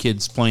anytime you have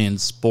kids playing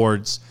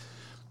sports,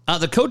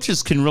 the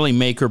coaches can really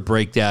make or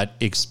break that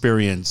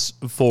experience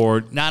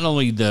for not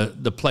only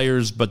the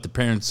players, but the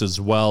parents as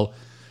well.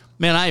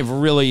 Man, I've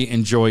really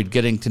enjoyed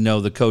getting to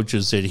know the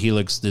coaches at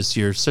Helix this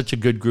year. Such a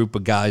good group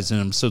of guys, and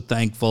I'm so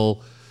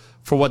thankful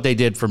for what they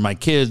did for my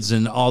kids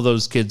and all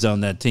those kids on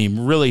that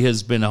team. Really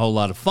has been a whole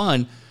lot of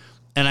fun.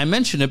 And I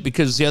mention it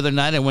because the other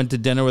night I went to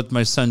dinner with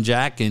my son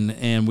Jack,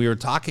 and we were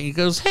talking. He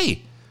goes,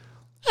 "Hey,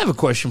 I have a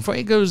question for you."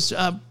 He goes,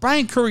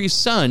 "Brian Curry's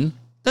son,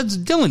 that's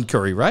Dylan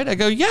Curry, right?" I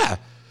go, "Yeah."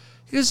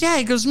 He goes, "Yeah."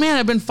 He goes, "Man,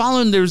 I've been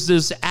following, there's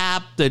this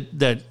app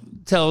that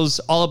tells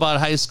all about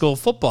high school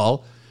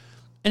football."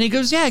 And he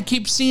goes, "Yeah, I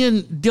keep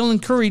seeing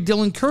Dylan Curry.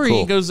 Cool.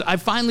 He goes, "I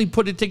finally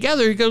put it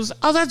together." He goes,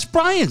 "Oh, that's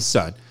Brian's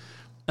son."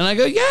 And I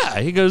go,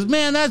 "Yeah." He goes,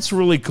 "Man, that's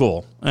really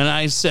cool." And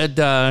I said,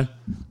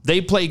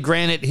 they play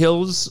Granite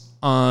Hills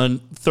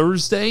on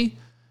Thursday.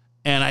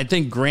 And I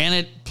think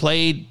Granite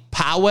played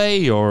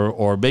Poway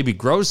or maybe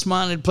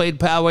Grossmont had played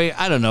Poway.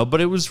 I don't know,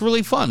 but it was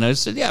really fun. I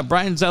said, "Yeah,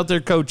 Brian's out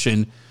there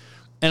coaching."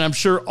 And I'm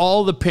sure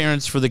all the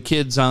parents for the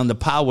kids on the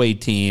Poway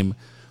team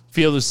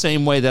feel the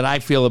same way that I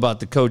feel about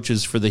the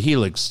coaches for the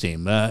Helix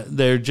team.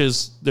 They're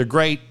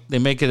great. They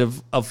make it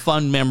a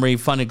fun memory,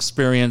 fun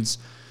experience.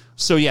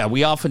 So, yeah,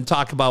 we often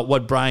talk about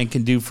what Brian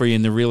can do for you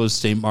in the real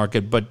estate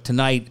market. But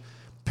tonight,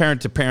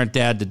 parent to parent,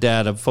 dad to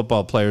dad of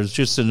football players,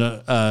 just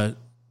a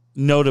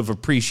note of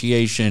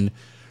appreciation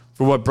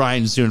for what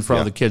Brian's doing for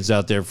all the kids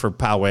out there for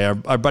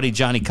Poway. Our buddy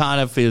Johnny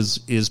Conniff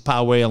is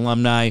Poway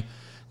alumni.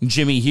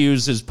 Jimmy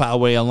Hughes is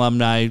Poway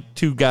alumni,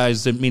 two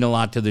guys that mean a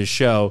lot to this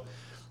show.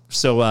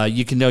 So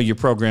you can know your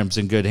program's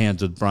in good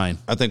hands with Brian.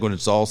 I think when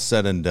it's all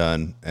said and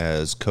done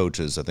as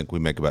coaches, I think we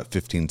make about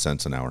 15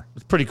 cents an hour.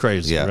 It's pretty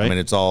crazy, right? I mean,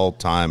 it's all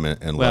time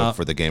and love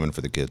for the game and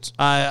for the kids.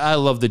 I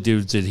love the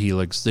dudes at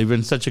Helix. They've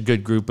been such a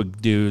good group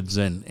of dudes,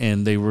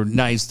 and they were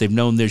nice. They've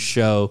known this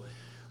show.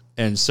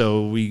 And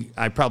so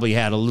I probably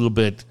had a little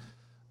bit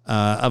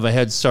of a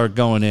head start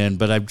going in,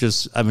 but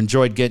I've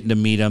enjoyed getting to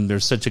meet them. They're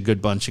such a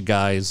good bunch of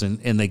guys,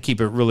 and they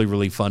keep it really,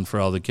 really fun for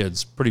all the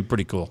kids.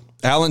 Pretty cool.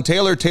 Alan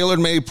Taylor, Taylor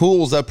Made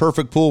Pools. That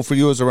perfect pool for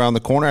you is around the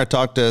corner. I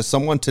talked to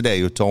someone today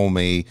who told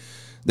me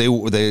they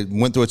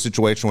went through a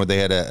situation where they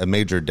had a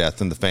major death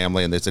in the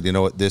family, and they said, "You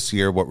know what, this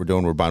year what we're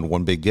doing, we're buying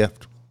one big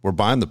gift. We're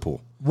buying the pool."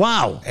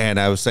 Wow. And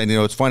I was saying,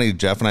 it's funny,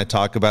 Jeff and I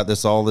talk about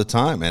this all the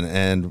time,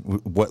 and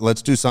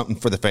let's do something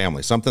for the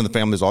family, something the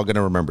family's all going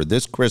to remember.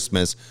 This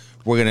Christmas,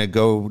 we're going to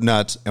go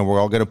nuts, and we're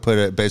all going to put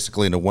it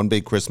basically into one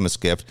big Christmas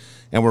gift,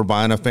 and we're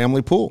buying a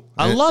family pool.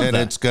 I love that. And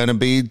it's going to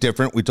be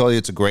different. We told you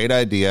it's a great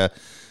idea.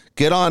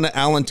 Get on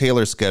Alan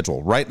Taylor's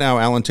schedule. Right now,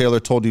 Alan Taylor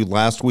told you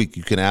last week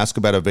you can ask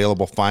about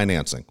available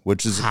financing,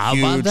 which is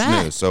huge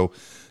news. So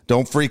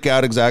don't freak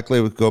out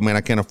exactly. Go, "Man,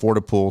 I can't afford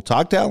a pool."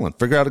 Talk to Alan.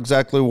 Figure out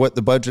exactly what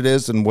the budget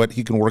is and what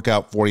he can work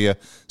out for you.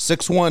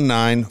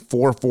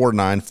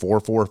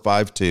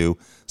 619-449-4452.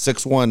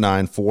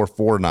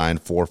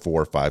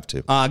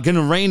 619-449-4452. Going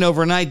to rain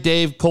overnight,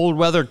 Dave. Cold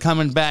weather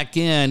coming back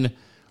in.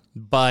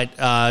 But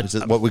is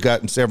it what we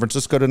got in San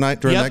Francisco tonight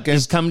during that game?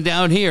 It's coming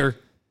down here.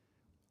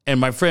 And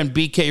my friend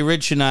BK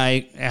Rich and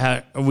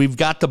I, we've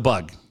got the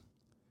bug.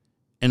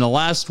 In the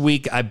last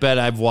week, I bet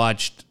I've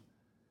watched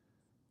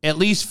at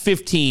least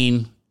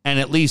 15 and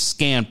at least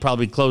scanned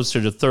probably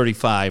closer to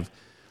 35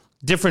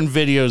 different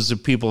videos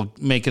of people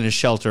making a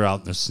shelter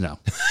out in the snow.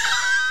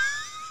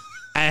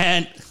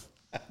 and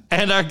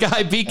our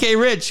guy BK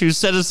Rich, who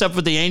set us up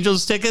with the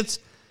Angels tickets,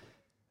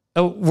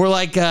 we're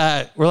like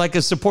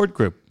a support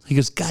group. He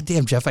goes, "God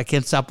damn, Jeff, I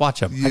can't stop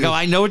watching them." I go,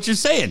 "I know what you're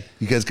saying."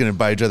 You guys gonna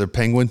buy each other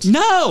penguins?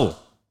 No,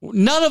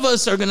 none of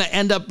us are going to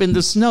end up in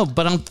the snow.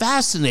 But I'm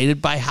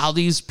fascinated by how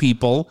these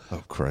people.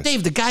 Oh, Christ.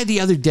 Dave, the guy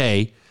the other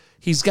day,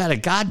 he's got a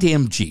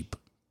goddamn Jeep.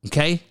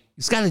 Okay,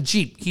 he's got a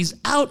Jeep. He's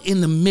out in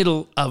the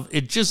middle of.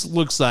 It just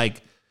looks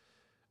like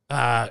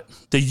the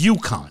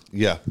Yukon.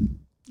 Yeah.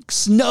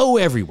 Snow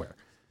everywhere.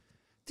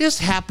 This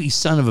happy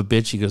son of a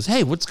bitch. He goes,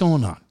 "Hey, what's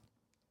going on?"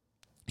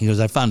 He goes,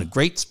 "I found a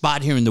great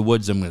spot here in the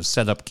woods. I'm going to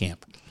set up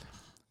camp."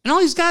 And all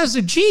he's got is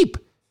a Jeep.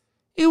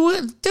 Dude,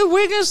 we're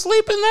going to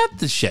sleep in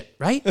the shit,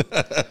 right?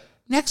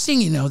 Next thing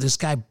you know, this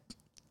guy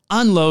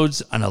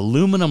unloads an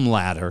aluminum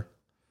ladder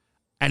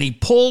and he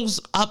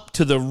pulls up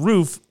to the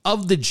roof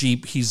of the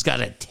Jeep. He's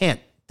got a tent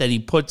that he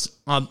puts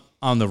on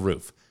the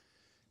roof.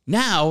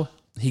 Now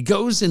he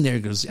goes in there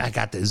and goes, "I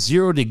got the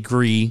 0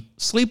 degree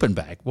sleeping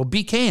bag." Well,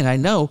 BK and I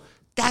know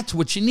that's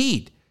what you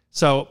need.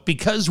 So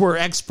because we're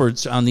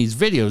experts on these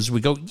videos,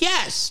 we go,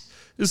 yes,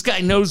 this guy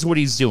knows what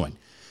he's doing.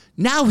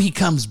 Now he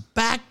comes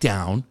back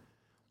down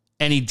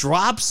and he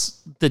drops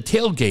the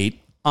tailgate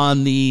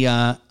on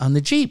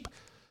the Jeep.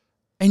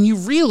 And you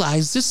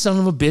realize this son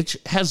of a bitch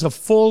has a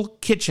full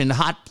kitchen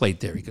hot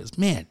plate there. He goes,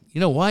 "Man,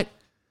 you know what?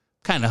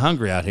 Kind of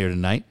hungry out here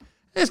tonight."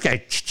 This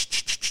guy,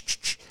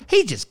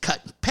 he just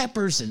cut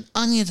peppers and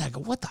onions. I go,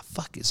 "What the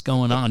fuck is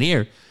going on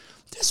here?"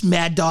 This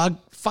mad dog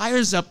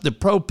fires up the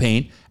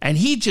propane, and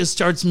he just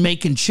starts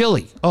making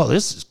chili. Oh,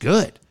 this is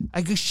good.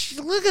 I go,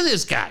 look at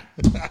this guy.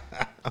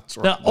 That's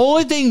right. The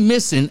only thing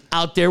missing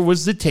out there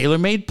was the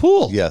tailor-made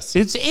pool. Yes.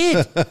 It's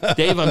it.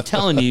 Dave, I'm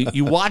telling you,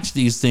 you watch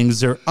these things,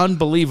 they're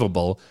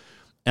unbelievable.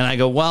 And I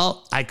go,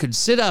 well, I could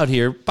sit out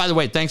here. By the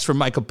way, thanks for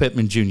Michael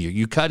Pittman Jr.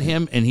 You cut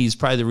him, and he's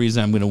probably the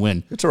reason I'm going to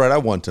win. It's all right. I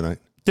won tonight.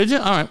 Did you?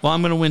 All right. Well,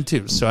 I'm going to win,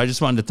 too. So I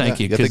just wanted to thank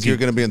you. I think you're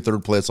going to be in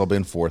third place. I'll be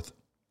in fourth.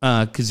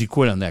 Because you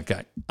quit on that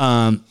guy.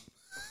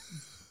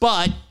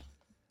 But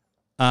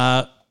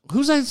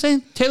who's I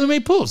saying?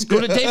 TaylorMade Pools. Go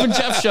to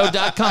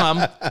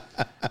DaveandJeffShow.com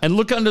and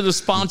look under the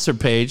sponsor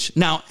page.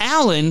 Now,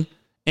 Alan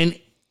and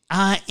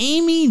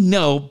Amy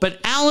know, but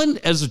Alan,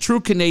 as a true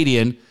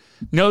Canadian,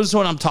 knows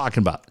what I'm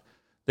talking about.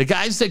 The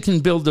guys that can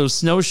build those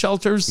snow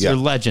shelters, they're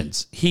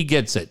legends. He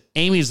gets it.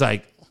 Amy's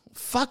like,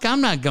 fuck,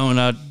 I'm not going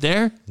out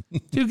there.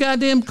 Too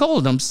goddamn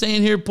cold. I'm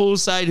staying here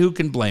poolside. Who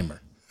can blame her?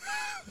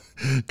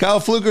 Kyle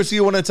Pfluger, so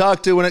you want to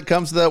talk to when it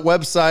comes to that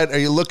website? Are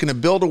you looking to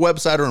build a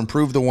website or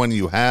improve the one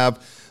you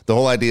have? The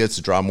whole idea is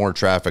to draw more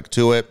traffic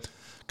to it.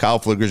 Kyle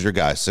Pfluger's your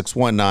guy.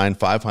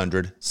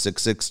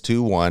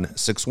 619-500-6621.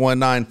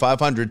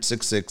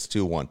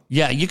 619-500-6621.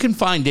 Yeah, you can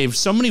find, Dave,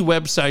 so many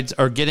websites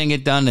are getting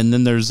it done, and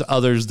then there's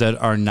others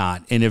that are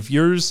not. And if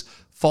yours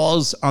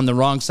falls on the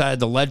wrong side of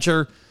the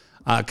ledger,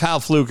 Kyle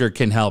Pfluger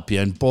can help you.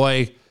 And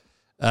boy,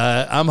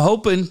 I'm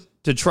hoping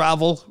to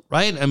travel,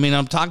 right? I mean,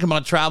 I'm talking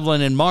about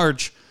traveling in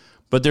March,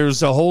 but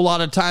there's a whole lot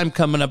of time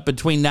coming up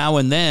between now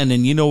and then.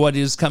 And you know what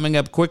is coming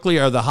up quickly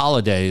are the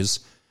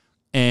holidays.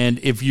 And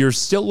if you're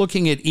still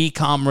looking at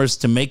e-commerce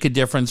to make a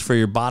difference for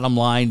your bottom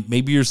line,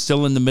 maybe you're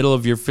still in the middle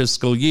of your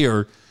fiscal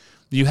year,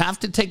 you have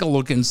to take a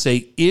look and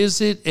say, is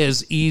it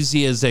as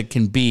easy as it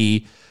can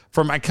be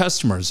for my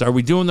customers? Are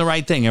we doing the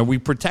right thing? Are we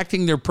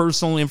protecting their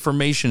personal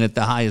information at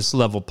the highest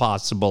level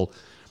possible?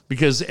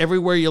 Because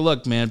everywhere you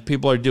look, man,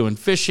 people are doing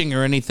phishing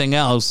or anything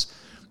else.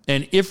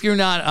 And if you're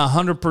not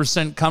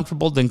 100%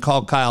 comfortable, then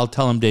call Kyle.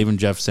 Tell him Dave and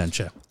Jeff sent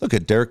you. Look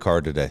at Derek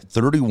Carr today,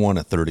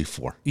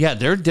 31-34. Yeah,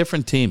 they're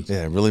different teams.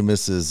 Yeah, really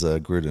misses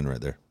Gruden right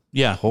there.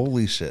 Yeah.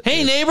 Holy shit.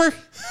 Hey, neighbor.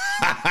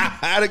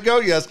 How'd it go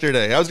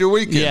yesterday? How's your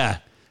weekend? Yeah.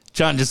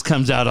 John just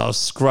comes out all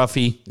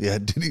scruffy. Yeah.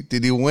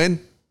 Did he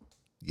win?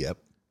 Yep.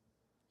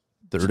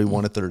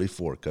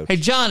 31-34, Coach. Hey,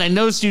 John, I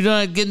noticed you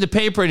don't get in the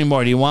paper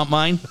anymore. Do you want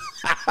mine?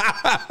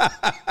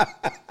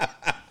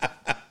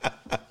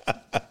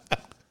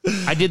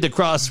 I did the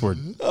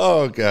crossword.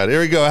 Oh, God.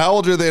 Here we go. How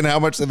old are they and how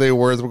much are they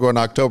worth? We're going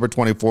October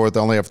 24th. I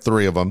only have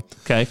 3 of them.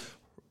 Okay.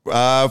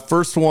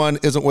 First one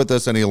isn't with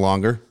us any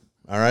longer.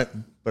 All right.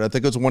 But I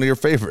think it's one of your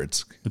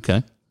favorites.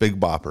 Okay. Big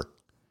Bopper.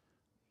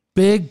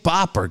 Big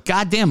Bopper.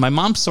 Goddamn. My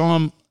mom saw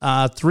him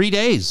 3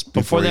 days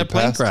before that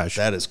plane crash.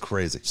 That is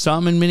crazy. Saw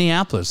him in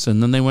Minneapolis,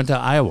 and then they went to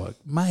Iowa.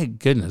 My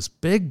goodness.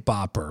 Big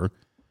Bopper.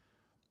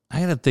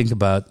 I got to think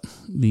about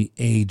the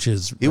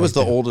ages. He was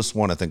the oldest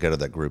one, I think, out of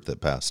that group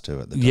that passed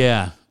too.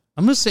 Yeah.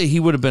 I'm going to say he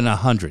would have been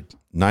 100.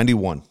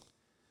 91.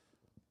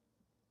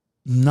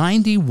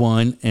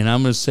 91, and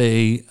I'm going to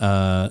say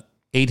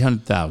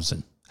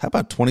 800,000. How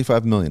about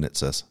 25 million, it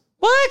says?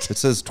 What? It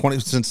says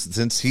 20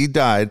 since he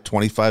died,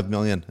 25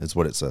 million is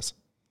what it says.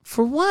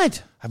 For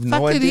what? I have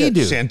no idea. Did he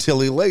do?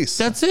 Chantilly Lace.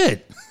 That's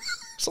it.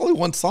 It's only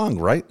one song,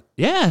 right?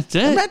 Yeah, that's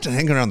it. Imagine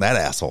hanging around that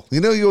asshole.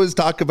 You know, you always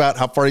talk about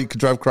how far you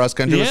could drive cross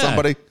country with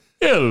somebody.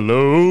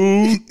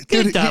 Hello.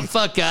 Get the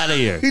fuck out of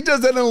here. He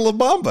does that in La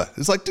Bamba.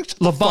 It's like,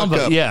 La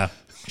Bamba, yeah.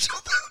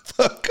 Shut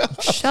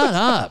Shut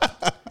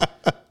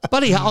up.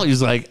 Buddy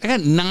Holly's like, I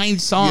got 9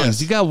 songs.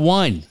 Yes. You got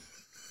 1.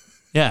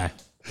 Yeah.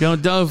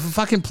 Don't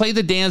fucking play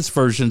the dance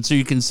version so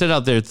you can sit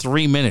out there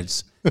 3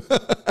 minutes.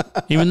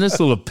 Even this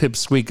little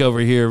pipsqueak over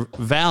here,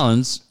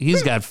 Valens,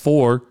 he's got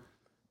 4.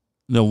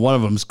 No, one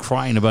of them's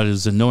crying about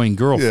his annoying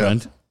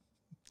girlfriend.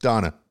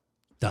 Yeah.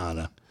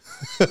 Donna.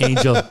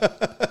 Angel.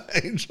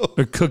 Angel.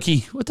 Or Cookie.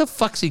 What the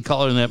fuck's he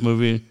call her in that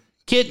movie?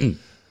 Kitten.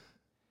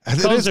 He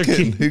calls her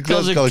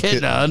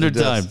kitten 100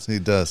 times. He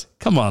does.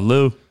 Come on,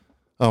 Lou.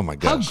 Oh, my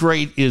gosh. How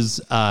great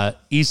is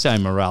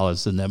Esai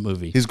Morales in that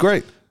movie? He's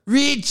great.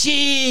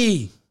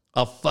 Richie!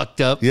 All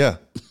fucked up. Yeah.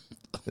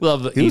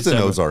 Love it. He was in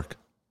Ozark.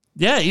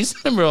 Yeah,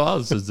 Esai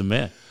Morales is the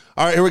man.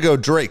 All right, here we go.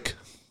 Drake.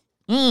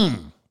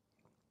 I'm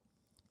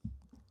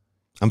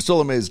still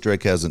amazed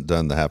Drake hasn't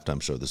done the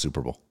halftime show of the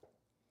Super Bowl.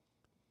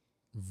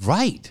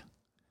 Right.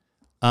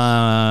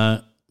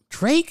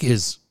 Drake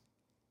is...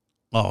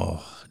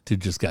 Oh,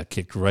 dude just got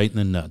kicked right in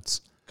the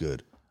nuts.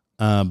 Good.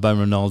 By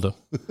Ronaldo.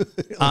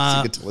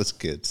 Let's get to his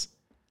kids.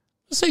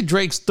 Let's say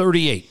Drake's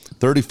 38.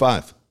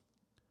 35.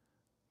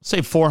 Say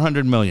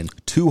 $400 million.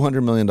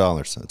 $200 million.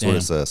 That's what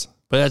it says.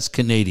 But that's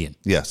Canadian.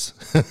 Yes.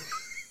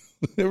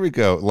 Here we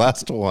go.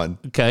 Last one.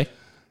 Okay.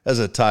 Has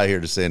a tie here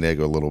to San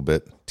Diego a little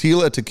bit.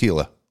 Tila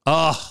Tequila.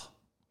 Oh,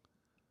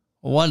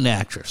 what an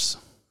actress.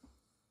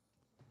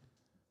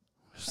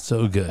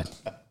 So good.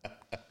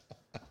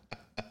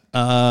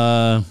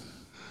 Let's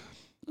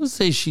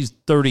say she's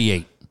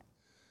 38.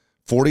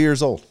 40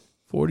 years old.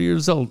 40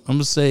 years old. I'm going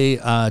to say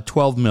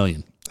 $12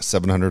 million.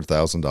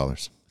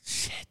 $700,000.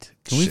 Shit.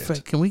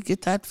 Can we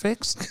get that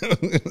fixed?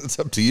 It's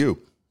up to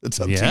you. It's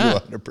up to you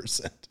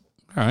 100%. All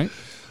right.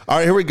 All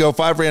right, here we go.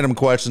 5 random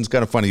questions.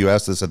 Kind of funny. You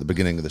asked this at the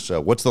beginning of the show.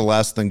 What's the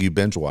last thing you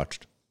binge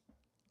watched?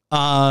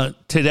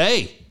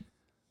 Today,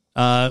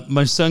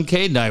 my son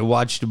Cade and I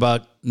watched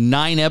about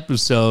 9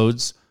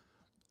 episodes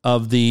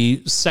of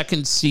the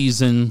 2nd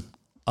season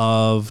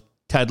of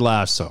Ted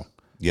Lasso.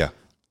 Yeah.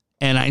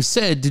 And I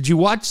said, did you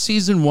watch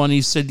season 1?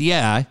 He said,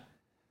 yeah.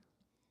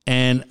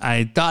 And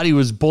I thought he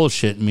was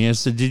bullshitting me. I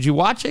said, did you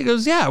watch it? He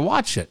goes, yeah, I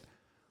watched it.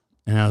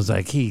 And I was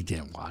like, he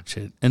didn't watch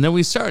it. And then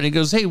we started. He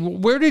goes, hey,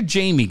 where did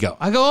Jamie go?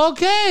 I go,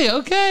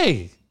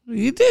 okay.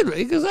 You did.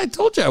 He goes, I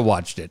told you I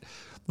watched it.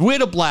 We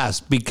had a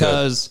blast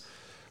because,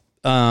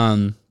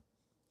 during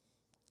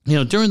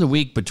the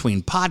week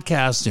between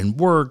podcasts and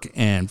work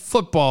and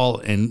football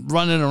and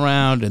running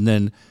around, and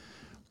then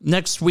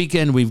next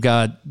weekend we've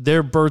got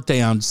their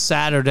birthday on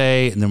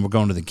Saturday, and then we're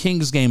going to the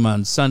Kings game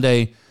on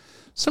Sunday.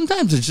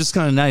 Sometimes it's just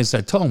kind of nice.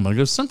 I told him, I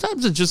go,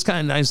 sometimes it's just kind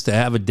of nice to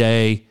have a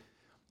day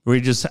where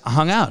we just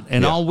hung out.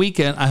 And all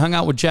weekend, I hung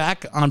out with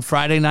Jack on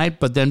Friday night,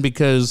 but then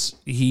because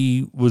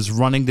he was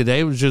running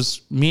today, it was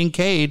just me and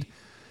Cade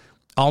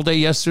all day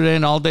yesterday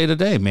and all day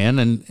today, man.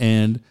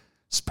 And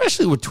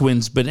especially with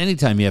twins, but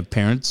anytime you have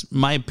parents,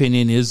 my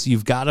opinion is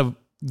you've got to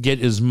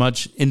get as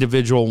much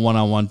individual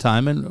one-on-one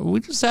time. And we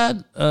just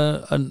had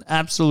an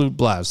absolute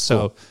blast.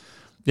 So,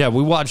 yeah,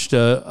 we watched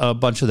a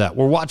bunch of that.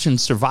 We're watching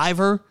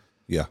Survivor.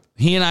 Yeah.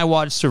 He and I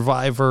watched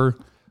Survivor.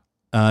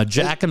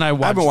 Jack and I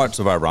watched... I haven't watched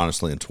Survivor,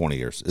 honestly, in 20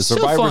 years. Is Still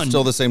Survivor fun.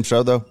 still the same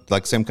show, though?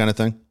 Like, same kind of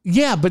thing?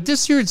 Yeah, but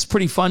this year it's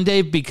pretty fun,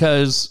 Dave,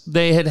 because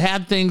they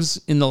had things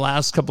in the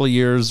last couple of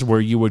years where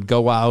you would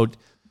go out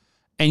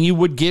and you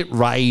would get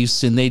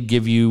rice and they'd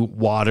give you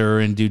water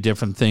and do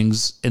different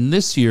things. And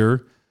this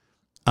year,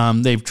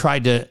 they've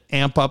tried to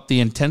amp up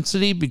the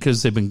intensity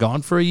because they've been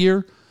gone for a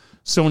year.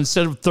 So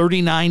instead of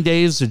 39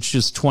 days, it's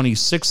just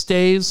 26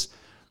 days.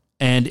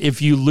 And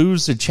if you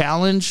lose a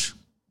challenge,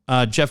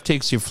 Jeff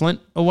takes your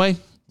flint away,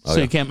 so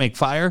you can't make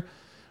fire.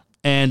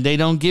 And they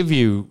don't give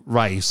you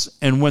rice.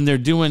 And when they're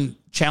doing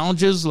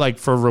challenges, like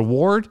for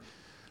reward,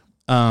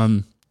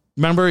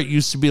 remember it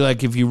used to be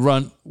like if you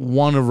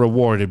won a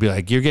reward, it'd be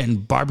like you're getting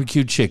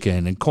barbecue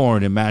chicken and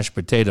corn and mashed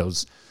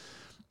potatoes.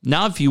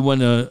 Now if you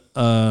win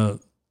a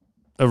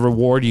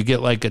reward, you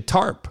get like a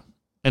tarp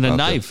and a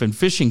knife and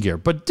fishing gear.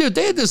 But dude,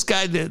 they had this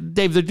guy,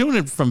 Dave, they're doing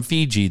it from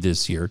Fiji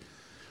this year.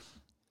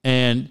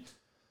 And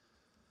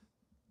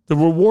the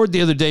reward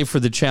the other day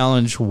for the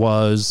challenge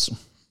was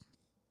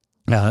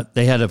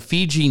they had a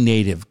Fiji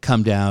native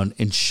come down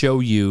and show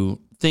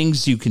you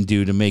things you can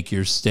do to make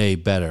your stay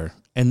better.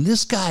 And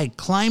this guy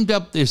climbed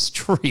up this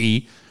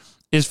tree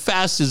as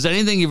fast as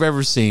anything you've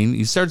ever seen.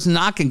 He starts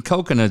knocking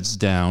coconuts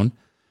down,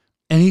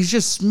 and he's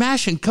just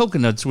smashing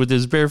coconuts with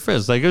his bare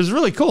fist. Like, it was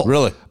really cool.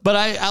 Really? But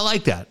I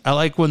like that. I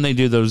like when they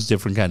do those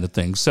different kind of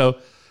things. So,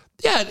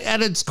 yeah,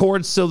 at its core,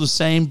 it's still the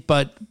same,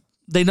 but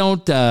they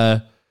don't...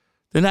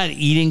 they're not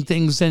eating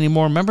things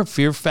anymore. Remember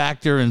Fear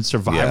Factor and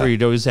Survivor?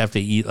 You'd always have to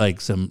eat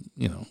like some,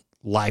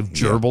 live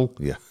gerbil.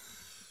 Yeah.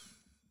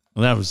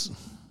 Well,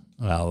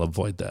 I'll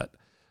avoid that.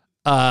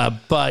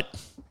 But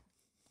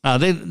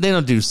they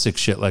don't do sick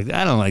shit like that.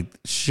 I don't like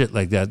shit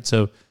like that.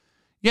 So,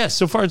 yeah,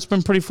 so far it's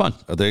been pretty fun.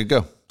 Oh, there you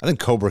go. I think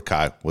Cobra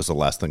Kai was the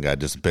last thing I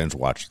just binge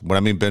watched. When I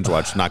mean binge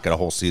watched, not get a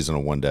whole season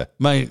in one day.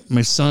 My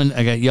son,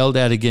 I got yelled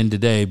at again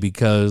today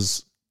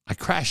because I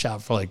crash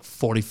out for like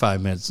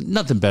 45 minutes.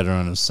 Nothing better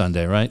on a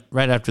Sunday, right?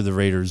 Right after the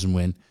Raiders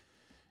win.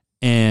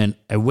 And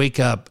I wake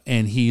up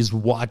and he's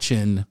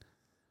watching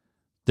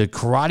the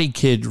Karate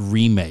Kid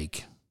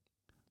remake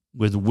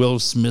with Will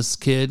Smith's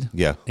kid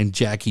and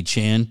Jackie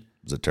Chan.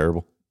 Is it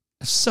terrible?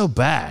 It's so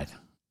bad.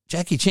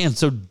 Jackie Chan's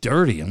so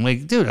dirty. I'm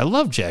like, dude, I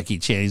love Jackie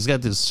Chan. He's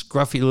got this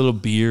scruffy little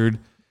beard,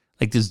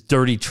 like this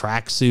dirty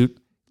tracksuit.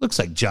 Looks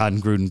like John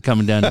Gruden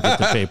coming down to get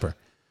the paper.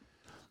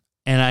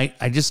 And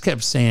I just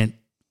kept saying,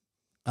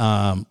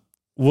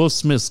 Will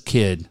Smith's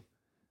kid,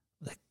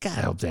 like, God,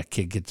 I hope that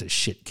kid gets the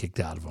shit kicked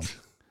out of him.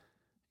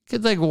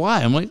 Kid's like,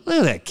 why? I'm like, look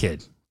at that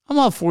kid. I'm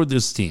all for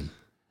this team.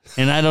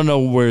 And I don't know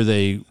where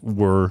they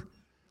were,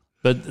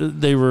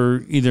 but they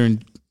were either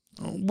in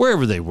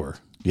wherever they were.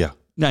 Yeah.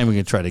 Not even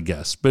going to try to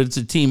guess, but it's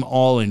a team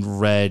all in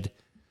red,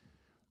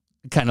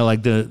 kind of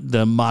like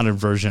the modern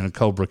version of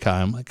Cobra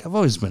Kai. I'm like, I've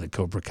always been a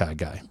Cobra Kai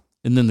guy.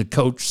 And then the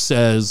coach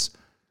says,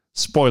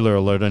 spoiler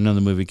alert, I know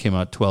the movie came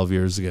out 12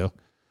 years ago,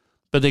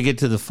 but they get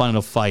to the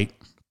final fight,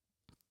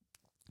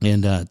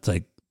 and it's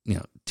like,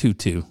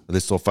 2-2. Are they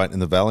still fighting in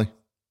the valley?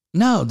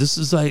 No, this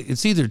is like,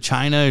 it's either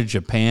China or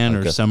Japan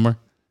or somewhere.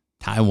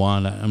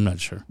 Taiwan, I'm not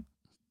sure.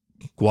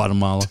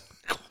 Guatemala.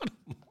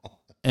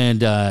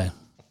 And the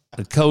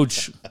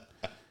coach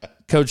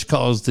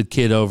calls the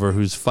kid over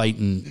who's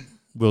fighting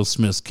Will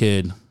Smith's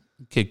kid.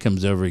 The kid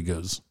comes over, he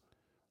goes,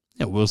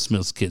 yeah, Will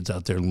Smith's kid's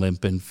out there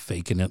limping,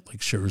 faking it like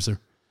Scherzer.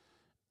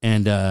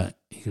 And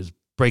he goes,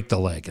 break the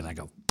leg. And I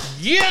go,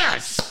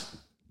 yes!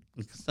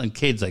 And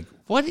kid's like,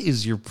 what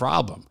is your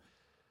problem?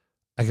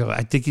 I go,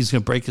 I think he's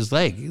going to break his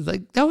leg. He's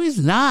like, no,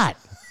 he's not.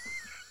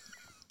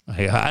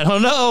 I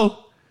don't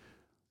know.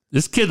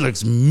 This kid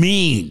looks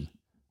mean.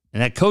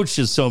 And that coach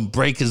just saw him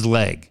break his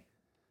leg.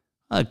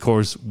 Of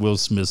course, Will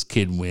Smith's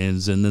kid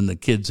wins, and then the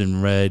kids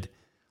in red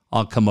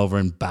all come over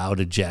and bow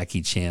to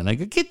Jackie Chan. I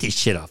go, get this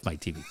shit off my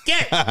TV.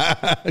 Get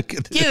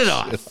it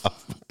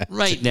off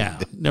right now.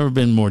 Never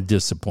been more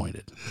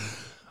disappointed.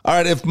 All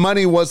right, if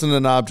money wasn't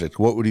an object,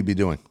 what would you be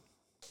doing?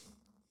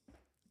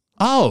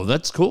 Oh,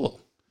 that's cool.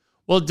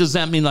 Well, does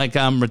that mean like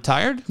I'm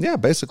retired? Yeah,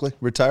 basically.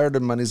 Retired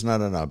and money's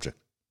not an object.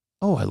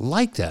 Oh, I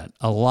like that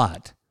a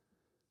lot.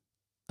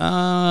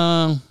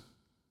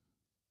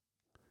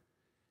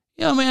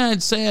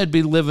 I'd say I'd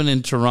be living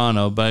in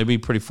Toronto, but I'd be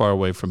pretty far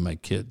away from my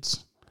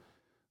kids.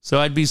 So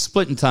I'd be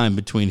splitting time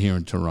between here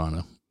and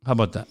Toronto. How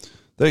about that?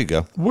 There you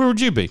go. Where would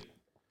you be?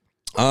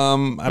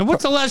 And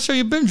what's the last show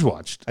you binge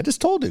watched? I just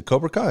told you,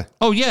 Cobra Kai.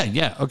 Oh,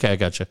 yeah. Okay, I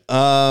got you.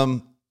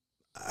 I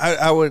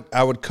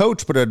would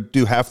coach, but I'd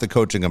do half the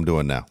coaching I'm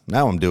doing now.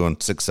 Now I'm doing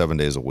 6-7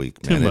 days a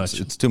week. Man,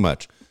 it's too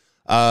much.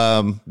 Where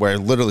I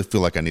literally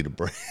feel like I need a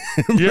break.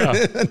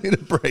 Yeah. I need a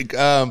break.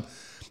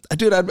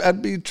 Dude,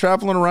 I'd be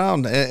traveling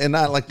around and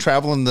not like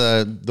traveling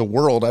the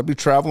world. I'd be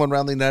traveling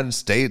around the United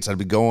States. I'd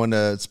be going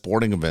to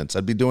sporting events.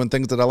 I'd be doing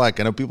things that I like.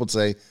 I know people would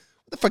say,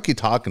 what the fuck are you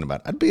talking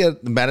about? I'd be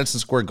at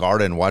Madison Square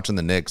Garden watching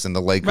the Knicks and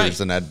the Lakers, right.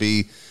 And I'd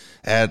be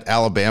at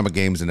Alabama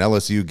games and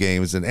LSU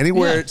games and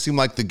anywhere it seemed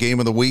like the game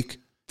of the week.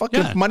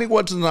 If money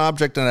wasn't an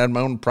object and I had my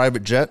own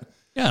private jet,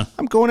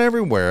 I'm going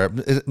everywhere.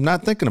 I'm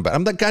not thinking about it.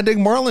 I'm that goddamn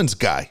Marlins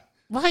guy.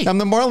 Right. I'm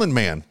the Marlin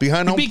man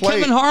behind home plate. You'd be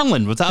Kevin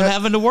Harlan without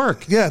having to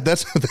work. Yeah,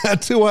 that's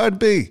who I'd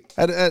be.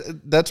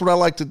 That's what I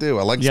like to do.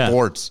 I like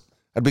sports.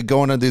 I'd be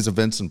going to these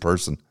events in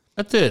person.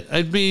 That's it. I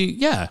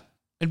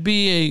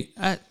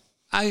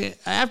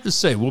have to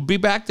say, we'll be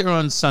back there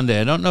on Sunday.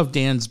 I don't know if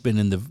Dan's been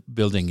in the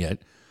building yet.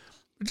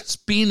 But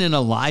just being in a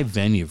live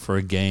venue for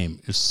a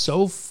game is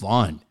so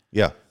fun.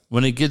 Yeah.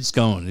 When it gets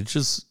going, it's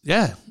just,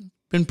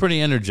 been pretty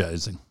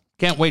energizing.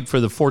 Can't wait for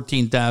the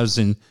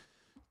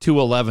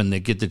 14,211 that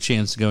get the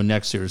chance to go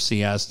next year to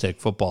see Aztec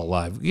football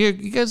live. You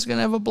guys are going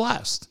to have a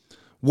blast.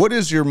 What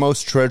is your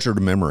most treasured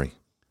memory?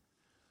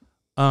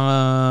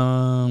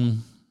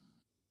 Most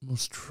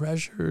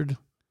treasured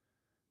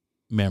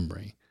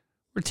memory.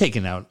 We're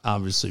taking out,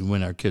 obviously,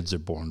 when our kids are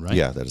born, right?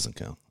 Yeah, that doesn't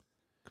count.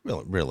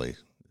 Really.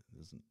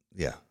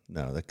 Yeah,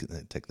 no,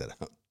 take that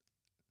out.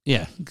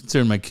 Yeah,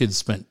 considering my kids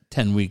spent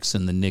 10 weeks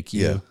in the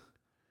NICU.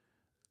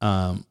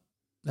 Yeah.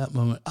 That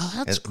moment. Oh,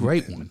 that's a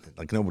great one.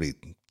 Like nobody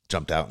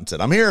jumped out and said,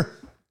 I'm here.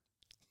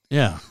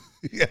 Yeah.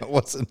 Yeah,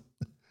 what's that?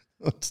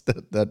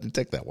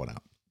 Take that one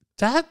out.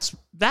 That's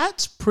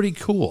pretty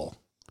cool.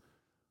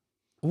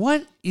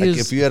 What is... Like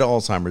if you had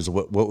Alzheimer's,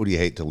 what would you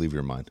hate to leave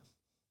your mind?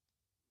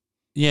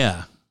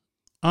 Yeah.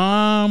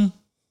 That's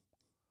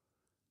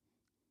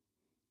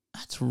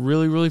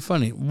really, really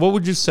funny. What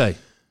would you say?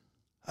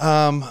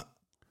 A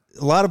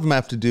lot of them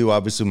have to do,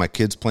 obviously, my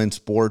kids playing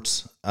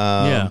sports.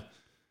 The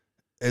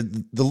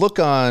look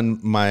on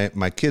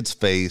my kid's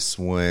face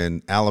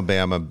when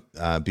Alabama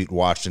beat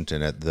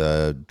Washington at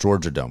the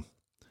Georgia Dome,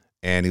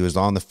 and he was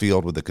on the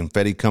field with the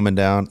confetti coming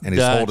down, and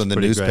he's holding the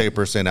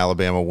newspaper saying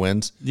Alabama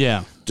wins.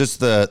 Yeah,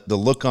 just the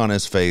look on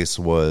his face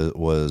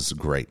was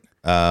great.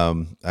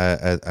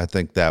 I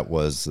think that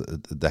was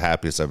the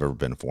happiest I've ever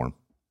been for him.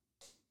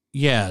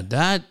 Yeah,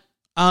 that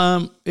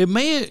it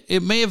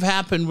may have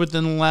happened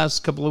within the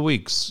last couple of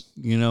weeks.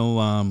 You know,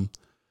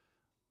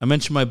 I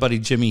mentioned my buddy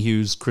Jimmy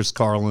Hughes, Chris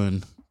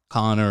Carlin,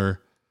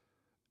 Connor,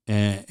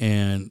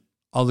 and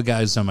all the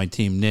guys on my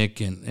team,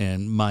 Nick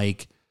and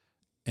Mike.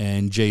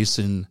 and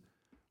Jason.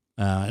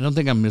 I don't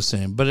think I'm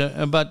missing him, but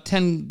about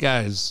 10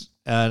 guys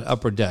at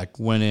Upper Deck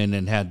went in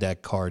and had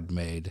that card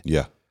made.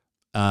 Yeah.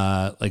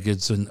 Like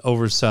it's an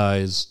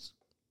oversized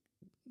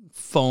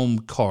foam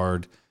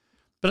card.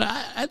 But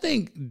I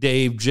think,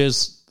 Dave,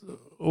 just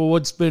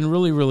what's been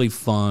really, really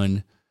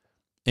fun,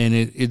 and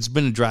it's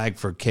been a drag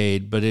for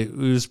Cade, but it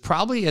was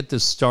probably at the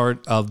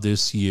start of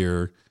this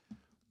year.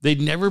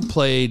 They'd never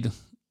played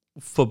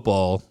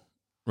football,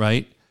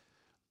 right?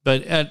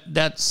 But at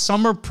that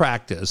summer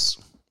practice,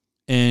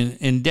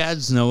 and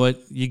dads know it,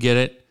 you get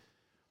it.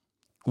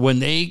 When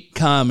they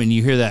come and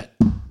you hear that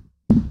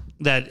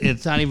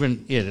it's not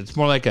even it, it's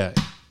more like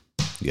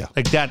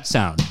like that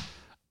sound.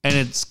 And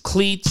it's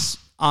cleats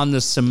on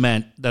the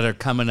cement that are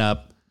coming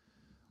up.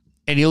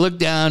 And you look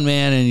down,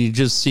 man, and you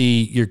just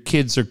see your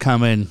kids are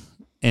coming.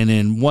 And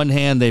in one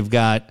hand, they've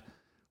got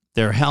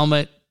their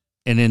helmet.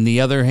 And in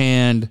the other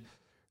hand,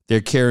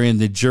 they're carrying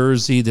the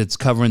jersey that's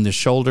covering the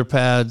shoulder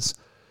pads.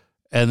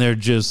 And they're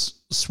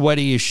just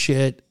sweaty as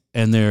shit.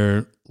 And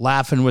they're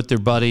laughing with their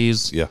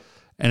buddies. Yeah.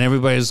 And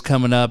everybody's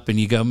coming up. And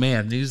you go,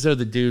 man, these are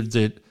the dudes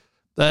that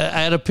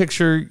I had a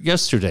picture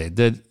yesterday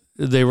that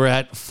they were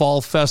at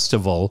Fall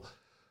Festival.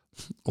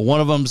 One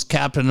of them's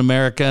Captain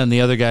America and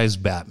the other guy's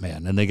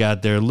Batman. And they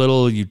got their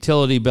little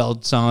utility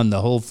belts on,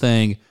 the whole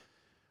thing.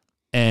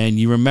 And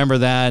you remember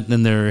that. And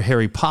then they're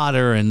Harry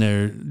Potter and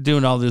they're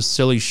doing all this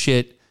silly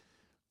shit.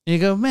 And you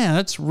go, man,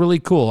 that's really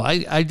cool.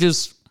 I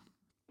just,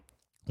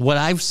 what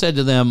I've said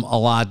to them a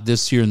lot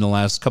this year in the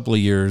last couple of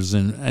years,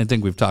 and I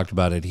think we've talked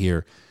about it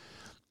here,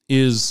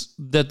 is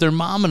that their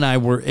mom and I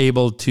were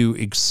able to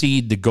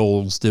exceed the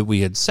goals that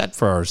we had set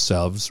for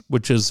ourselves,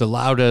 which has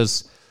allowed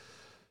us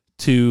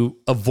to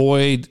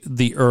avoid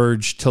the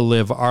urge to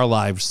live our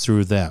lives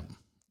through them.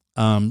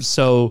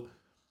 So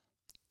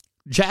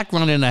Jack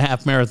running a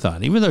half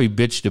marathon, even though he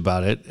bitched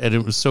about it, and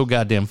it was so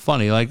goddamn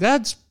funny, like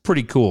that's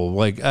pretty cool.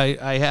 Like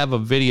I have a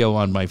video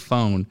on my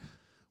phone,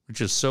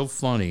 which is so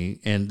funny,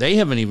 and they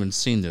haven't even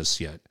seen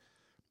this yet,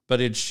 but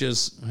it's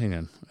just, hang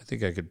on, I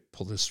think I could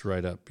pull this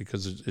right up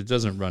because it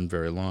doesn't run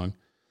very long,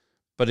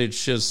 but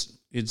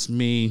it's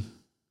me.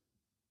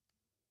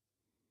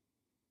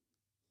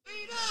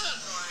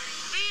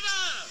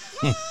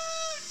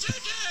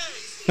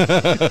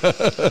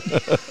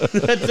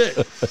 That's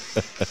it.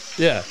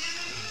 Yeah.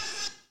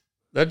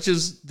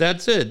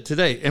 That's it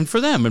today. And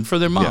for them and for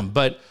their mom.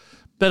 Yeah.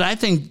 But I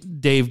think,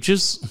 Dave,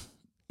 just,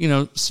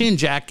 seeing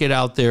Jack get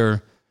out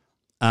there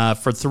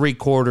for 3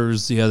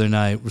 quarters the other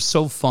night was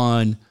so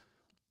fun.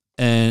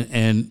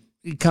 And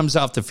he comes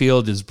off the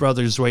field, his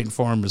brother's waiting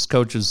for him, his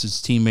coaches,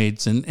 his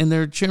teammates, and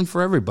they're cheering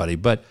for everybody.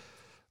 But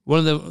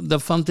one of the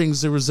fun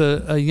things, there was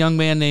a young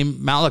man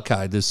named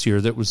Malachi this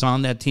year that was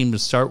on that team to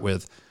start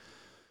with.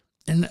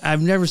 And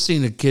I've never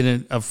seen a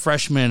kid, a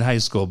freshman in high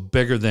school,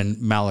 bigger than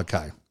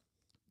Malachi.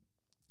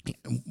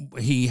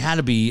 He had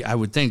to be, I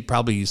would think,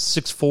 probably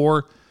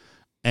 6'4"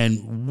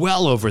 and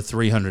well over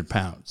 300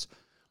 pounds.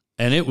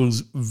 And it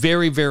was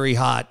very, very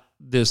hot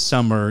this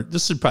summer.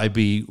 This would probably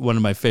be one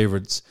of my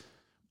favorites.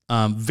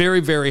 Very,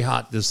 very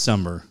hot this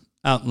summer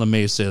out in La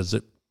Mesa, as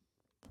it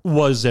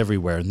was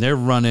everywhere. And they're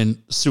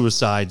running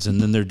suicides,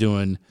 and then they're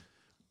doing,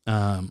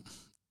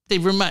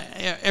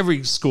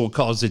 every school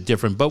calls it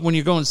different. But when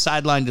you're going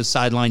sideline to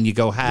sideline, you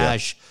go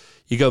hash,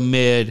 you go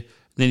mid,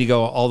 then you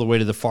go all the way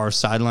to the far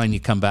sideline, you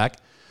come back.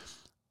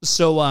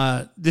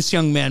 So this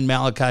young man,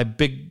 Malachi,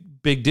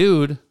 big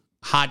dude,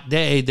 hot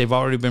day. They've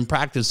already been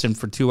practicing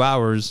for 2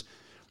 hours.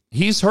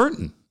 He's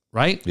hurting,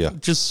 right? Yeah.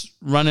 Just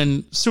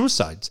running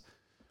suicides.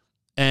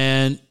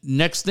 And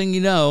next thing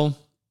you know,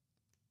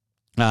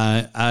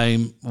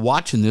 I'm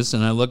watching this,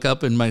 and I look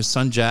up, and my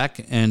son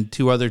Jack and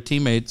 2 other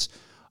teammates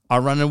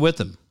are running with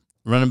him,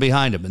 running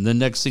behind him. And then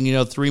next thing you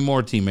know, 3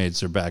 more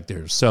teammates are back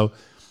there. So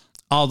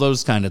all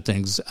those kind of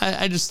things.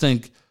 I just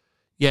think,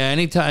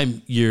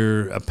 anytime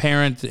you're a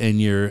parent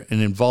and you're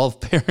an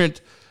involved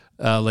parent,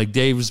 like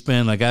Dave's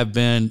been, like I've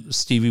been,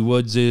 Stevie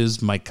Woods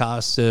is, Mike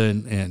Costa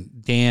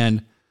and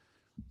Dan,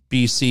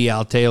 BC,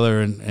 Al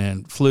Taylor,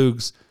 and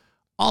Flugs,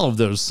 all of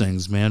those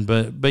things, man.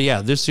 But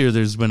yeah, this year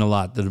there's been a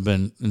lot that have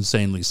been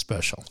insanely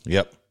special.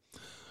 Yep.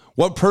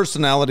 What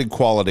personality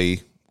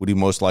quality would you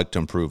most like to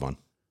improve on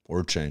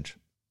or change?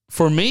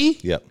 For me?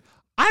 Yep.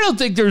 I don't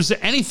think there's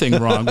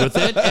anything wrong with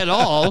it at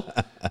all.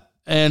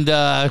 And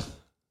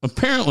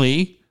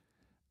apparently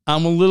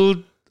I'm a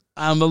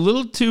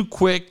little too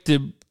quick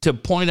to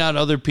point out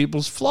other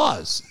people's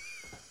flaws.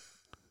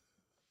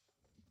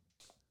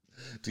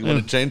 Do you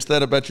want to change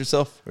that about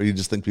yourself, or you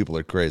just think people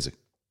are crazy?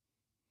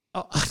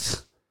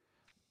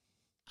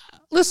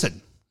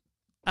 Listen,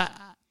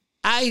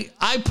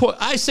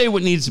 I say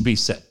what needs to be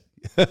said,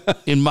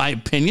 in my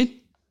opinion.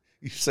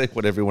 You say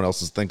what everyone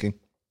else is thinking?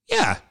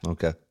 Yeah.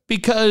 Okay.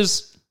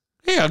 Because,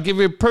 I'll give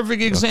you a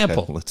perfect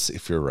example. Okay, let's see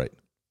if you're right.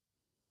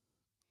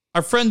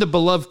 Our friend, the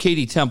beloved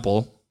Katie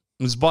Temple,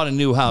 has bought a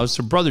new house.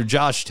 Her brother,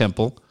 Josh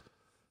Temple,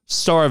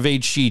 star of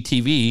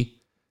HGTV,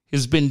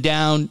 has been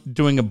down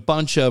doing a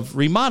bunch of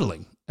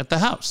remodeling at the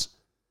house.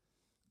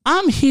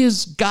 I'm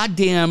his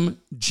goddamn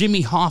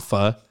Jimmy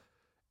Hoffa,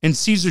 and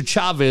Cesar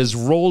Chavez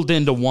rolled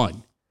into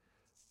one.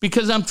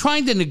 Because I'm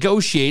trying to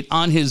negotiate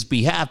on his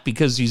behalf,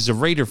 because he's a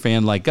Raider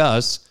fan like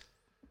us,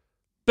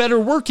 better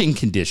working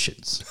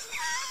conditions.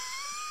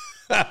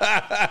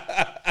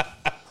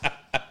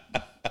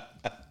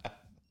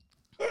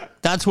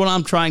 That's what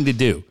I'm trying to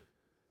do.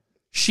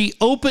 She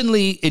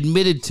openly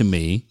admitted to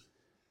me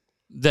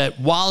that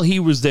while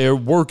he was there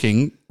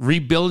working,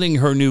 rebuilding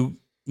her new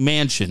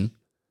mansion,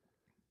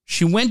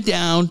 she went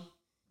down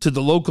to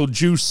the local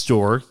juice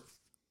store.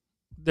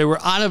 They were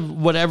out of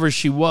whatever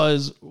she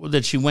was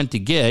that she went to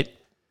get.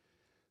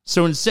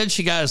 So instead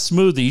she got a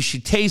smoothie. She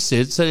tasted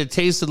it, said it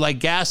tasted like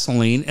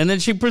gasoline, and then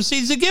she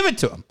proceeds to give it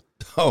to him.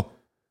 Oh.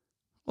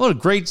 What a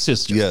great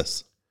sister.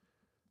 Yes.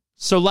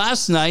 So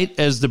last night,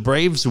 as the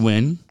Braves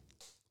win,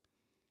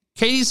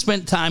 Katie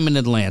spent time in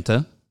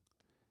Atlanta,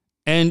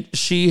 and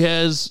she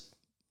has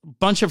a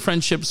bunch of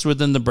friendships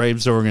within the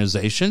Braves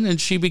organization, and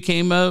she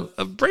became a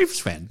Braves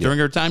fan during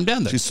her time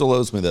down there. She still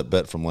owes me that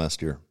bet from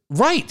last year.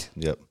 Right.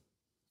 Yep.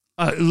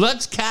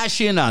 Let's cash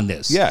in on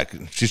this. Yeah,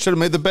 she should have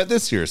made the bet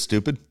this year,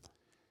 stupid.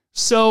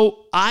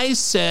 So I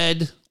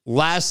said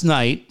last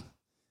night,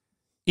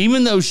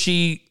 even though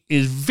she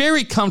is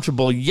very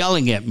comfortable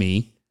yelling at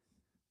me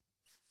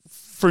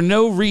for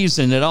no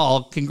reason at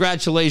all,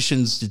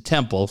 congratulations to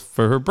Temple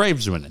for her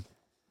Braves winning.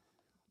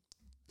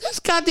 This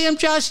goddamn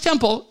Josh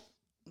Temple,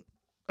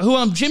 who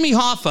I'm Jimmy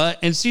Hoffa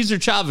and Cesar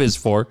Chavez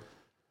for,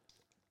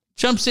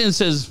 jumps in and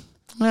says,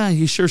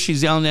 you sure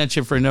she's yelling at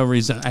you for no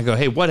reason? I go,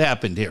 hey, what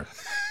happened here?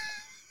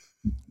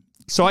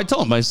 So I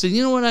told him, I said,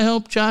 you know what I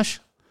hope, Josh?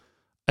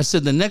 I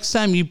said, the next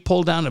time you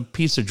pull down a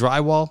piece of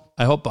drywall,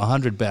 I hope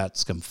 100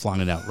 bats come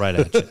flying out right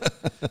at you.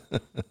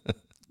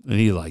 And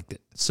he liked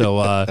it. So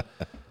I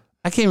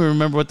can't even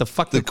remember what the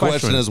fuck the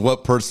question is.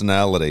 What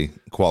personality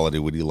quality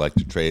would you like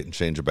to trade and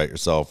change about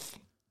yourself?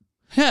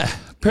 Yeah,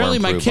 apparently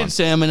my kids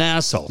say I'm an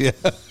asshole. Yeah.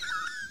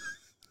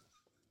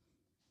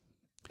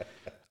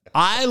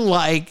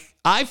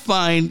 I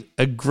find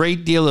a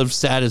great deal of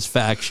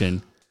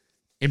satisfaction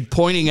in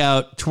pointing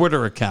out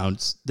Twitter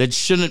accounts that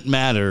shouldn't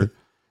matter,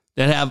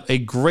 that have a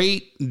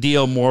great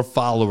deal more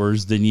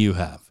followers than you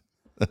have.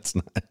 That's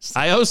nice.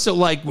 I also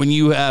like when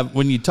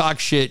you talk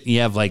shit and you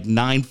have like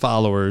 9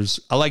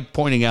 followers. I like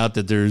pointing out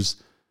that there's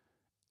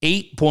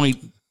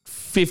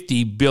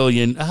 8.50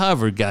 billion,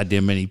 however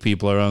goddamn many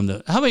people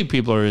are how many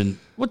people are in,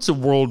 what's the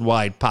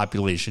worldwide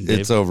population, Dave?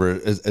 It's over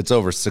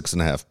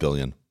 6.5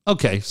 billion.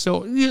 Okay, so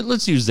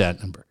let's use that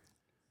number.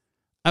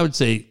 I would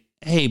say,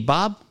 hey,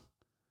 Bob,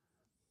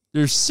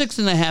 there's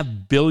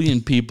 6.5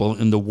 billion people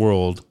in the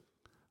world.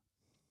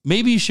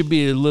 Maybe you should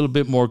be a little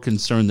bit more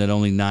concerned that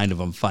only 9 of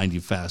them find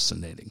you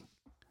fascinating.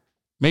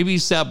 Maybe you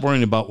stop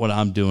worrying about what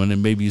I'm doing,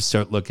 and maybe you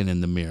start looking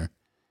in the mirror.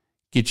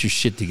 Get your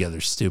shit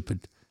together,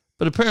 stupid.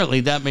 But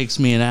apparently that makes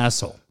me an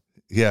asshole.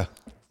 Yeah.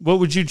 What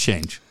would you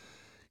change?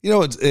 You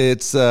know,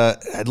 it's I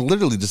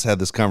literally just had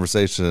this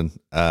conversation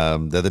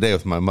the other day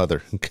with my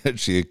mother because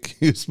she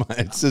accused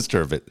my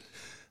sister of it.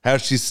 How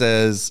she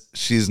says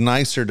she's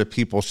nicer to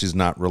people she's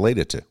not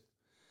related to.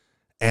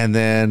 And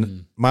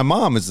then my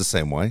mom is the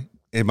same way.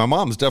 And my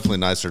mom's definitely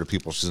nicer to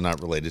people she's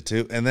not related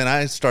to. And then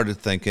I started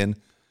thinking,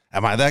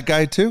 am I that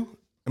guy too?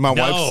 And my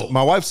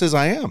wife says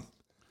I am.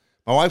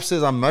 My wife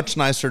says I'm much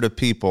nicer to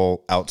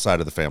people outside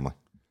of the family.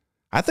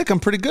 I think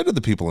I'm pretty good to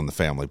the people in the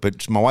family,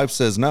 but my wife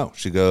says no.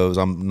 She goes,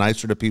 I'm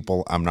nicer to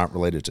people I'm not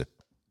related to.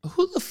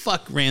 Who the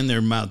fuck ran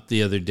their mouth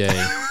the other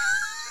day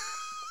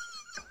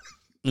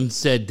and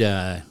said,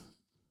 it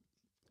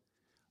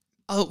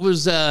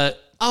was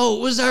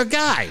our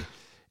guy.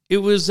 It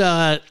was,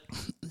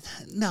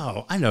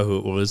 no, I know who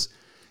it was.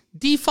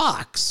 D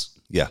Fox.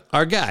 Yeah.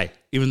 Our guy.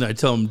 Even though I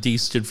told him D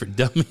stood for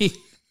dummy.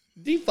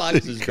 D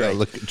Fox is great.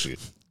 Look at you.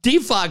 D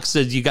Fox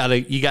says you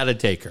gotta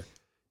take her.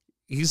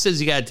 He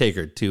says you gotta take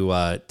her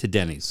to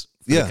Denny's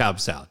for the Cobb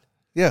salad.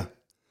 Yeah.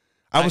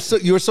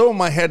 You were so in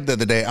my head the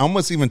other day. I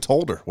almost even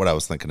told her what I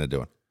was thinking of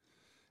doing.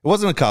 It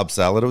wasn't a Cobb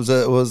salad. It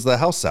was the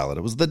house salad.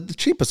 It was the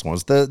cheapest one.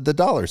 It was the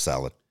dollar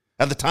salad.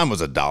 At the time it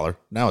was $1.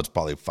 Now it's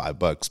probably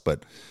 $5,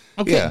 but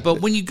okay, yeah.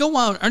 But when you go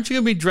out, aren't you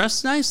going to be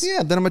dressed nice?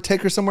 Yeah, then I'm going to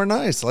take her somewhere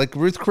nice, like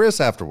Ruth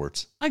Chris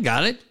afterwards. I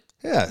got it.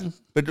 Yeah,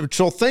 but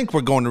she'll think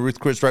we're going to Ruth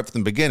Chris right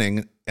from the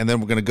beginning, and then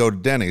we're going to go to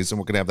Denny's, and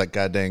we're going to have that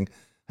goddamn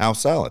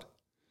house salad.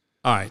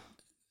 All right.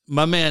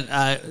 My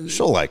man.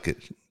 She'll like it.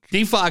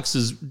 D Fox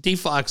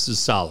is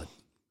solid.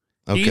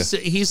 Okay.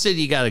 He said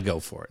you got to go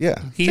for it.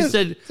 Yeah. He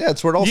said. Yeah,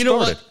 that's where it all started. Know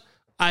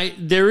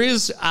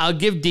what? I'll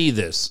give D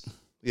this.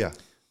 Yeah.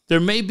 There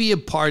may be a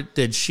part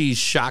that she's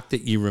shocked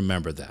that you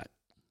remember that.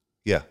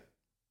 Yeah.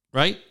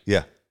 Right?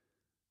 Yeah.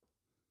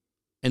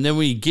 And then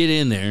when you get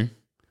in there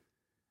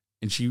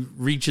and she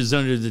reaches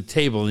under the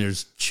table and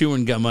there's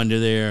chewing gum under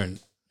there and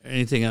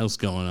anything else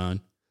going on.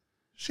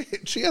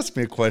 She asked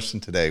me a question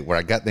today where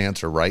I got the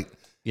answer right.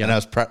 Yeah. And I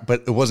was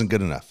but it wasn't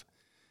good enough.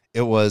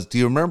 It was, do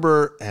you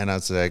remember? And I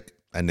was like,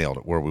 I nailed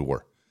it where we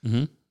were.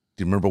 Mm-hmm. Do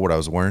you remember what I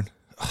was wearing?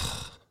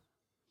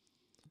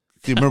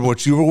 Do you remember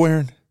what you were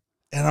wearing?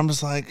 And I'm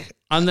just like,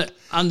 on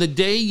the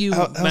day you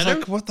I was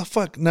like, what the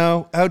fuck?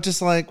 No, I was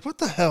just like, what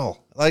the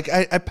hell? Like,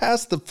 I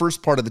passed the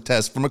first part of the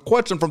test from a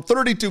question from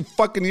 32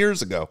 fucking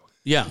years ago.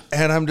 Yeah.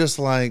 And I'm just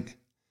like,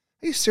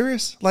 are you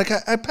serious? Like,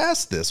 I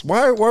passed this.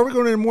 Why are we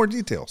going into more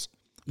details?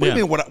 What do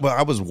you mean what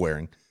I was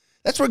wearing?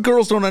 That's what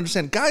girls don't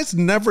understand. Guys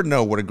never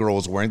know what a girl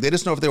is wearing. They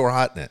just know if they were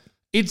hot in it.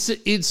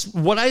 It's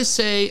what I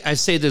say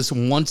this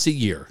once a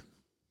year.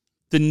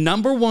 The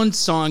number one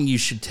song you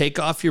should take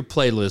off your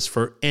playlist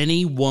for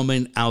any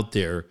woman out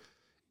there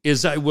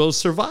is I Will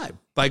Survive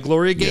by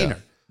Gloria Gaynor.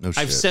 Yeah, no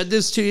shit. I've said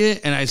this to you,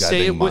 and I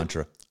say it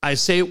mantra. I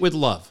say it with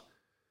love.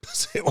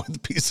 Say it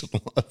with peace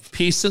and love.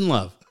 Peace and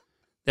love.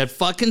 That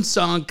fucking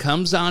song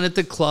comes on at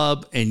the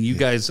club, and you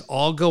guys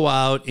all go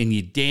out and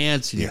you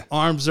dance, and your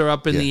arms are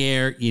up in the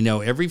air. You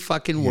know every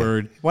fucking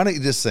word. Why don't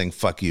you just sing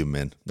 "fuck you,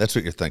 men"? That's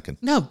what you're thinking.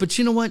 No, but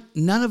you know what?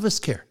 None of us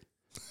care.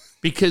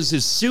 Because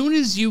as soon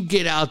as you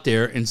get out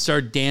there and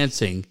start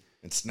dancing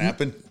and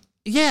snapping,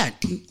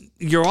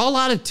 you're all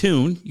out of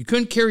tune. You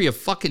couldn't carry a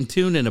fucking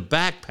tune in a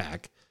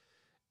backpack.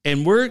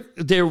 And we're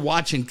there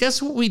watching.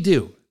 Guess what we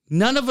do?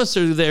 None of us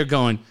are there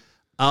going,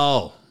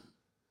 oh,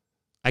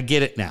 I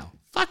get it now.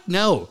 Fuck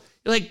no.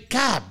 You're like,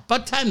 God,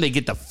 about time they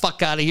get the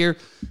fuck out of here.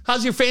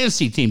 How's your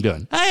fantasy team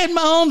doing? I had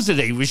Mahomes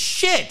today. It was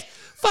shit.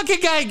 Fucking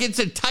guy gets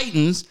a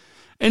Titans.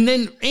 And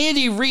then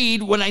Andy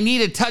Reid, when I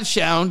need a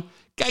touchdown,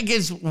 guy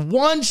gets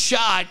one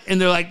shot,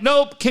 and they're like,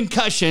 nope,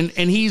 concussion,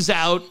 and he's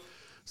out.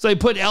 So they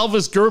put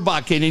Elvis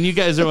Gerbach in, and you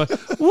guys are like,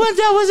 once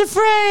I was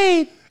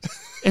afraid.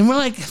 And we're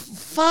like,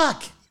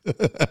 fuck.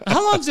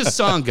 How long does this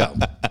song go?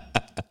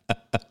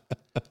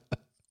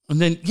 And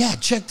then,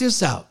 check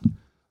this out.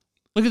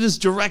 Look at this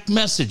direct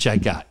message I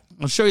got.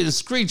 I'll show you the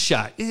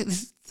screenshot.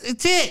 It's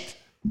it.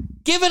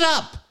 Give it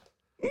up.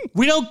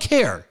 We don't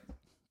care.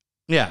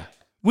 Yeah.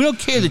 We don't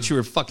care that you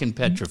were fucking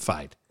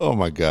petrified. Oh,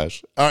 my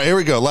gosh. All right, here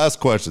we go. Last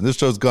question. This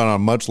show's gone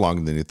on much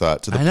longer than you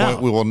thought, to the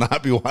point we will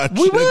not be watching.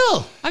 We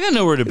will. I got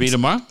nowhere to be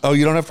tomorrow. Oh,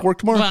 you don't have to work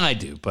tomorrow? Well, I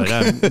do, but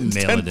I'm it's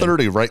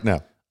 10:30 right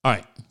now. All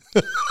right.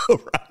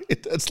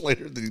 Right. That's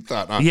later than you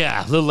thought, huh?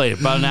 Yeah, a little later.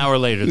 About an hour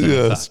later than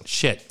I thought.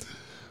 Shit.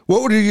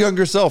 What would your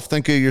younger self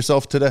think of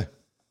yourself today?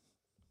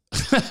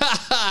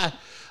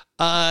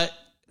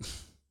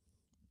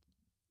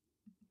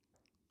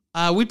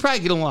 We'd probably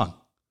get along.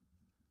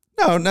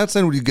 No, not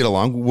saying would you get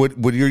along.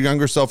 Would your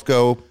younger self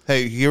go,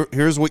 hey,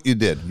 here's what you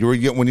did. You were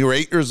when you were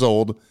 8 years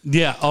old.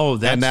 Yeah. Oh,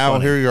 that's and now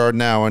funny. Here you are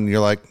now, and you're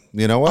like,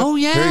 you know what? Oh,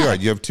 yeah. Here you are.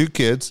 You have 2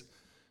 kids.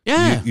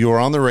 Yeah. You were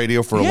on the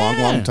radio for a long,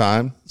 long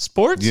time.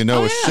 Sports. You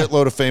know a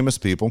shitload of famous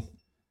people.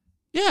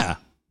 Yeah.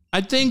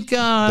 I think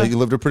that you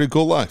lived a pretty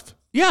cool life.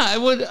 Yeah,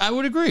 I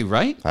would agree,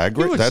 right? I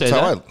agree.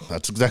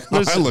 That's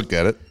exactly how I look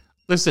at it.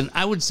 Listen,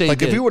 I would say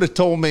like if you would have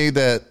told me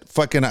that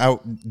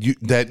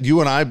that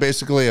you and I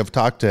basically have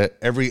talked to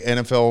every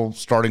NFL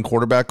starting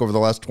quarterback over the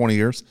last 20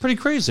 years. Pretty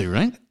crazy,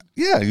 right?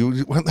 Yeah.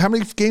 How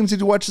many games did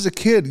you watch as a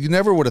kid? You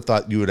never would have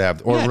thought you would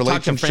have. Or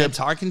relationships.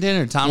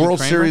 Tarkenton or Tom World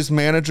Series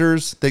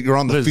managers that you're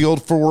on the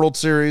field for World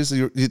Series.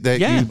 You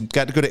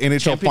got to go to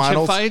NHL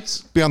finals.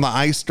 Fights. Be on the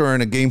ice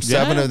during a game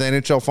 7 of the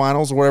NHL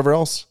finals or whatever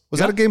else.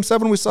 Was that a game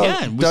 7 we saw?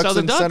 Yeah, we saw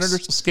the Ducks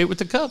Senators skate with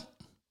the cup.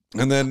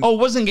 And then, it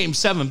wasn't game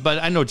 7,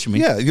 but I know what you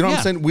mean. Yeah, you know what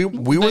I'm saying? We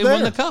were there.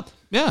 Won the cup.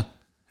 Yeah.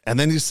 And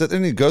then you sit there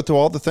and you go through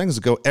all the things.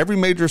 Every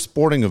major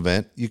sporting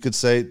event, you could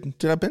say,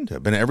 dude, I've been to.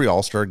 I've been to every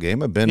All-Star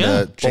game. I've been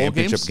to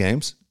championship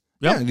games.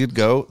 Yep. Yeah, you'd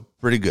go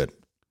pretty good.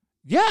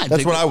 Yeah.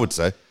 That's what I would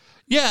say.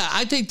 Yeah,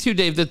 I think too,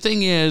 Dave. The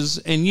thing is,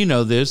 and you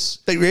know this.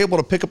 That you're able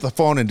to pick up the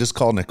phone and just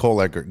call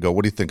Nicole Eggert and go,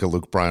 what do you think of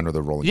Luke Bryan or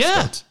the Rolling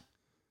Stones?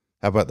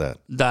 How about that?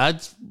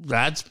 That's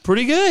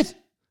pretty good.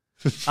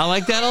 I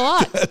like that a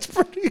lot. That's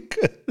pretty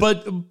good.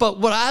 But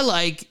what I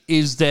like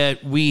is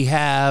that we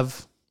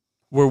have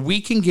where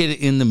we can get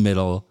in the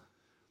middle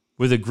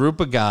with a group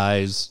of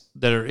guys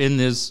that are in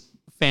this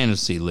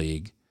fantasy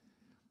league,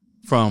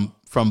 from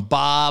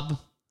Bob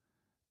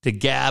to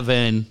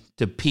Gavin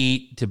to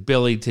Pete to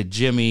Billy to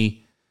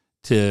Jimmy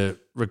to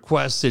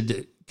Requested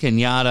to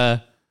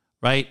Kenyatta,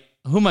 right?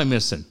 Who am I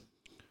missing?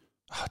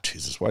 Oh,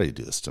 Jesus, why do you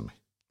do this to me?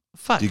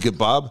 Fuck. Do you get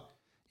Bob?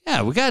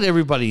 Yeah, we got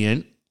everybody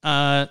in.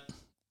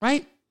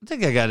 Right? I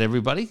think I got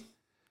everybody.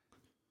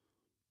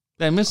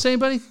 Did I miss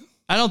anybody?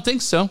 I don't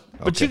think so.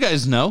 But you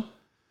guys know.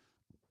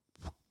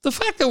 The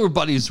fact that we're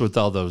buddies with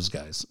all those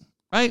guys,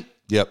 right?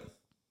 Yep.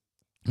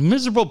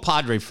 Miserable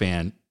Padre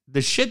fan,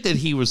 the shit that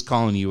he was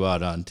calling you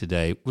out on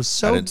today was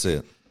so... I didn't see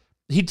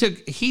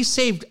it. He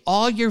saved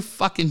all your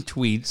fucking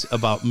tweets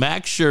about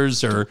Max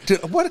Scherzer.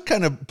 Dude, what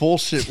kind of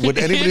bullshit would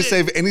anybody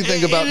save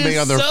anything about me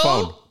on their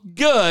phone?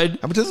 Good.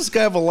 I mean, does this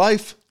guy have a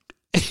life?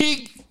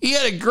 He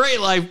had a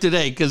great life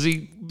today because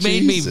he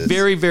made me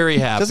very, very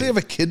happy. Does he have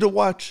a kid to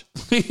watch?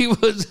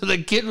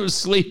 The kid was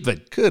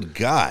sleeping. Good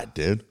God,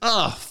 dude.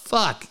 Oh,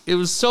 fuck. It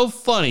was so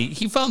funny.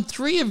 He found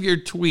 3 of your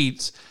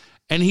tweets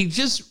and he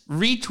just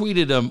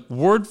retweeted them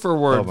word for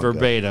word,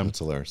 verbatim. That's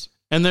hilarious.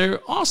 And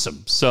they're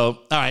awesome. So,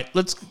 all right,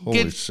 let's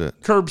get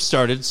Curb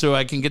started so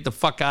I can get the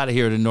fuck out of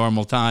here at a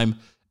normal time.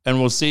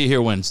 And we'll see you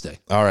here Wednesday.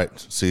 All right.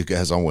 See you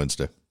guys on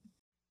Wednesday.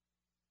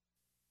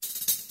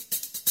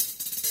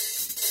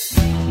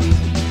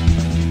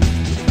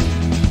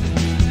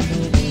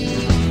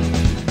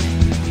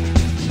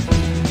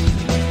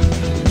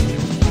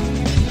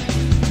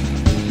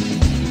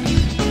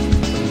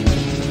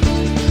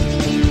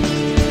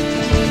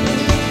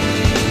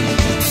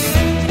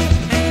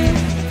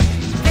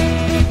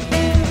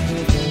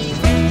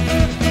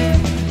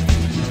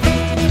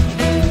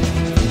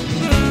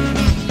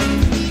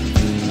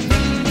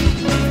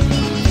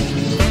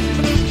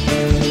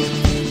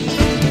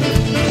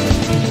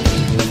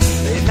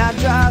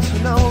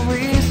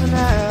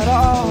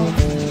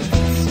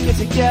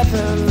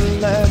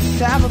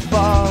 have a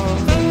ball,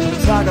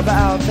 talk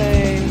about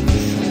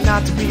things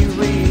not to be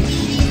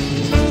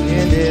reached.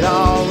 End it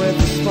all with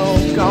the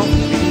smoke on the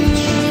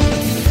beach.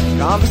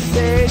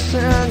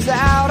 Conversations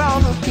out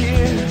on the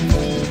pier,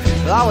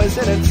 always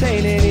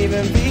entertaining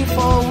even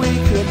before we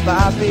could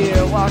buy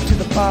beer. Walk to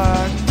the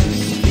park,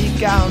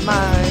 speak our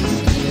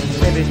minds,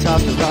 maybe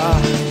toss the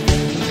rock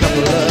a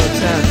couple of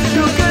times.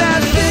 You could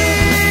have seen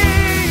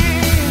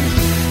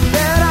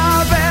that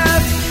our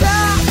best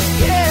time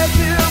yet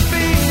to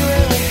be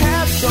when we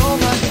had so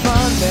much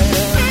fun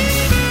there.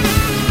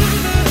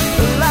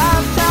 A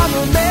lifetime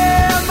of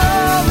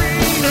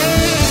memories.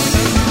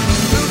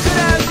 You could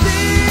have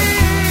seen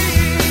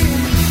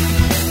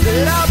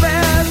that our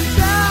best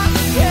time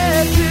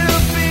yet to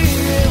be,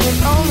 it was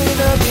only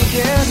the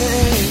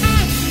beginning.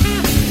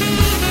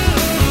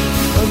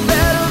 A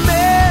better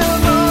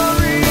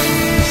memory.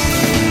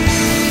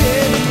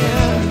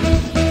 Yeah.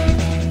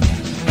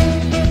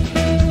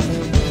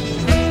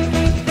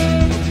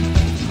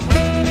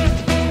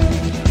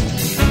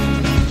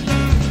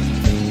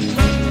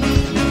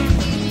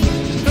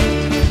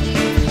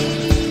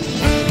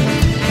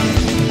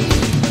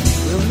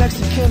 Real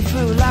Mexican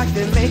food like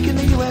they make in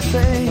the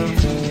USA.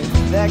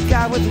 That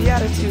guy with the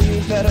attitude, he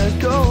better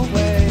go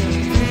away.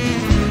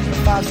 A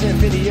 5-cent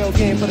video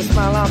game put a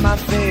smile on my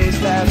face.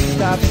 That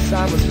stop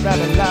sign was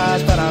rather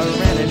large, but I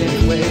ran it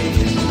anyway.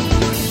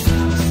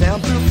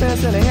 Soundproof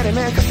fence and a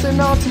handyman cussing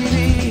on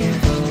TV.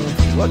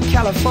 What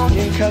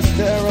Californian cussed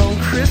their own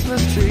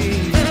Christmas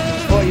tree?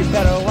 Boy, you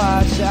better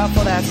watch out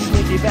for that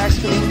sneaky back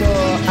screen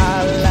door.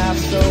 I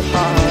laughed so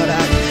hard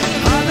I